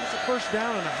 yards, that's a first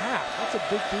down and a half. That's a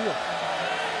big deal.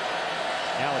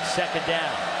 Now it's 2nd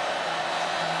down.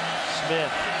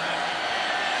 Smith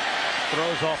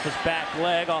throws off his back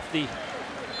leg off the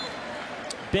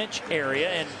bench area,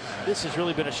 and this has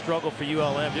really been a struggle for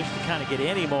ULM just to kind of get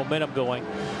any momentum going.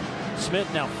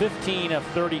 Smith now 15 of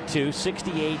 32,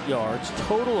 68 yards.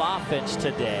 Total offense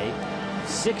today,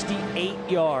 68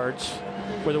 yards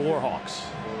for the Warhawks.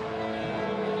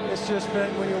 It's just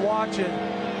been, when you watch it,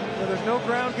 there's no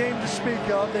ground game to speak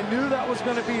of. They knew that was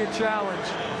going to be a challenge.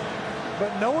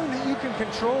 But knowing that you can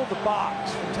control the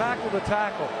box from tackle to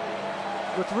tackle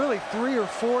with really 3 or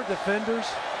 4 defenders,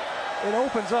 it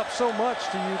opens up so much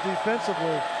to you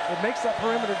defensively. It makes that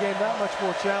perimeter game that much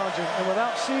more challenging. And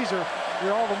without Caesar,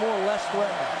 you're all the more less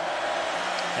threatening.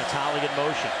 That's Holly in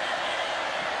motion.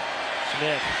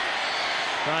 Smith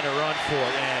trying to run for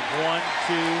it. And 1,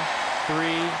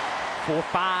 2, 3, 4,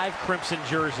 5 crimson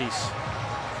jerseys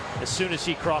as soon as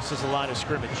he crosses the line of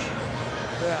scrimmage.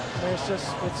 Yeah,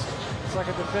 it's like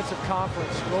a defensive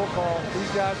conference roll call.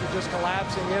 These guys are just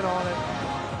collapsing in on it,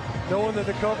 knowing that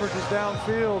the coverage is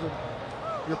downfield and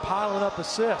you're piling up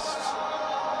assists.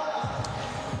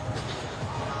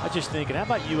 I just thinking, how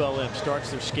about ULM starts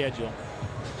their schedule?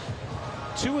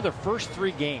 2 of their first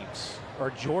 3 games are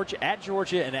at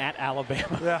Georgia and at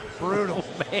Alabama. Yeah, brutal.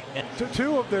 Oh, man.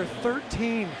 2 of their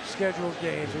 13 scheduled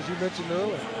games, as you mentioned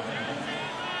earlier.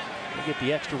 They get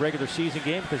the extra regular season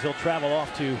game because they'll travel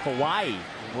off to Hawaii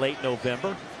late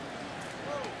November.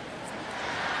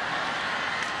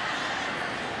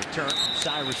 Return from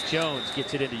Cyrus Jones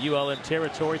gets it into ULM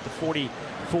territory at the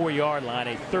 44-yard line,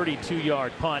 a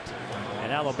 32-yard punt,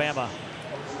 and Alabama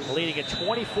leading at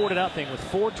 24-0 with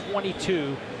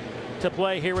 4:22 to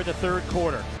play here in the 3rd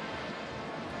quarter.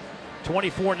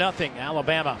 24-0,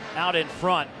 Alabama out in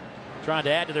front, trying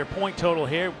to add to their point total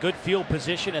here. Good field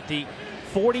position at the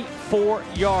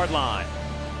 44-yard line.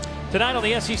 Tonight on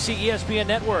the SEC ESPN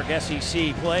Network,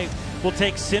 SEC play will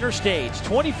take center stage.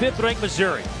 25th ranked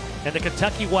Missouri and the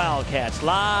Kentucky Wildcats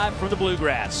live from the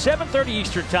Bluegrass. 7:30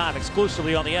 Eastern Time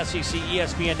exclusively on the SEC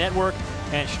ESPN Network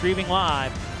and streaming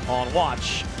live on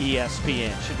Watch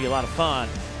ESPN. Should be a lot of fun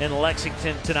in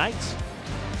Lexington tonight.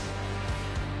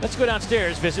 Let's go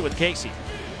downstairs, visit with Casey.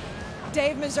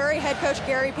 Dave, Missouri head coach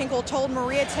Gary Pinkel told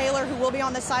Maria Taylor, who will be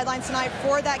on the sidelines tonight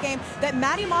for that game, that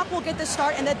Matty Mock will get the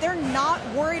start and that they're not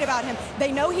worried about him.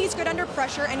 They know he's good under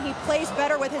pressure and he plays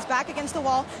better with his back against the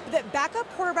wall. That backup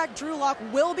quarterback Drew Lock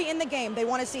will be in the game. They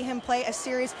want to see him play a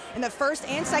series in the first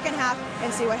and second half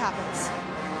and see what happens.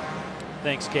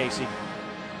 Thanks, Casey.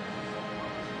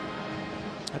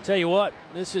 I tell you what,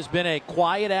 this has been a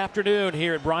quiet afternoon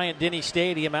here at Bryant-Denny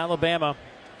Stadium. Alabama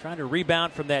trying to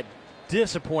rebound from that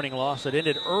disappointing loss that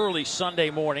ended early Sunday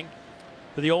morning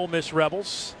for the Ole Miss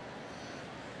Rebels.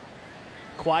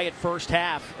 Quiet first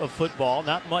half of football,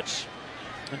 not much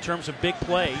in terms of big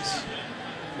plays,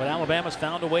 but Alabama's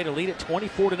found a way to lead it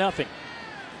 24-0.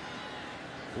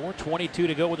 4:22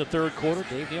 to go in the third quarter.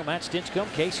 Dave Neal, Matt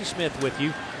Stinchcomb, Casey Smith with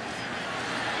you.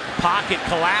 Pocket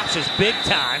collapses big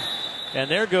time,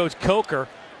 and there goes Coker.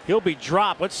 He'll be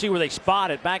dropped. Let's see where they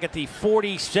spot it. Back at the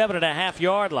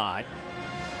 47.5-yard line.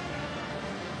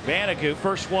 Vanagoo,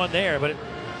 first one there, but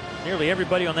nearly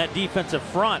everybody on that defensive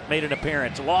front made an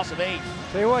appearance. A loss of 8.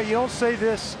 Tell you what, you don't say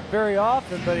this very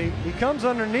often, but he comes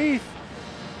underneath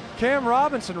Cam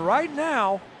Robinson right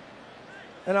now,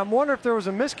 and I'm wondering if there was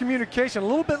a miscommunication. A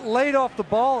little bit late off the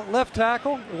ball at left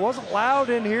tackle. It wasn't loud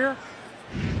in here,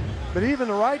 but even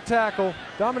the right tackle,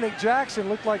 Dominic Jackson,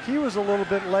 looked like he was a little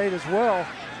bit late as well.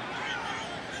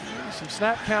 Some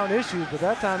snap count issues, but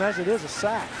that time, as it is, a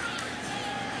sack.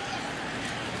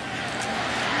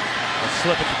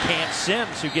 Slip it to Cam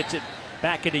Sims, who gets it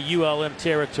back into ULM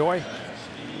territory.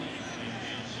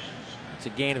 It's a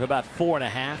gain of about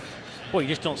 4.5. Boy, you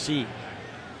just don't see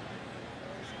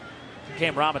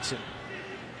Cam Robinson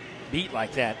beat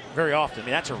like that very often. I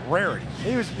mean, that's a rarity.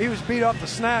 He was beat off the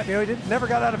snap. You know, he never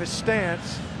got out of his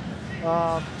stance.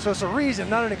 So it's a reason,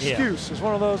 not an excuse. Yeah. It's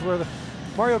one of those where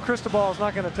Mario Cristobal is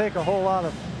not going to take a whole lot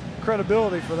of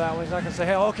credibility for that one. He's not going to say,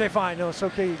 hey, okay, fine. No, it's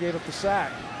okay. You gave up the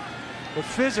sack. But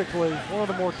physically, one of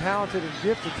the more talented and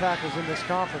gifted tackles in this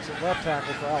conference at left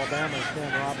tackle for Alabama is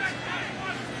Cam Robinson.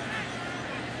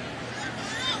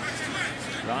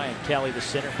 Ryan Kelly, the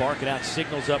center, barking out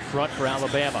signals up front for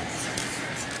Alabama.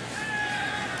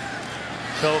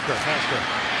 Coker has to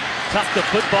tuck the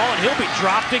football, and he'll be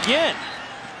dropped again.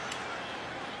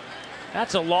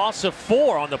 That's a loss of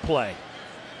 4 on the play.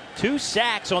 2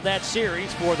 sacks on that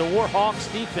series for the Warhawks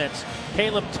defense.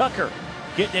 Caleb Tucker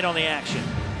getting in on the action.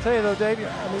 I'll tell you though, Dave,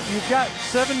 I mean, you've got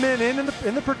 7 men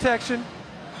in the protection,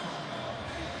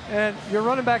 and your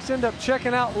running backs end up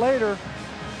checking out later.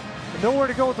 Nowhere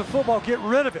to go with the football. Get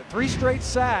rid of it. 3 straight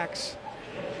sacks.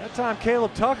 That time,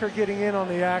 Caleb Tucker getting in on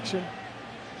the action.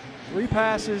 3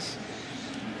 passes,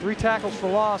 3 tackles for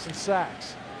loss, and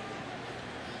sacks.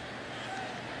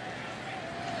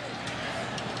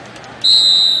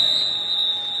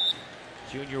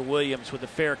 Junior Williams with a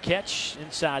fair catch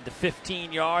inside the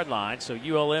 15-yard line, so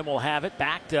ULM will have it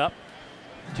backed up.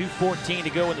 2:14 to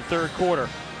go in the third quarter.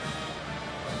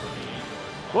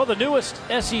 Well, the newest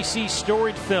SEC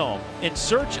storied film, In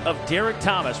Search of Derek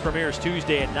Thomas, premieres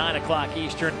Tuesday at 9 o'clock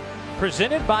Eastern,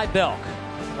 presented by Belk,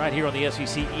 right here on the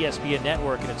SEC ESPN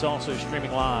network, and it's also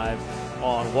streaming live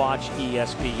on Watch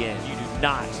ESPN. You do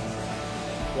not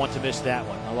want to miss that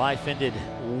one. A life ended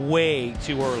way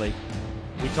too early.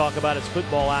 We talk about his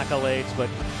football accolades, but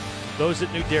those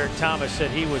that knew Derek Thomas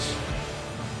said he was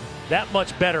that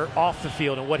much better off the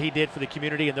field and what he did for the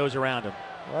community and those around him.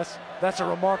 Well, that's a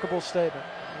remarkable statement.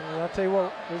 I'll tell you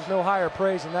what, there's no higher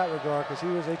praise in that regard because he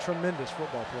was a tremendous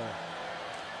football player.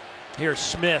 Here's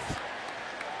Smith.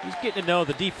 He's getting to know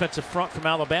the defensive front from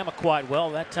Alabama quite well.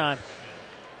 That time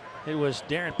it was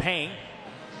Darren Payne,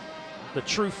 the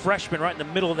true freshman right in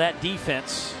the middle of that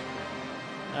defense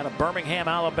out of Birmingham,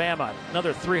 Alabama.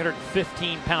 Another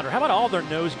 315-pounder. How about all their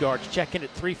nose guards check in at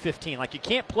 315? Like, you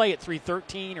can't play at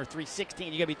 313 or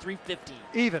 316. You got to be 315.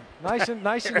 Even. Nice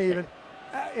and even.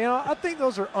 You know, I think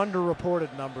those are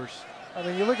underreported numbers. I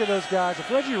mean, you look at those guys.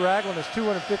 If Reggie Ragland is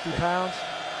 250 pounds,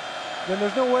 then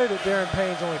there's no way that Darren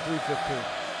Payne's only 315.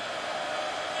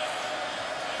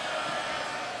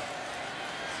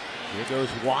 Here goes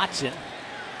Watson.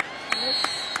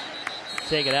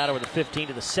 Take it out over the 15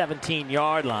 to the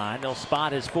 17-yard line. They'll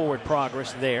spot his forward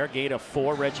progress there. Gain of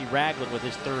 4. Reggie Ragland with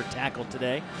his 3rd tackle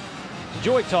today.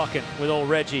 Enjoyed talking with old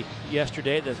Reggie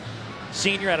yesterday, the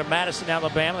senior out of Madison,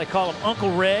 Alabama. They call him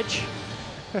Uncle Reg.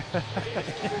 Well, he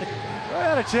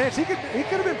had a chance. He could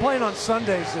have been playing on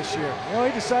Sundays this year. You know,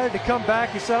 he decided to come back.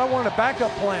 He said, I want a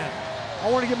backup plan.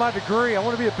 I want to get my degree. I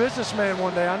want to be a businessman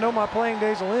one day. I know my playing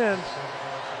days will end.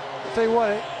 I'll tell you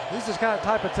what, he's this kind of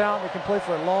type of talent that can play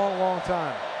for a long, long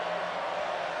time.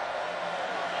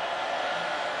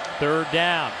 3rd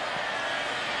down.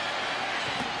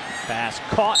 Pass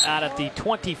caught out at the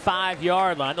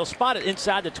 25-yard line. They'll spot it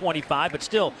inside the 25, but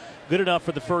still good enough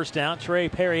for the first down. Trey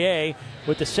Perrier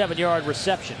with the 7-yard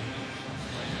reception.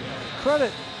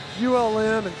 Credit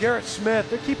ULM and Garrett Smith.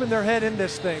 They're keeping their head in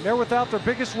this thing. They're without their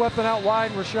biggest weapon out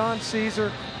wide, Rashawn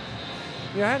Caesar.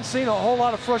 I hadn't seen a whole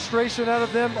lot of frustration out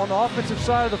of them on the offensive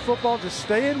side of the football, just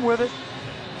staying with it,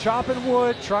 chopping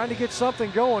wood, trying to get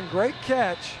something going. Great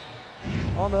catch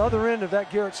on the other end of that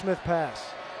Garrett Smith pass.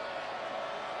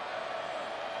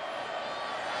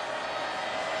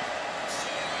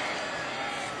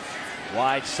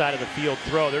 Wide side of the field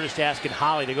throw. They're just asking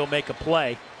Holly to go make a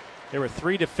play. There were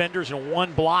 3 defenders and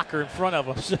 1 blocker in front of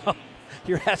them. So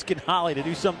you're asking Holly to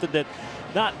do something that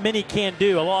not many can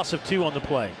do. A loss of 2 on the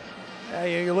play. Yeah,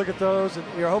 you look at those and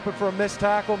you're hoping for a missed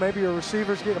tackle. Maybe your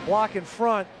receivers get a block in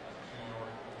front.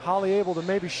 Holly able to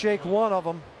maybe shake one of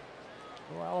them.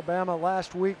 Well, Alabama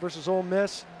last week versus Ole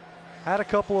Miss had a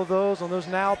couple of those on those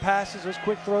now passes, those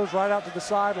quick throws right out to the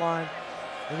sideline.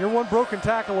 And you're 1 broken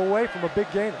tackle away from a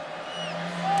big gainer.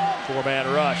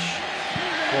 4-man rush.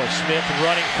 Boy, Smith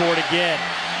running for it again.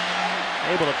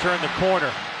 Able to turn the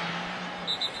corner.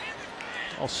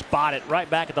 I'll spot it right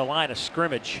back at the line of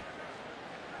scrimmage.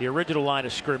 The original line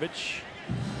of scrimmage.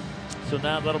 So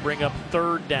now that'll bring up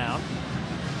 3rd down.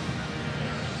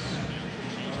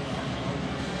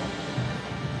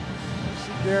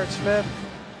 See Garrett Smith.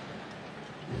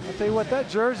 I'll tell you what, that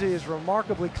jersey is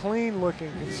remarkably clean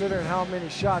looking considering how many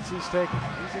shots he's taken.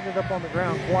 He's ended up on the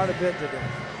ground quite a bit today.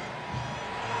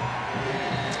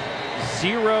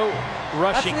 0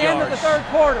 rushing yards. That's the yards end of the 3rd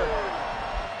quarter.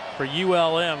 for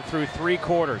ULM through 3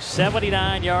 quarters.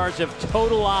 79 yards of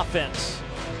total offense.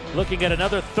 Looking at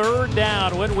another 3rd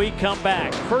down when we come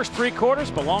back. First 3 quarters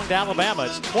belong to Alabama.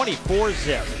 It's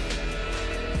 24-zip.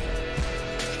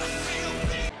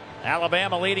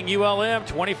 Alabama leading ULM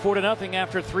 24-0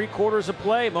 after 3 quarters of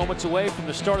play. Moments away from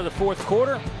the start of the 4th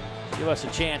quarter. Give us a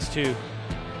chance to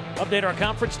update our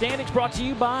conference standings, brought to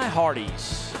you by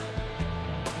Hardee's.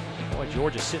 Boy,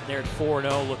 Georgia sitting there at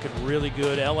 4-0, looking really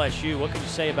good. LSU, what can you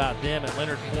say about them and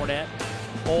Leonard Fournette?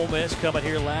 Ole Miss coming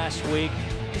here last week.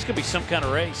 This could be some kind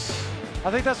of race.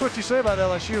 I think that's what you say about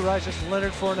LSU, right? Just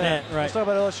Leonard Fournette. Right. Let's talk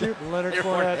about LSU, Leonard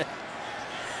Fournette.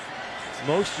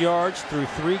 Most yards through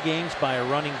 3 games by a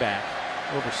running back.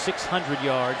 Over 600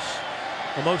 yards.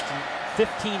 The most in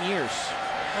 15 years.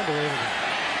 Unbelievable.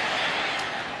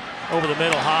 Over the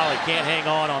middle, Holly can't hang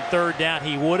on 3rd down.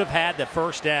 He would have had the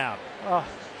 1st down.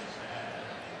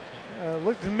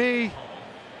 Looked to me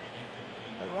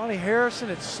like Ronnie Harrison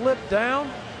had slipped down.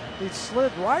 He'd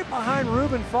slid right behind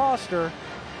Reuben Foster.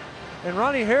 And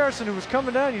Ronnie Harrison, who was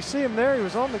coming down, you see him there, he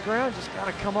was on the ground, just got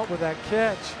to come up with that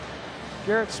catch.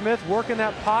 Garrett Smith working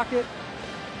that pocket.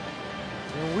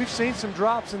 And we've seen some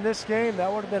drops in this game.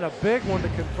 That would have been a big one to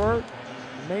convert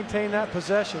and maintain that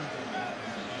possession.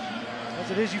 As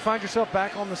it is, you find yourself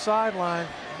back on the sideline.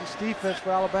 This defense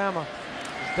for Alabama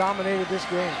has dominated this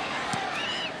game.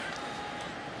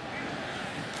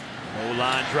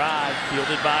 O-line drive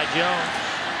fielded by Jones.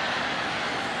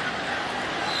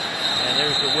 And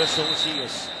there's the whistle. He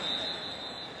is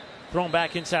thrown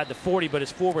back inside the 40, but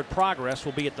his forward progress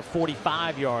will be at the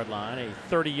 45-yard line,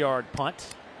 a 30-yard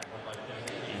punt.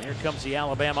 And here comes the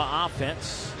Alabama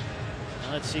offense.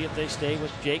 Now let's see if they stay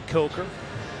with Jake Coker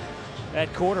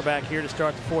at quarterback here to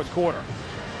start the 4th quarter.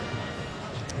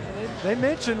 They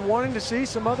mentioned wanting to see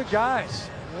some other guys,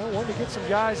 wanting to get some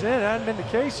guys in. It hadn't been the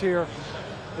case here.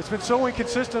 It's been so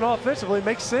inconsistent offensively. It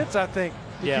makes sense, I think,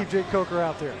 to keep Jake Coker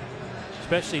out there.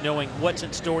 Especially knowing what's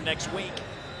in store next week.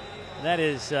 And that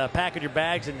is packing your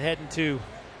bags and heading to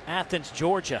Athens,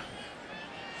 Georgia.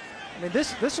 I mean,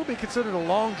 this will be considered a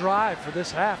long drive for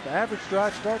this half. The average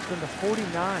drive starts from the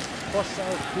 49 plus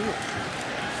side of the field.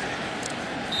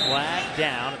 Flag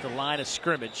down at the line of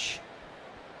scrimmage.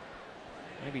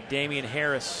 Maybe Damian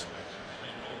Harris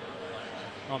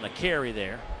on the carry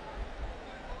there.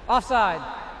 Offside.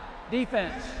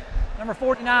 Defense. Number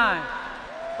 49.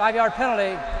 5-yard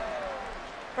penalty.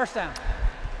 1st down.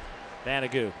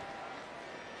 Banagoo.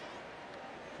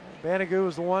 Banagoo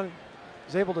was the one who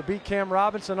was able to beat Cam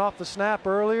Robinson off the snap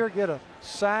earlier, get a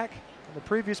sack in the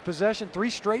previous possession, 3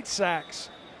 straight sacks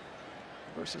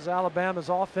versus Alabama's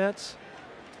offense.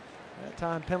 That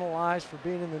time penalized for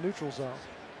being in the neutral zone.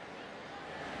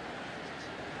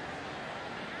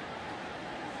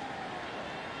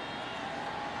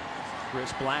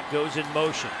 Chris Black goes in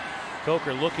motion.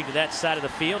 Coker looking to that side of the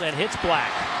field and hits Black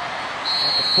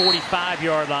at the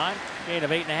 45-yard line. Gain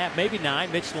of 8.5, maybe 9.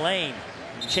 Mitch Lane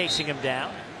chasing him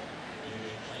down.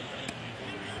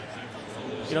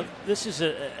 You know, this is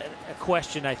a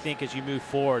question, I think, as you move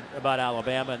forward about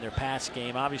Alabama and their pass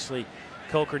game. Obviously,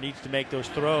 Coker needs to make those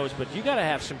throws, but you got to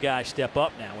have some guys step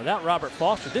up now. Without Robert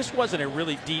Foster, this wasn't a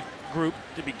really deep group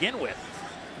to begin with.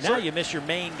 Now you miss your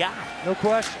main guy. No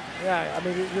question. Yeah, I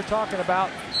mean, you're talking about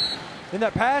in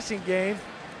that passing game,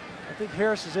 I think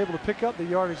Harris is able to pick up the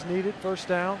yardage needed, first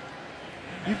down.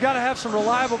 You've got to have some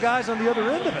reliable guys on the other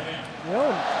end of it. You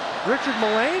know, and Richard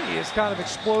Mullaney has kind of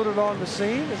exploded on the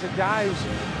scene as a guy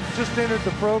who's just entered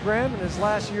the program in his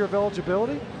last year of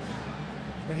eligibility.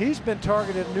 And he's been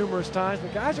targeted numerous times,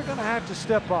 but guys are going to have to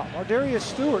step up. Ardarius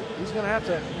Stewart, he's going to have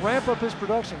to ramp up his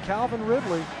production. Calvin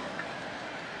Ridley.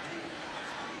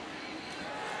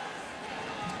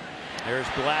 There's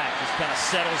Black, just kind of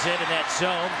settles in that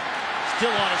zone.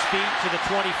 Still on his feet to the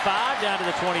 25, down to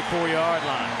the 24-yard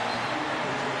line.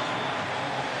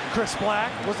 Chris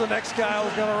Black was the next guy I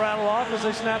was going to rattle off as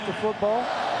they snapped the football.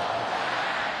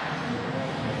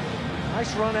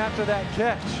 Nice run after that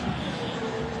catch.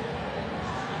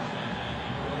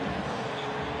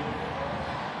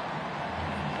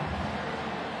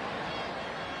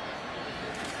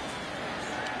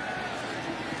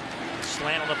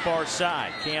 Slant on the far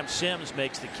side. Cam Sims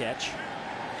makes the catch.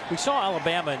 We saw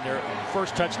Alabama in their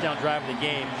first touchdown drive of the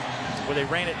game where they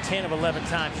ran it 10 of 11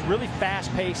 times. Really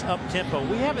fast pace, up tempo.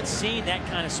 We haven't seen that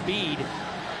kind of speed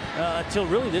until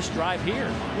really this drive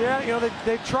here. Yeah, you know,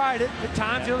 they tried it at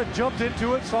times. You know, they jumped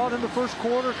into it, saw it in the first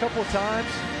quarter a couple of times.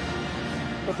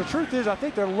 But the truth is, I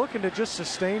think they're looking to just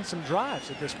sustain some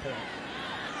drives at this point.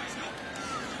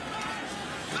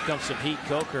 Here comes some heat.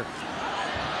 Coker.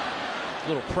 A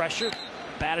little pressure.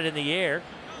 Batted in the air.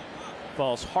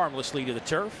 Falls harmlessly to the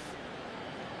turf.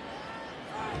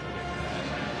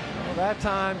 Well, that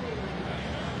time,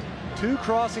 two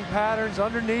crossing patterns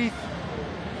underneath.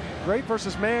 Great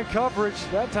versus man coverage.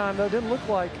 That time, though, didn't look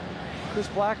like Chris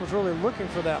Black was really looking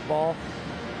for that ball.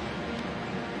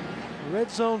 The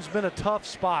red zone's been a tough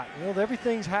spot. You know,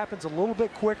 everything happens a little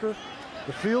bit quicker.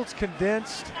 The field's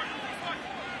condensed.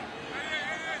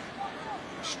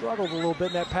 Struggled a little bit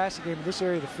in that passing game in this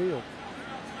area of the field.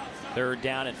 Third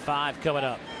down and 5 coming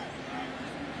up.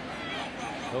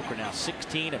 Coker now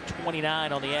 16 of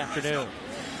 29 on the afternoon.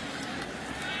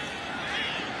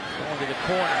 Going to the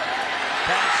corner.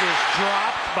 Pass is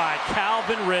dropped by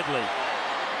Calvin Ridley.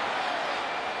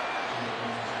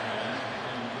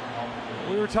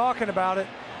 We were talking about it.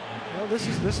 You know, this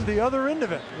is the other end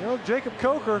of it. You know, Jacob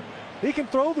Coker, he can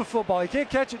throw the football. He can't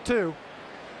catch it too.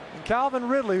 And Calvin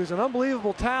Ridley, who's an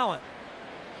unbelievable talent,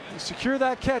 you secure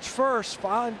that catch first,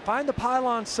 find the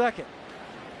pylon second.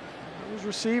 Those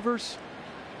receivers,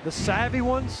 the savvy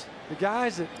ones, the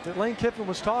guys that Lane Kiffin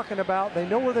was talking about, they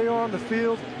know where they are on the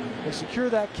field. They secure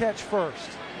that catch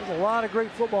first. There's a lot of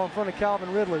great football in front of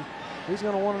Calvin Ridley. He's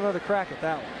going to want another crack at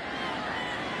that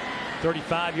one.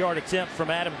 35-yard attempt from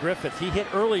Adam Griffith. He hit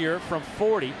earlier from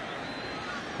 40.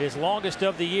 His longest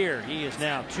of the year. He is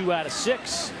now 2 out of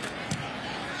 6.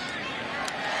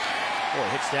 Boy,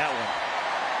 hits that one.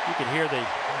 You can hear the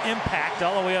impact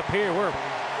all the way up here. We're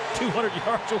 200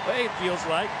 yards away, it feels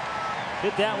like.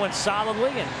 Hit that one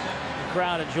solidly, and the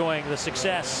crowd enjoying the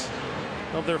success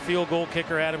of their field goal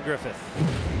kicker, Adam Griffith.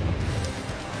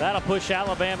 That'll push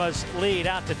Alabama's lead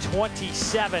out to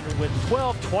 27 with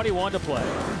 12:21 to play.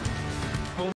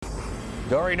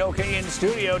 Dory Noka in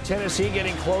studio. Tennessee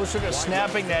getting closer to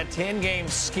snapping that 10-game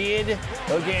skid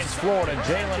against Florida.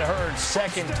 Jalen Hurd's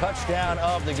second touchdown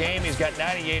of the game. He's got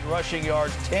 98 rushing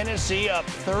yards. Tennessee up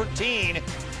 13.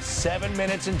 7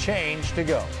 minutes and change to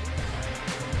go.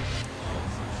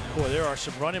 Boy, there are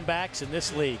some running backs in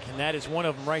this league, and that is one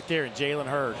of them right there in Jalen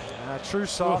Hurd. True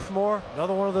sophomore. Oof.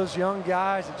 Another one of those young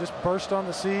guys that just burst on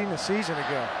the scene a season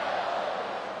ago.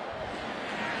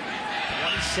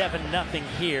 27-0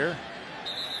 here.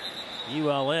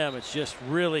 ULM has just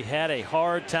really had a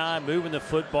hard time moving the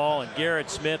football, and Garrett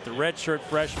Smith, the redshirt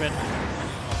freshman,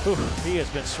 he has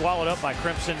been swallowed up by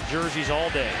crimson jerseys all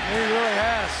day. He really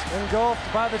has.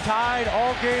 Engulfed by the Tide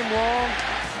all game long.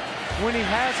 When he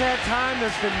has had time,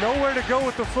 there's been nowhere to go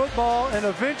with the football, and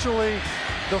eventually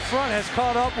the front has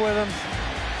caught up with him.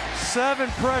 7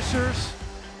 pressures,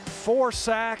 4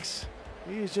 sacks.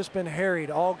 He's just been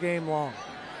harried all game long.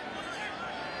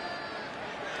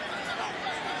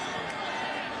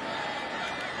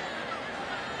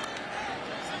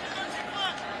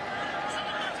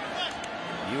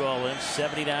 ULM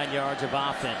 79 yards of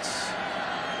offense.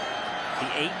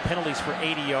 The 8 penalties for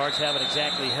 80 yards haven't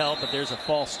exactly helped, but there's a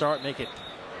false start, make it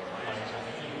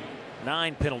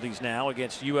 9 penalties now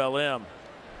against ULM.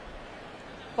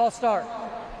 False start.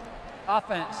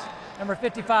 Offense, number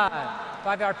 55,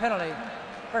 5-yard penalty,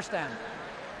 first down.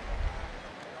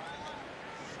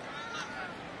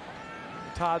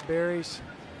 Todd Berry's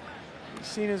He's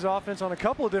seen his offense on a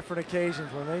couple of different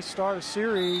occasions when they start a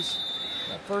series,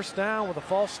 that first down with a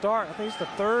false start. I think it's the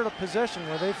third of possession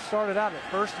where they've started out at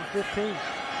 1st and 15.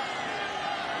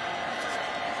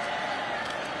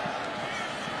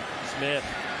 Smith.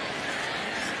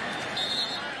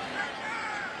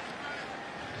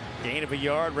 Gain of a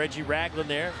yard. Reggie Ragland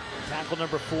there. Tackle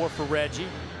number 4 for Reggie.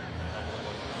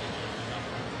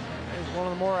 He's one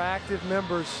of the more active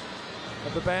members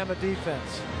of the Bama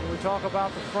defense. When we talk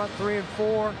about the front 3 and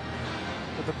 4,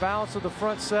 with the balance of the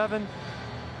front 7,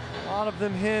 a lot of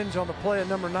them hinge on the play at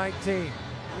number 19.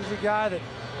 He's a guy that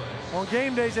on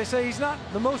game days they say he's not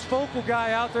the most vocal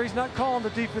guy out there. He's not calling the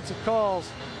defensive calls,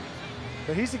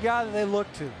 but he's the guy that they look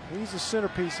to. He's the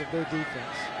centerpiece of their defense.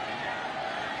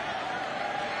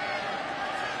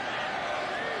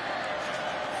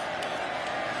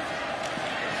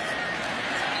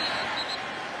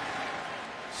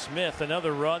 Smith,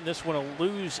 another run. This one will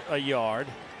lose a yard.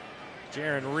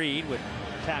 Jaron Reed with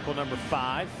tackle number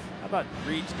 5. How about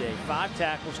Reed today? 5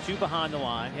 tackles, 2 behind the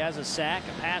line. He has a sack,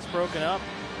 a pass broken up,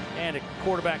 and a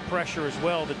quarterback pressure as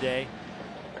well today.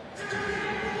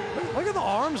 Look at the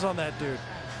arms on that dude.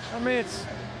 I mean, it's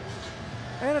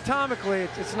anatomically,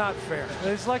 it's not fair.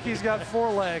 It's like he's got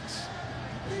 4 legs.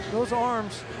 Those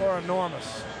arms are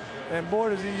enormous, and boy,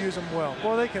 does he use them well.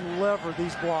 Boy, they can lever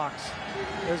these blocks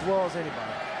as well as anybody.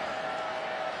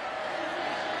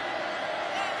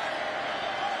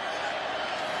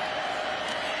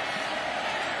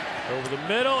 Over the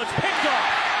middle, it's picked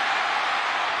off.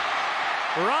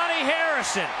 Ronnie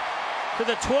Harrison to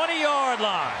the 20-yard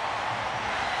line.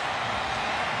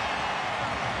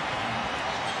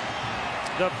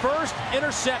 The first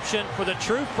interception for the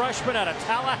true freshman out of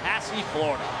Tallahassee,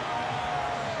 Florida.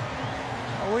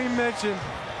 We mentioned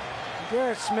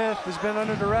Garrett Smith has been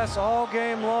under duress all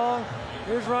game long.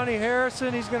 Here's Ronnie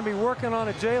Harrison. He's going to be working on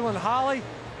a Jalen Holly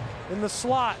in the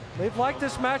slot. They've liked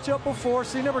this matchup before.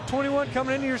 See number 21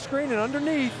 coming into your screen and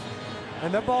underneath.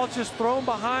 And that ball's just thrown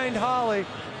behind Holly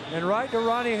and right to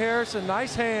Ronnie Harrison.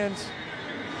 Nice hands.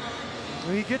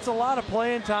 He gets a lot of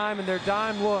playing time in their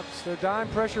dime looks, their dime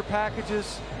pressure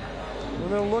packages,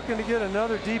 when they're looking to get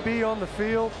another DB on the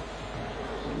field.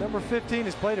 Number 15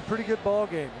 has played a pretty good ball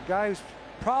game. A guy who's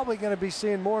probably going to be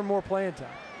seeing more and more playing time.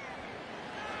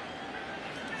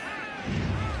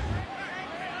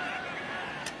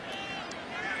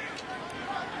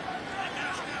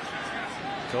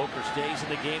 Coker stays in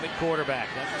the game at quarterback,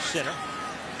 under center.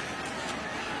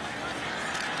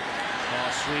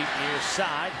 Ball sweep near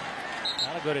side.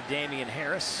 That'll go to Damian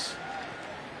Harris.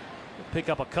 He'll pick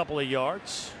up a couple of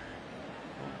yards.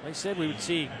 They said we would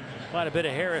see quite a bit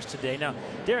of Harris today. Now,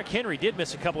 Derrick Henry did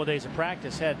miss a couple of days of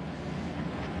practice, had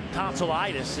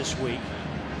tonsillitis this week.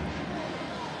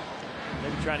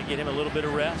 Maybe trying to get him a little bit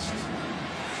of rest,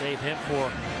 save him for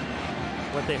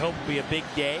what they hope will be a big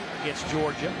day against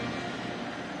Georgia.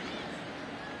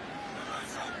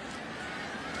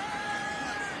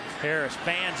 Harris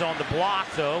fans on the block,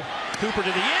 though. Cooper to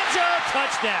the end zone,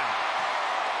 touchdown.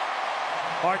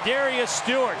 Ardarius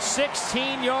Stewart,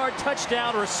 16-yard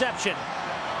touchdown reception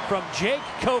from Jake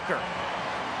Coker.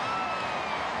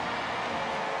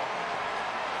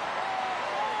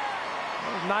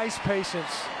 Nice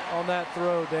patience on that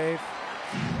throw, Dave.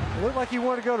 It looked like he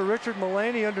wanted to go to Richard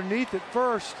Mullaney underneath at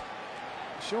first,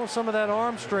 showing some of that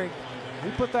arm strength.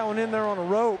 He put that one in there on a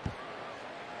rope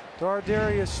to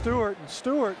Ardarius Stewart, and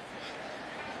Stewart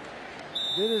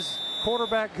did his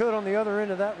quarterback good on the other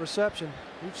end of that reception.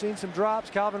 We've seen some drops.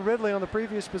 Calvin Ridley on the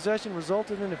previous possession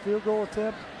resulted in a field goal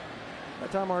attempt.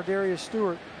 That time Ardarius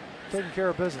Stewart taking care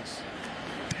of business.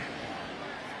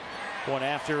 One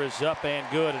after is up and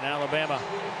good, and Alabama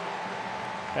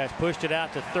has pushed it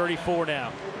out to 34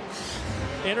 now.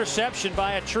 Interception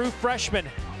by a true freshman,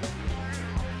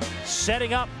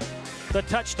 setting up the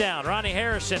touchdown. Ronnie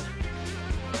Harrison,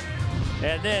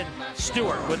 and then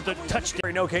Stewart with the touchdown.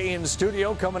 Okay, in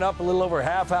studio, coming up a little over a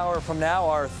half hour from now,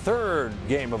 our third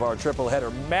game of our triple header.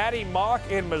 Maddie Mock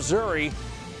in Missouri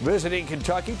visiting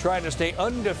Kentucky, trying to stay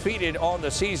undefeated on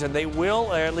the season. They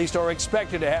will, or at least are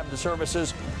expected to have the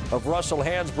services of Russell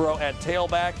Hansbrough at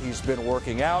tailback. He's been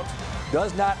working out.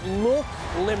 Does not look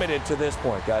limited to this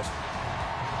point, guys.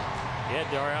 Yeah,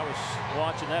 Dari, I was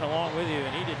watching that along with you,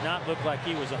 and he did not look like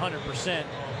he was 100%.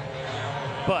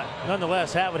 But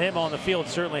nonetheless, having him on the field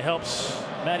certainly helps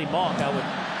Maddie Mock, I would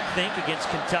think, against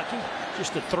Kentucky.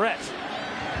 Just a threat.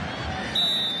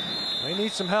 They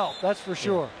need some help, that's for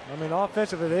sure. I mean,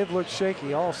 offensively, they've looked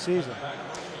shaky all season.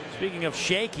 Speaking of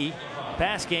shaky,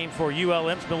 pass game for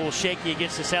ULM's been a little shaky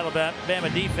against this Alabama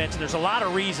defense, and there's a lot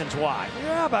of reasons why.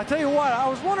 Yeah, but I tell you what, I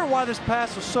was wondering why this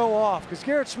pass was so off, because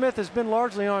Garrett Smith has been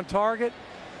largely on target.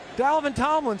 Dalvin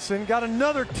Tomlinson got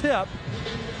another tip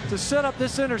to set up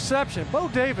this interception. Bo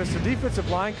Davis, the defensive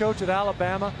line coach at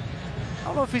Alabama, I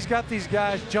don't know if he's got these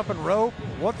guys jumping rope,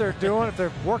 what they're doing, if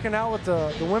they're working out with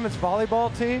the women's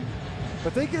volleyball team,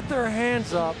 but they get their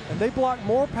hands up and they block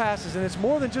more passes, and it's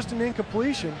more than just an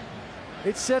incompletion.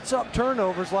 It sets up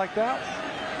turnovers like that.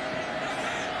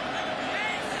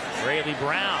 Braley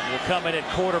Brown will come in at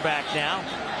quarterback now.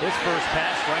 His first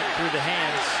pass right through the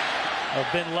hands of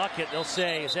Ben Luckett. They'll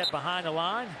say, is that behind the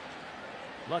line?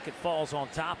 Luckett falls on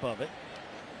top of it,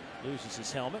 loses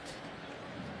his helmet.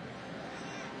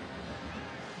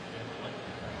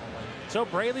 So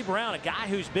Braley Brown, a guy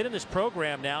who's been in this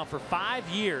program now for 5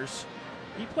 years.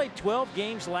 He played 12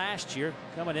 games last year,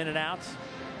 coming in and out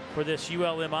for this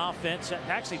ULM offense.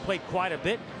 Actually played quite a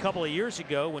bit a couple of years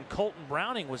ago when Colton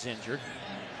Browning was injured.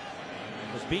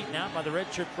 Was beaten out by the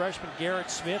redshirt freshman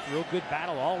Garrett Smith. Real good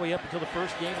battle all the way up until the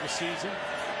first game of the season.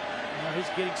 Now he's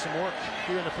getting some work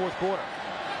here in the fourth quarter.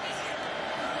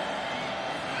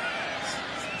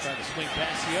 Trying to swing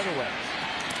pass the other way.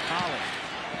 Holland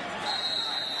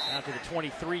out to the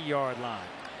 23-yard line.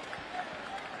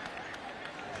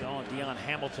 Deion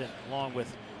Hamilton along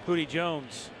with Hootie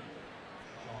Jones.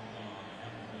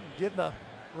 Getting the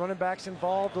running backs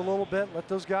involved a little bit. Let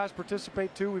those guys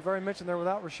participate too. We've already mentioned they're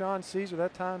without Rashawn Caesar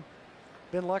that time.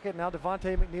 Ben Luckett, now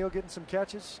Devontae McNeil getting some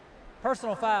catches.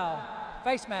 Personal foul,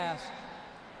 face mask,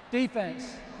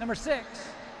 defense, number 6.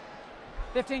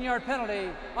 15-yard penalty,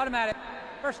 automatic,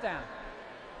 first down.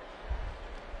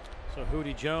 So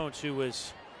Hootie Jones, who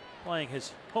was playing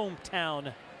his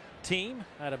hometown team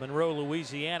out of Monroe,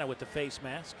 Louisiana, with the face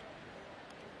mask.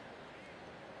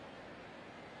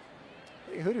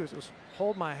 Hey, Hootie was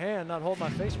hold my hand, not hold my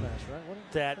face mask,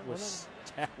 right? That was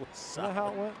solid. Is that how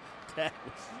it went? That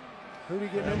was.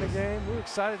 Hootie getting in the game. We're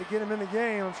excited to get him in the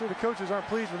game. I'm sure the coaches aren't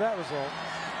pleased with that result.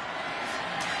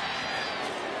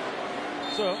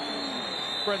 So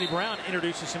Braley Brown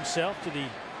introduces himself to the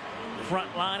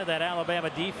front line of that Alabama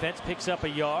defense, picks up a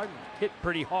yard, hit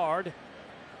pretty hard.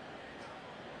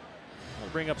 We'll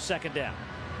bring up second down.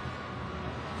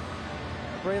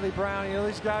 Braley Brown, you know,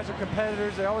 these guys are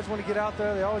competitors. They always want to get out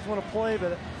there. They always want to play.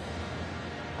 But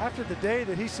after the day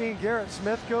that he's seen Garrett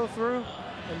Smith go through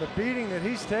and the beating that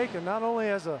he's taken, not only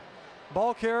as a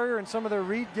ball carrier in some of their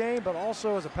read game, but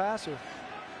also as a passer,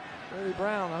 Braley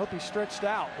Brown, I hope he stretched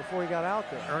out before he got out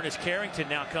there. Ernest Carrington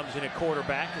now comes in at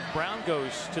quarterback as Brown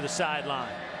goes to the sideline.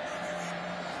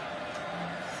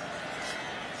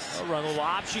 They'll run a little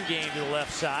option game to the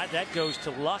left side. That goes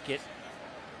to Luckett.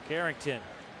 Carrington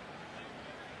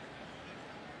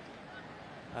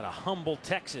out of Humble,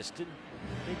 Texas. Didn't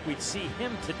think we'd see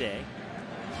him today.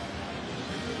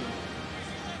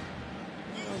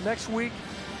 Well, next week,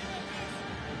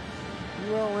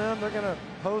 ULM, they're going to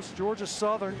host Georgia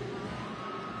Southern.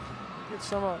 Get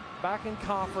some back in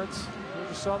conference.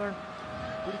 Georgia Southern,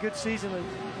 pretty good season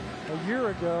a year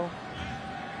ago.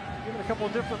 Giving a couple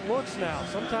of different looks now.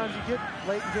 Sometimes you get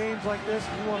late games like this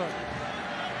and you want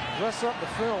to dress up the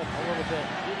film a little bit.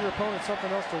 Give your opponent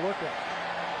something else to look at.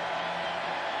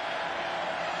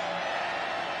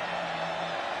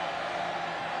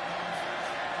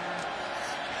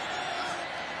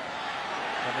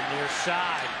 On the near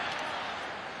side.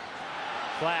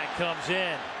 Flag comes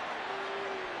in.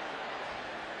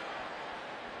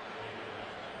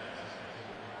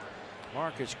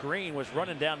 Marcus Green was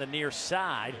running down the near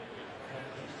side.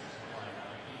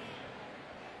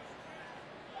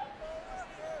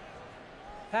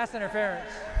 Pass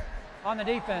interference on the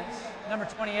defense, number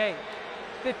 28.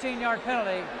 15-yard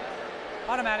penalty,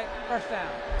 automatic, first down.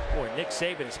 Boy, Nick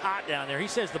Saban is hot down there. He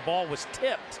says the ball was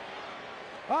tipped.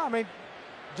 Well, I mean,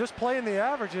 just playing the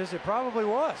averages, it probably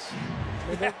was. I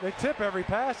mean, Yeah. they tip every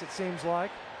pass, it seems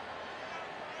like.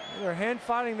 They're hand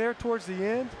fighting there towards the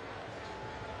end.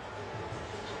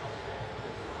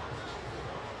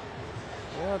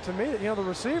 Well, to me, you know, the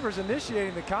receiver's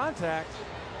initiating the contact.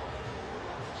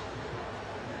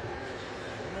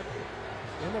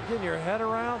 You end up getting your head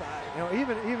around. You know,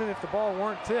 even if the ball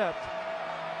weren't tipped.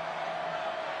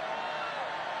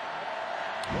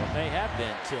 Well, it may have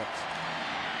been tipped.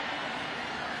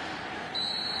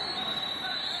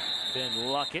 Ben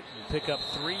Luckett will pick up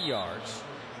 3 yards.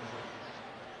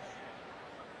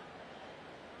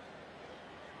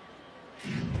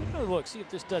 Look, see if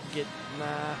this doesn't get.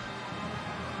 Nah.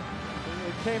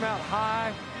 It came out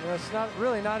high. You know, it's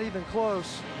not even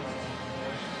close.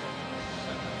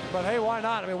 But hey, why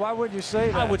not? I mean, why wouldn't you say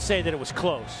that? I would say that it was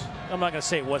close. I'm not going to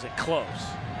say it wasn't close.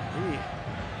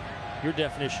 Your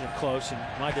definition of close and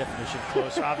my definition of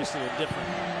close obviously are different.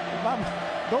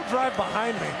 Don't drive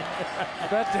behind me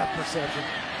with that depth perception.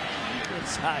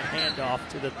 Inside handoff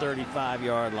to the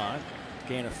 35-yard line.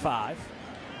 Gain of 5.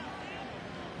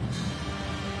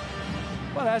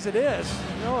 But as it is,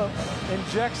 you know,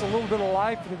 injects a little bit of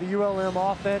life into the ULM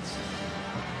offense.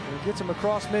 And gets them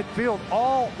across midfield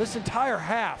this entire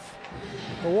half.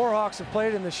 The Warhawks have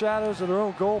played in the shadows of their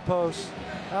own goalposts.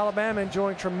 Alabama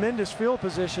enjoying tremendous field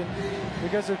position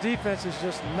because their defense has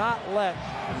just not let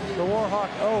the Warhawk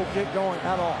get going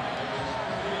at all.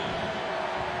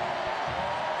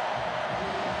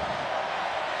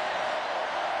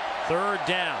 Third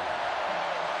down.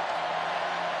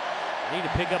 Need to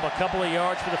pick up a couple of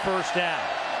yards for the first down.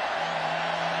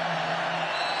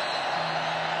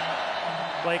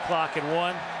 Play clock at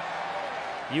 1.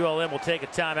 ULM will take a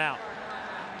timeout.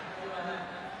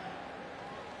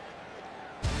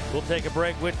 We'll take a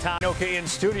break with time. Okay, in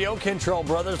studio, Kentrell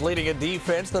Brothers leading a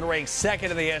defense that ranks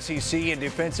second in the SEC in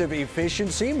defensive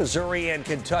efficiency. Missouri and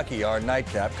Kentucky, our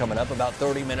nightcap, coming up about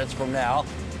 30 minutes from now.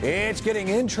 It's getting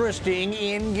interesting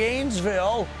in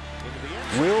Gainesville.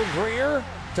 Will Greer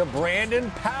to Brandon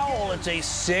Powell. It's a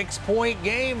 6-point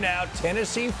game now.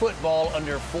 Tennessee football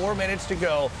under 4 minutes to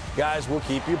go. Guys, we'll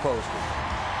keep you posted.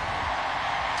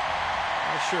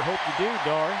 I sure hope you do,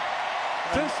 Dar.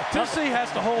 Tennessee has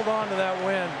to hold on to that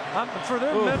win. For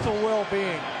their mental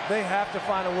well-being, they have to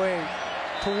find a way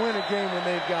to win a game when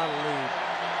they've got a lead.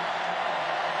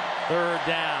 Third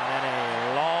down and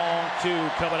a long 2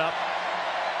 coming up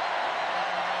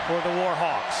for the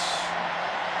Warhawks.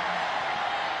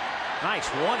 Nice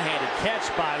one-handed catch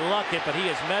by Luckett, but he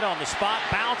is met on the spot,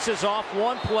 bounces off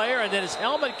one player, and then his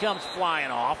helmet comes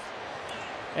flying off.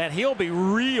 And he'll be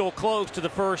real close to the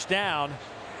first down.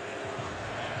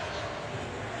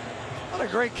 What a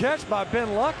great catch by Ben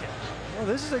Luckett. Well,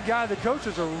 this is a guy the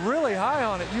coaches are really high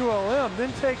on at ULM,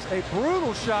 then takes a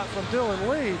brutal shot from Dylan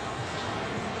Lee.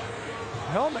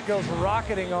 Helmet goes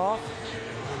rocketing off.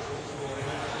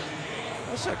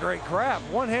 That's a great grab,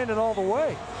 one-handed all the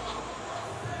way.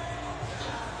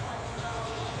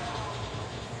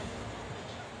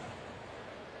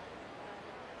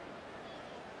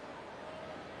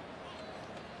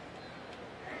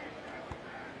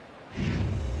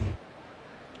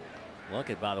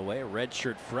 Luckett, by the way, a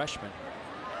redshirt freshman.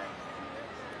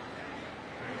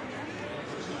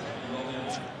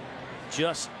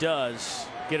 Just does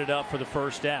get it up for the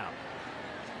first down.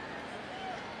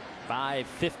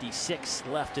 5:56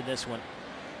 left in this one.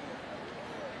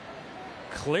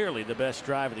 Clearly the best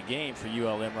drive of the game for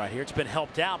ULM right here. It's been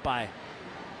helped out by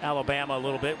Alabama a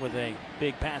little bit with a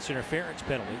big pass interference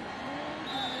penalty.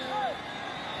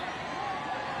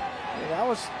 That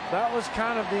was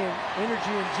kind of the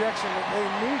energy injection that they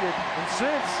needed, and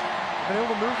since been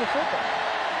able to move the football.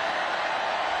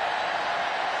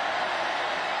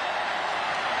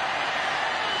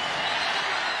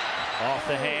 Off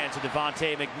the hands of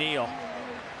Devontae McNeil.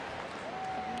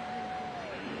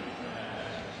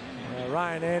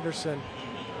 Ryan Anderson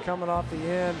coming off the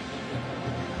end.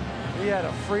 He had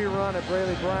a free run at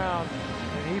Brayley Brown,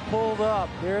 and he pulled up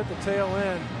there at the tail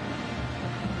end.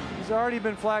 He's already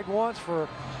been flagged once for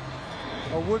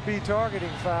a would-be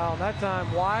targeting foul, and that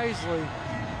time wisely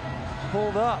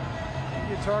pulled up.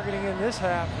 You get targeting in this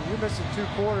half, and you're missing 2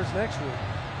 quarters next week.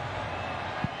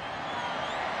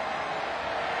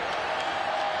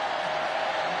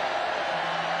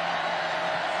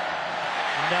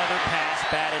 Another pass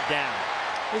batted down.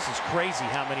 This is crazy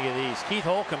how many of these. Keith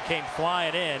Holcomb came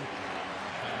flying in.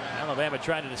 Alabama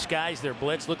trying to disguise their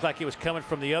blitz. Looked like he was coming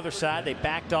from the other side. They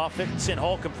backed off it and sent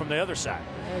Holcomb from the other side.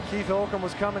 And Keith Holcomb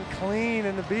was coming clean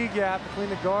in the B gap between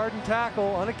the guard and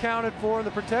tackle, unaccounted for in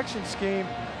the protection scheme.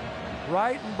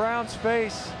 Right in Brown's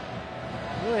face.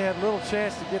 Really had little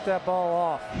chance to get that ball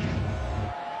off.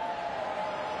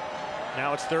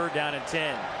 Now it's 3rd down and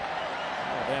 10.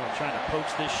 Alabama trying to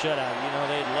poach this shutout. You know,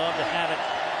 they'd love to have it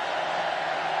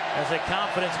as a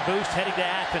confidence boost heading to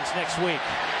Athens next week.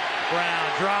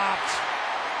 Brown dropped.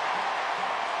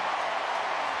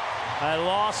 A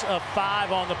loss of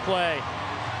 5 on the play.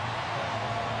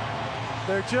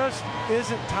 There just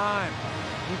isn't time.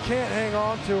 You can't hang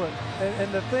on to it.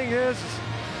 And the thing is,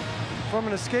 from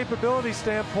an escapability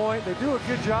standpoint, they do a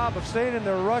good job of staying in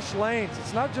their rush lanes.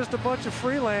 It's not just a bunch of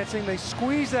freelancing. They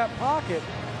squeeze that pocket.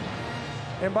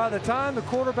 And by the time the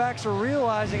quarterbacks are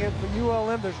realizing it for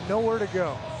ULM, there's nowhere to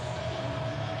go.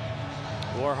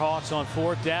 Warhawks on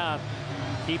 4th down.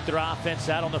 Keep their offense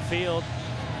out on the field.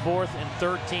 4th and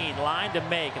 13. Line to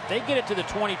make. If they get it to the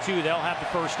 22, they'll have the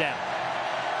first down.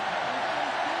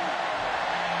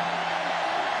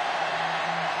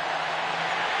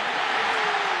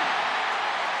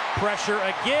 Pressure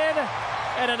again,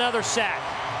 and another sack.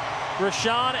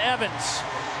 Rashaan Evans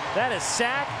That is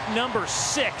sack number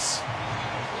 6.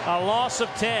 A loss of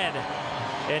 10.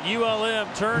 And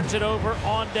ULM turns it over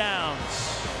on downs.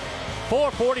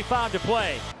 4:45 to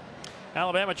play.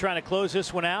 Alabama trying to close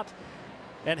this one out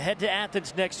and head to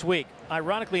Athens next week.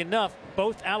 Ironically enough,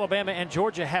 both Alabama and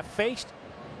Georgia have faced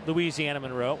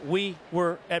Louisiana-Monroe. We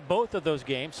were at both of those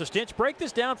games. So, Stinch, break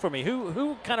this down for me.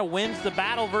 Who kind of wins the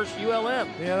battle versus ULM?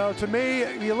 You know, to me,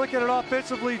 you look at it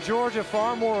offensively, Georgia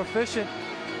far more efficient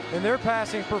in their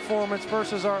passing performance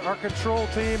versus our control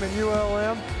team in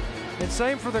ULM. And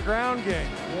same for the ground game.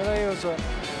 You know, it was a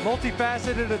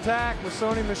multifaceted attack with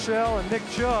Sony Michel and Nick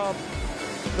Chubb.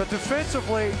 But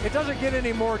defensively, it doesn't get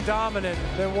any more dominant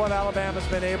than what Alabama's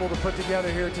been able to put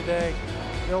together here today.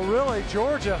 You know, really,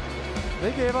 Georgia,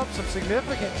 they gave up some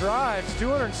significant drives,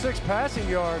 206 passing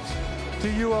yards to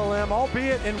ULM,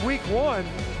 albeit in week 1.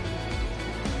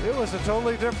 It was a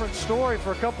totally different story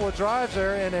for a couple of drives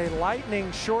there in a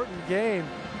lightning-shortened game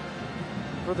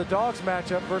for the Dogs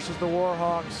matchup versus the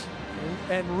Warhawks.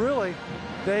 And really,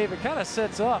 Dave, it kind of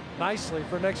sets up nicely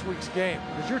for next week's game,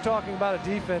 because you're talking about a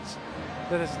defense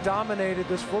that has dominated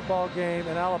this football game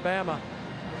in Alabama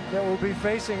that will be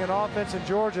facing an offense in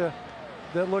Georgia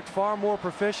that looked far more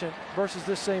proficient versus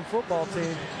this same football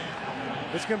team.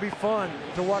 It's going to be fun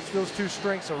to watch those two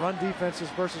strengths of run defenses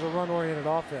versus a run-oriented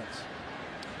offense.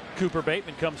 Cooper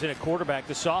Bateman comes in at quarterback,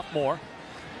 the sophomore.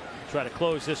 Try to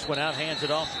close this one out, hands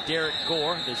it off to Derek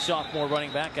Gore, the sophomore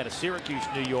running back out of Syracuse,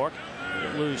 New York.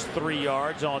 Lose 3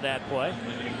 yards on that play.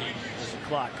 As the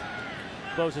clock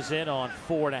closes in on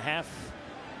 4.5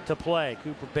 to play.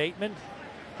 Cooper Bateman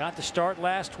got the start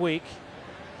last week.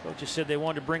 Coaches said they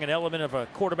wanted to bring an element of a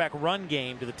quarterback run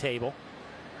game to the table.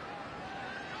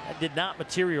 That did not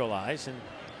materialize, and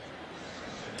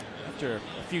after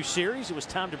a few series, it was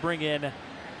time to bring in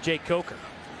Jake Coker.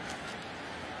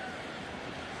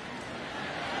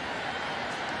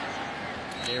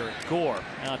 Derek Gore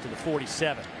out to the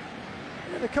 47.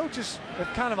 And the coaches have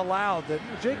kind of allowed that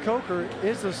Jake Coker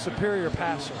is a superior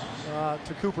passer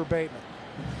to Cooper Bateman.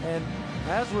 And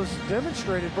as was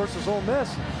demonstrated versus Ole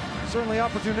Miss, certainly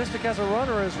opportunistic as a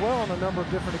runner as well on a number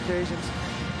of different occasions.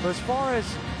 But as far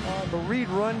as the read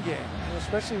run game,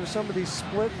 especially with some of these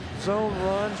split zone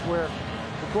runs where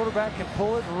the quarterback can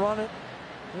pull it and run it,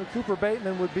 you know, Cooper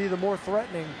Bateman would be the more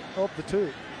threatening of the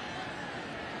two.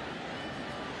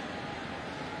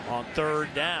 On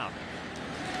 3rd down,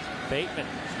 Bateman,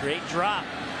 straight drop,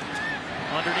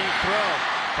 underneath throw,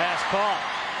 pass caught.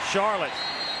 Charlotte,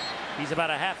 he's about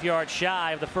a half-yard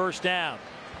shy of the 1st down.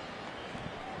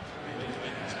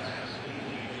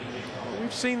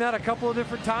 We've seen that a couple of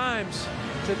different times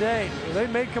today. They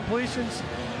made completions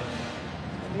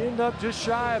and end up just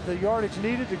shy of the yardage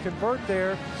needed to convert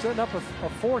there, setting up a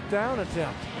 4th down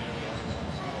attempt.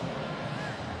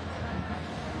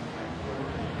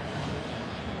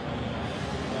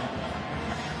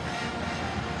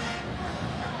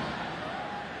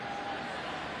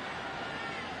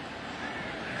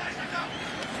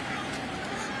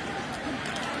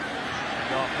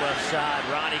 Left side,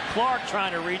 Ronnie Clark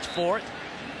trying to reach for it.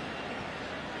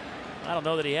 I don't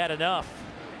know that he had enough.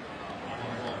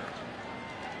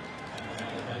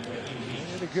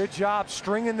 He did a good job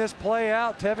stringing this play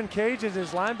out. Tevin Cage in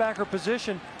his linebacker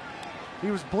position.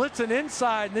 He was blitzing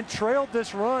inside and then trailed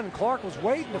this run. Clark was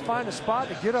waiting to find a spot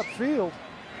to get upfield.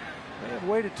 They had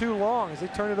waited too long as they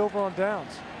turned it over on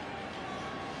downs.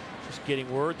 Just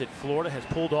getting word that Florida has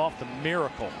pulled off the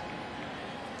miracle.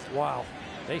 Wow.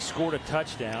 They scored a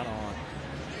touchdown on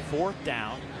 4th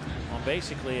down on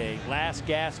basically a last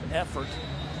gasp effort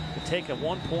to take a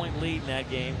 1-point lead in that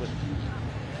game with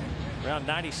around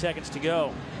 90 seconds to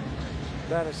go.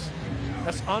 That's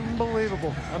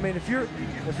unbelievable. I mean, if you're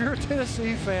a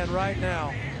Tennessee fan right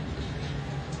now,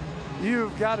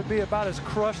 you've got to be about as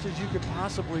crushed as you could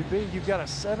possibly be. You've got a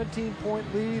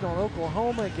 17-point lead on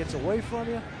Oklahoma. It gets away from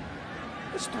you.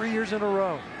 It's 3 years in a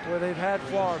row where they've had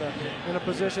Florida in a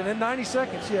position in 90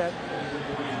 seconds yet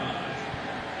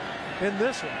in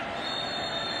this one.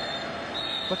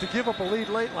 But to give up a lead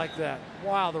late like that,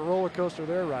 wow, the roller coaster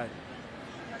they're riding.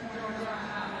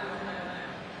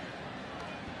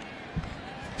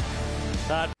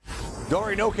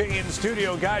 Dory Noka in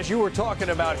studio. Guys, you were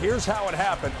talking about, here's how it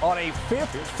happened. On a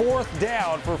 4th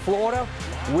down for Florida,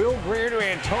 Will Greer to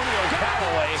Antonio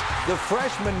Callaway. The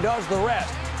freshman does the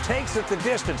rest. Takes it the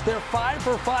distance. They're 5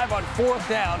 for 5 on 4th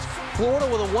downs. Florida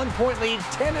with a 1-point lead.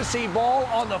 Tennessee ball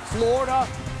on the Florida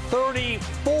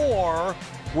 34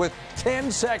 with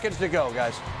 10 seconds to go,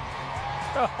 guys.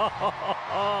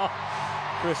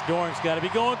 Chris Dorn's got to be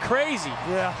going crazy.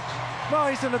 Yeah. No,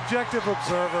 he's an objective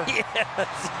observer.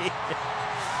 Yes.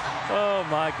 Oh,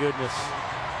 my goodness.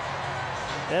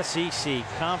 SEC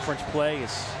conference play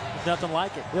is nothing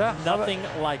like it. Yeah, nothing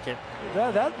like it.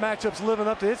 That matchup's living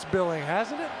up to its billing,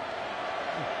 hasn't it?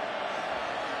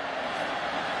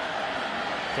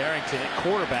 Carrington at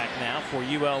quarterback now for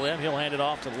ULM. He'll hand it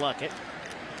off to Luckett.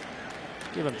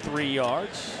 Give him 3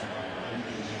 yards.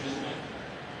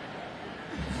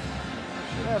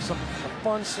 Should have a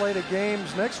fun slate of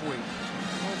games next week.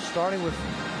 Starting with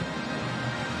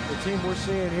the team we're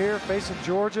seeing here, facing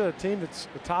Georgia, a team that's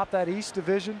atop that East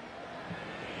Division.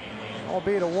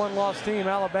 Albeit a one-loss team,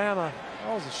 Alabama.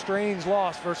 That was a strange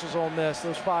loss versus Ole Miss,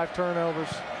 those 5 turnovers.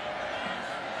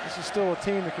 This is still a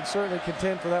team that can certainly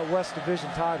contend for that West Division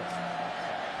title.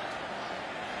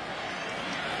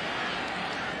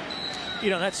 You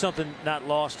know, that's something not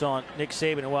lost on Nick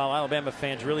Saban. And while Alabama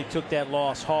fans really took that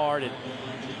loss hard, and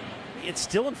it's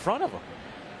still in front of them.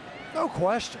 No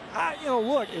question. You know,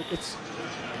 look,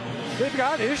 they've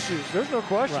got issues. There's no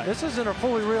question. Right. This isn't a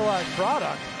fully realized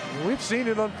product. We've seen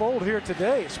it unfold here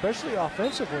today, especially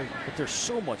offensively. But there's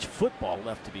so much football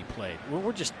left to be played.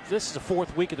 This is the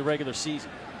 4th week of the regular season.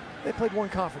 They played one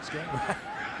conference game.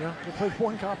 You know, they played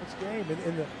one conference game.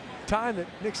 In the time that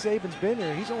Nick Saban's been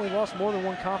here, he's only lost more than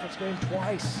one conference game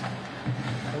twice.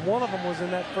 And one of them was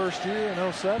in that first year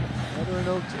in 07, another in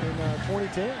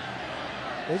 2010.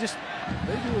 They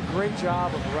do a great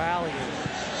job of rallying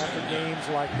after games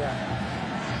like that.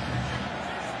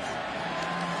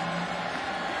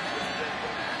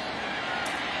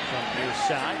 From near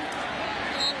side.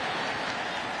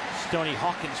 Stoney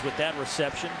Hawkins with that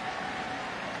reception.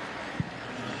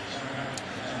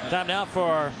 Time now for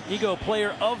our Ego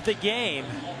Player of the Game.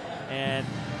 And,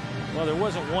 well, there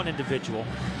wasn't one individual.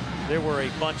 There were a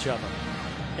bunch of them.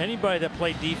 Anybody that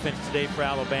played defense today for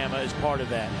Alabama is part of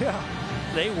that. Yeah.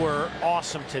 They were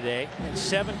awesome today.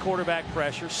 7 quarterback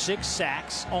pressures, 6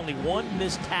 sacks, only 1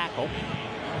 missed tackle.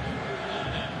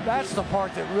 That's the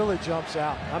part that really jumps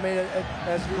out. I mean,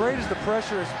 as great as the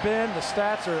pressure has been, the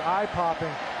stats are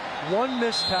eye-popping. 1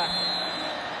 missed tackle.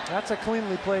 That's a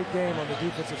cleanly played game on the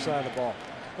defensive side of the ball.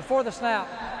 Before the snap,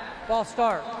 ball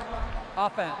start,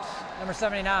 offense, number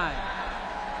 79.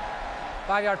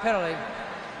 5-yard penalty,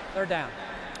 3rd down.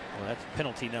 Well, that's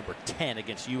penalty number 10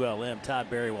 against ULM. Todd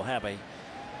Berry will have a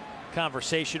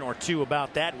conversation or two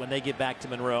about that when they get back to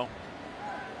Monroe.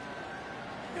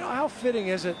 You know, how fitting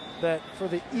is it that for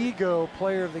the Ego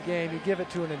Player of the Game, you give it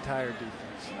to an entire defense?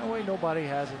 That way nobody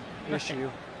has an issue.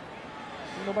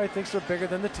 Nobody thinks they're bigger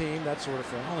than the team, that sort of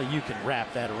thing. Only you can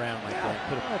wrap that around like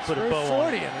that. Put a bow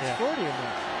on it. It's Freudian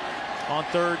there. On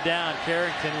 3rd down,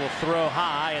 Carrington will throw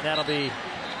high, and that'll be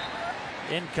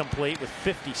incomplete with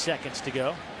 50 seconds to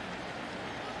go.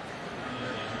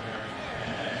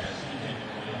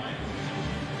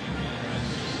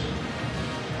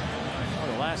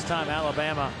 Well, the last time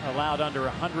Alabama allowed under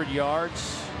 100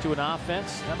 yards to an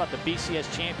offense, how about the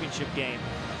BCS championship game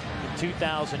in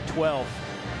 2012?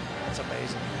 That's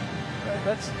amazing.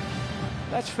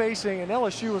 That's facing, and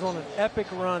LSU was on an epic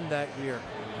run that year.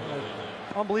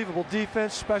 Unbelievable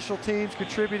defense, special teams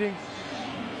contributing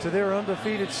to their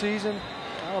undefeated season.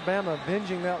 Alabama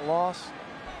avenging that loss.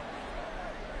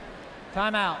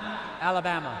 Timeout,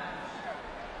 Alabama.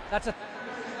 That's a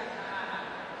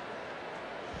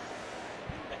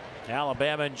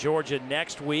Alabama and Georgia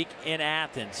next week in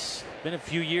Athens. Been a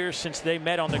few years since they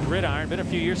met on the gridiron. Been a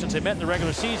few years since they met in the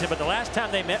regular season, but the last time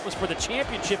they met was for the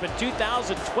championship in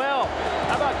 2012.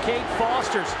 How about Kate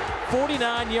Foster's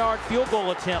 49-yard field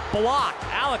goal attempt blocked?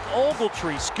 Alec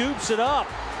Ogletree scoops it up.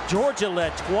 Georgia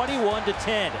led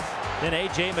 21-10. Then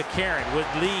A.J. McCarron would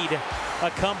lead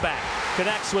a comeback.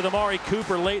 Connects with Amari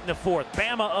Cooper late in the 4th.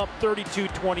 Bama up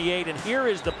 32-28, and here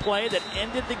is the play that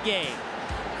ended the game.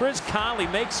 Chris Conley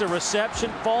makes a reception,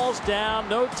 falls down,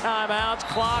 no timeouts,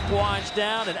 clock winds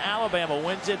down, and Alabama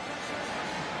wins it.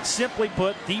 Simply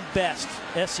put, the best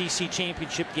SEC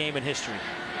championship game in history.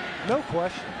 No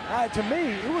question. To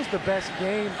me, it was the best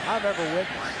game I've ever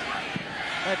witnessed.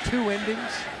 Had 2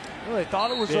 endings. Well, they thought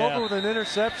it was over with an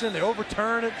interception. They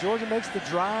overturn it. Georgia makes the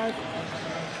drive.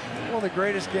 One of the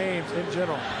greatest games in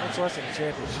general, much less in the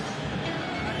championship.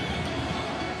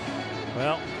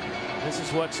 Well, this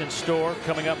is what's in store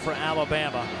coming up for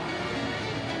Alabama.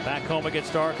 Back home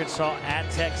against Arkansas, at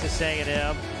Texas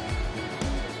A&M.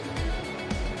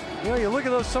 You know, you look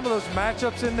at some of those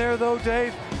matchups in there, though,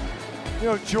 Dave. You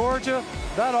know, Georgia,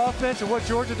 that offense and what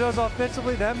Georgia does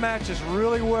offensively, that matches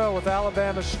really well with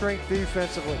Alabama's strength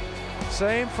defensively.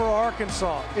 Same for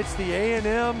Arkansas. It's the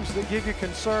A&Ms that give you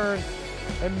concern,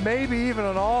 and maybe even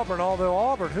an Auburn, although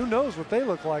Auburn, who knows what they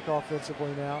look like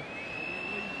offensively now.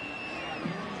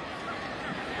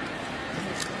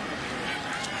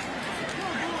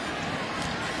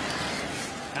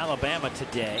 Alabama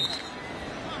today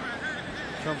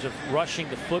in terms of rushing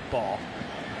the football.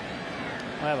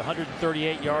 I have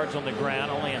 138 yards on the ground,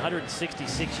 only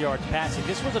 166 yards passing.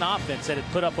 This was an offense that had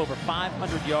put up over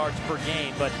 500 yards per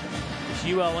game, but this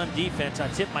ULM defense, I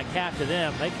tip my cap to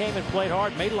them. They came and played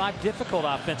hard, made life difficult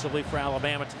offensively for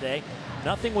Alabama today.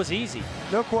 Nothing was easy.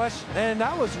 No question, and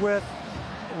that was with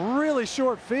really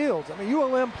short fields. I mean,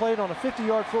 ULM played on a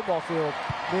 50-yard football field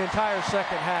the entire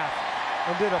second half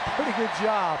and did a pretty good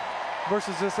job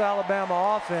versus this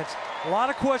Alabama offense. A lot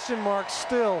of question marks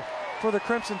still for the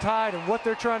Crimson Tide and what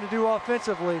they're trying to do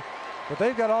offensively, but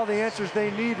they've got all the answers they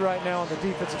need right now on the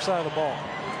defensive side of the ball.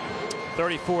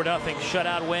 34-0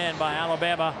 shutout win by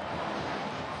Alabama.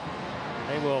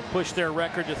 They will push their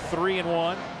record to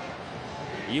 3-1.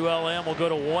 ULM will go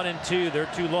to 1-2. Their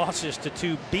 2 losses to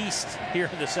 2 beasts here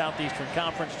in the Southeastern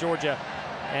Conference, Georgia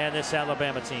and this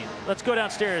Alabama team. Let's go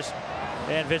downstairs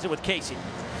and visit with Casey.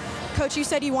 Coach, you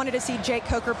said you wanted to see Jake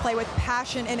Coker play with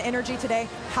passion and energy today.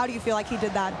 How do you feel like he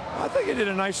did that? I think he did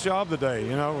a nice job today.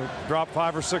 You know, we dropped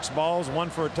 5 or 6 balls, 1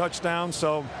 for a touchdown.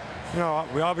 So, you know,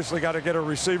 we obviously got to get our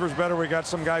receivers better. We got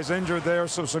some guys injured there,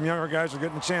 so some younger guys are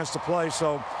getting a chance to play.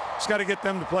 So just got to get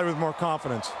them to play with more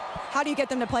confidence. How do you get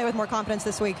them to play with more confidence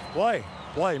this week? Play,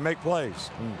 make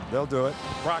plays. They'll do it.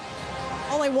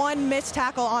 Only 1 missed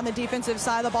tackle on the defensive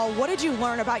side of the ball. What did you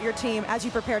learn about your team as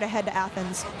you prepare to head to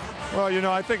Athens? Well, you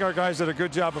know, I think our guys did a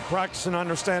good job of practicing,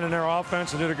 understanding their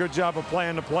offense, and did a good job of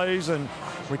playing the plays. And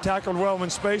we tackled well in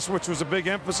space, which was a big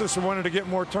emphasis. We wanted to get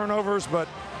more turnovers, but,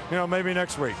 you know, maybe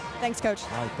next week. Thanks, Coach.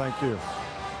 All right, thank you.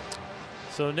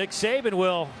 So Nick Saban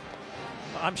will,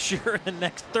 I'm sure, in the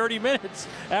next 30 minutes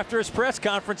after his press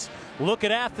conference, look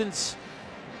at Athens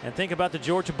and think about the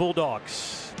Georgia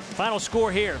Bulldogs. Final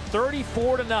score here,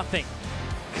 34-0.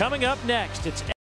 Coming up next, it's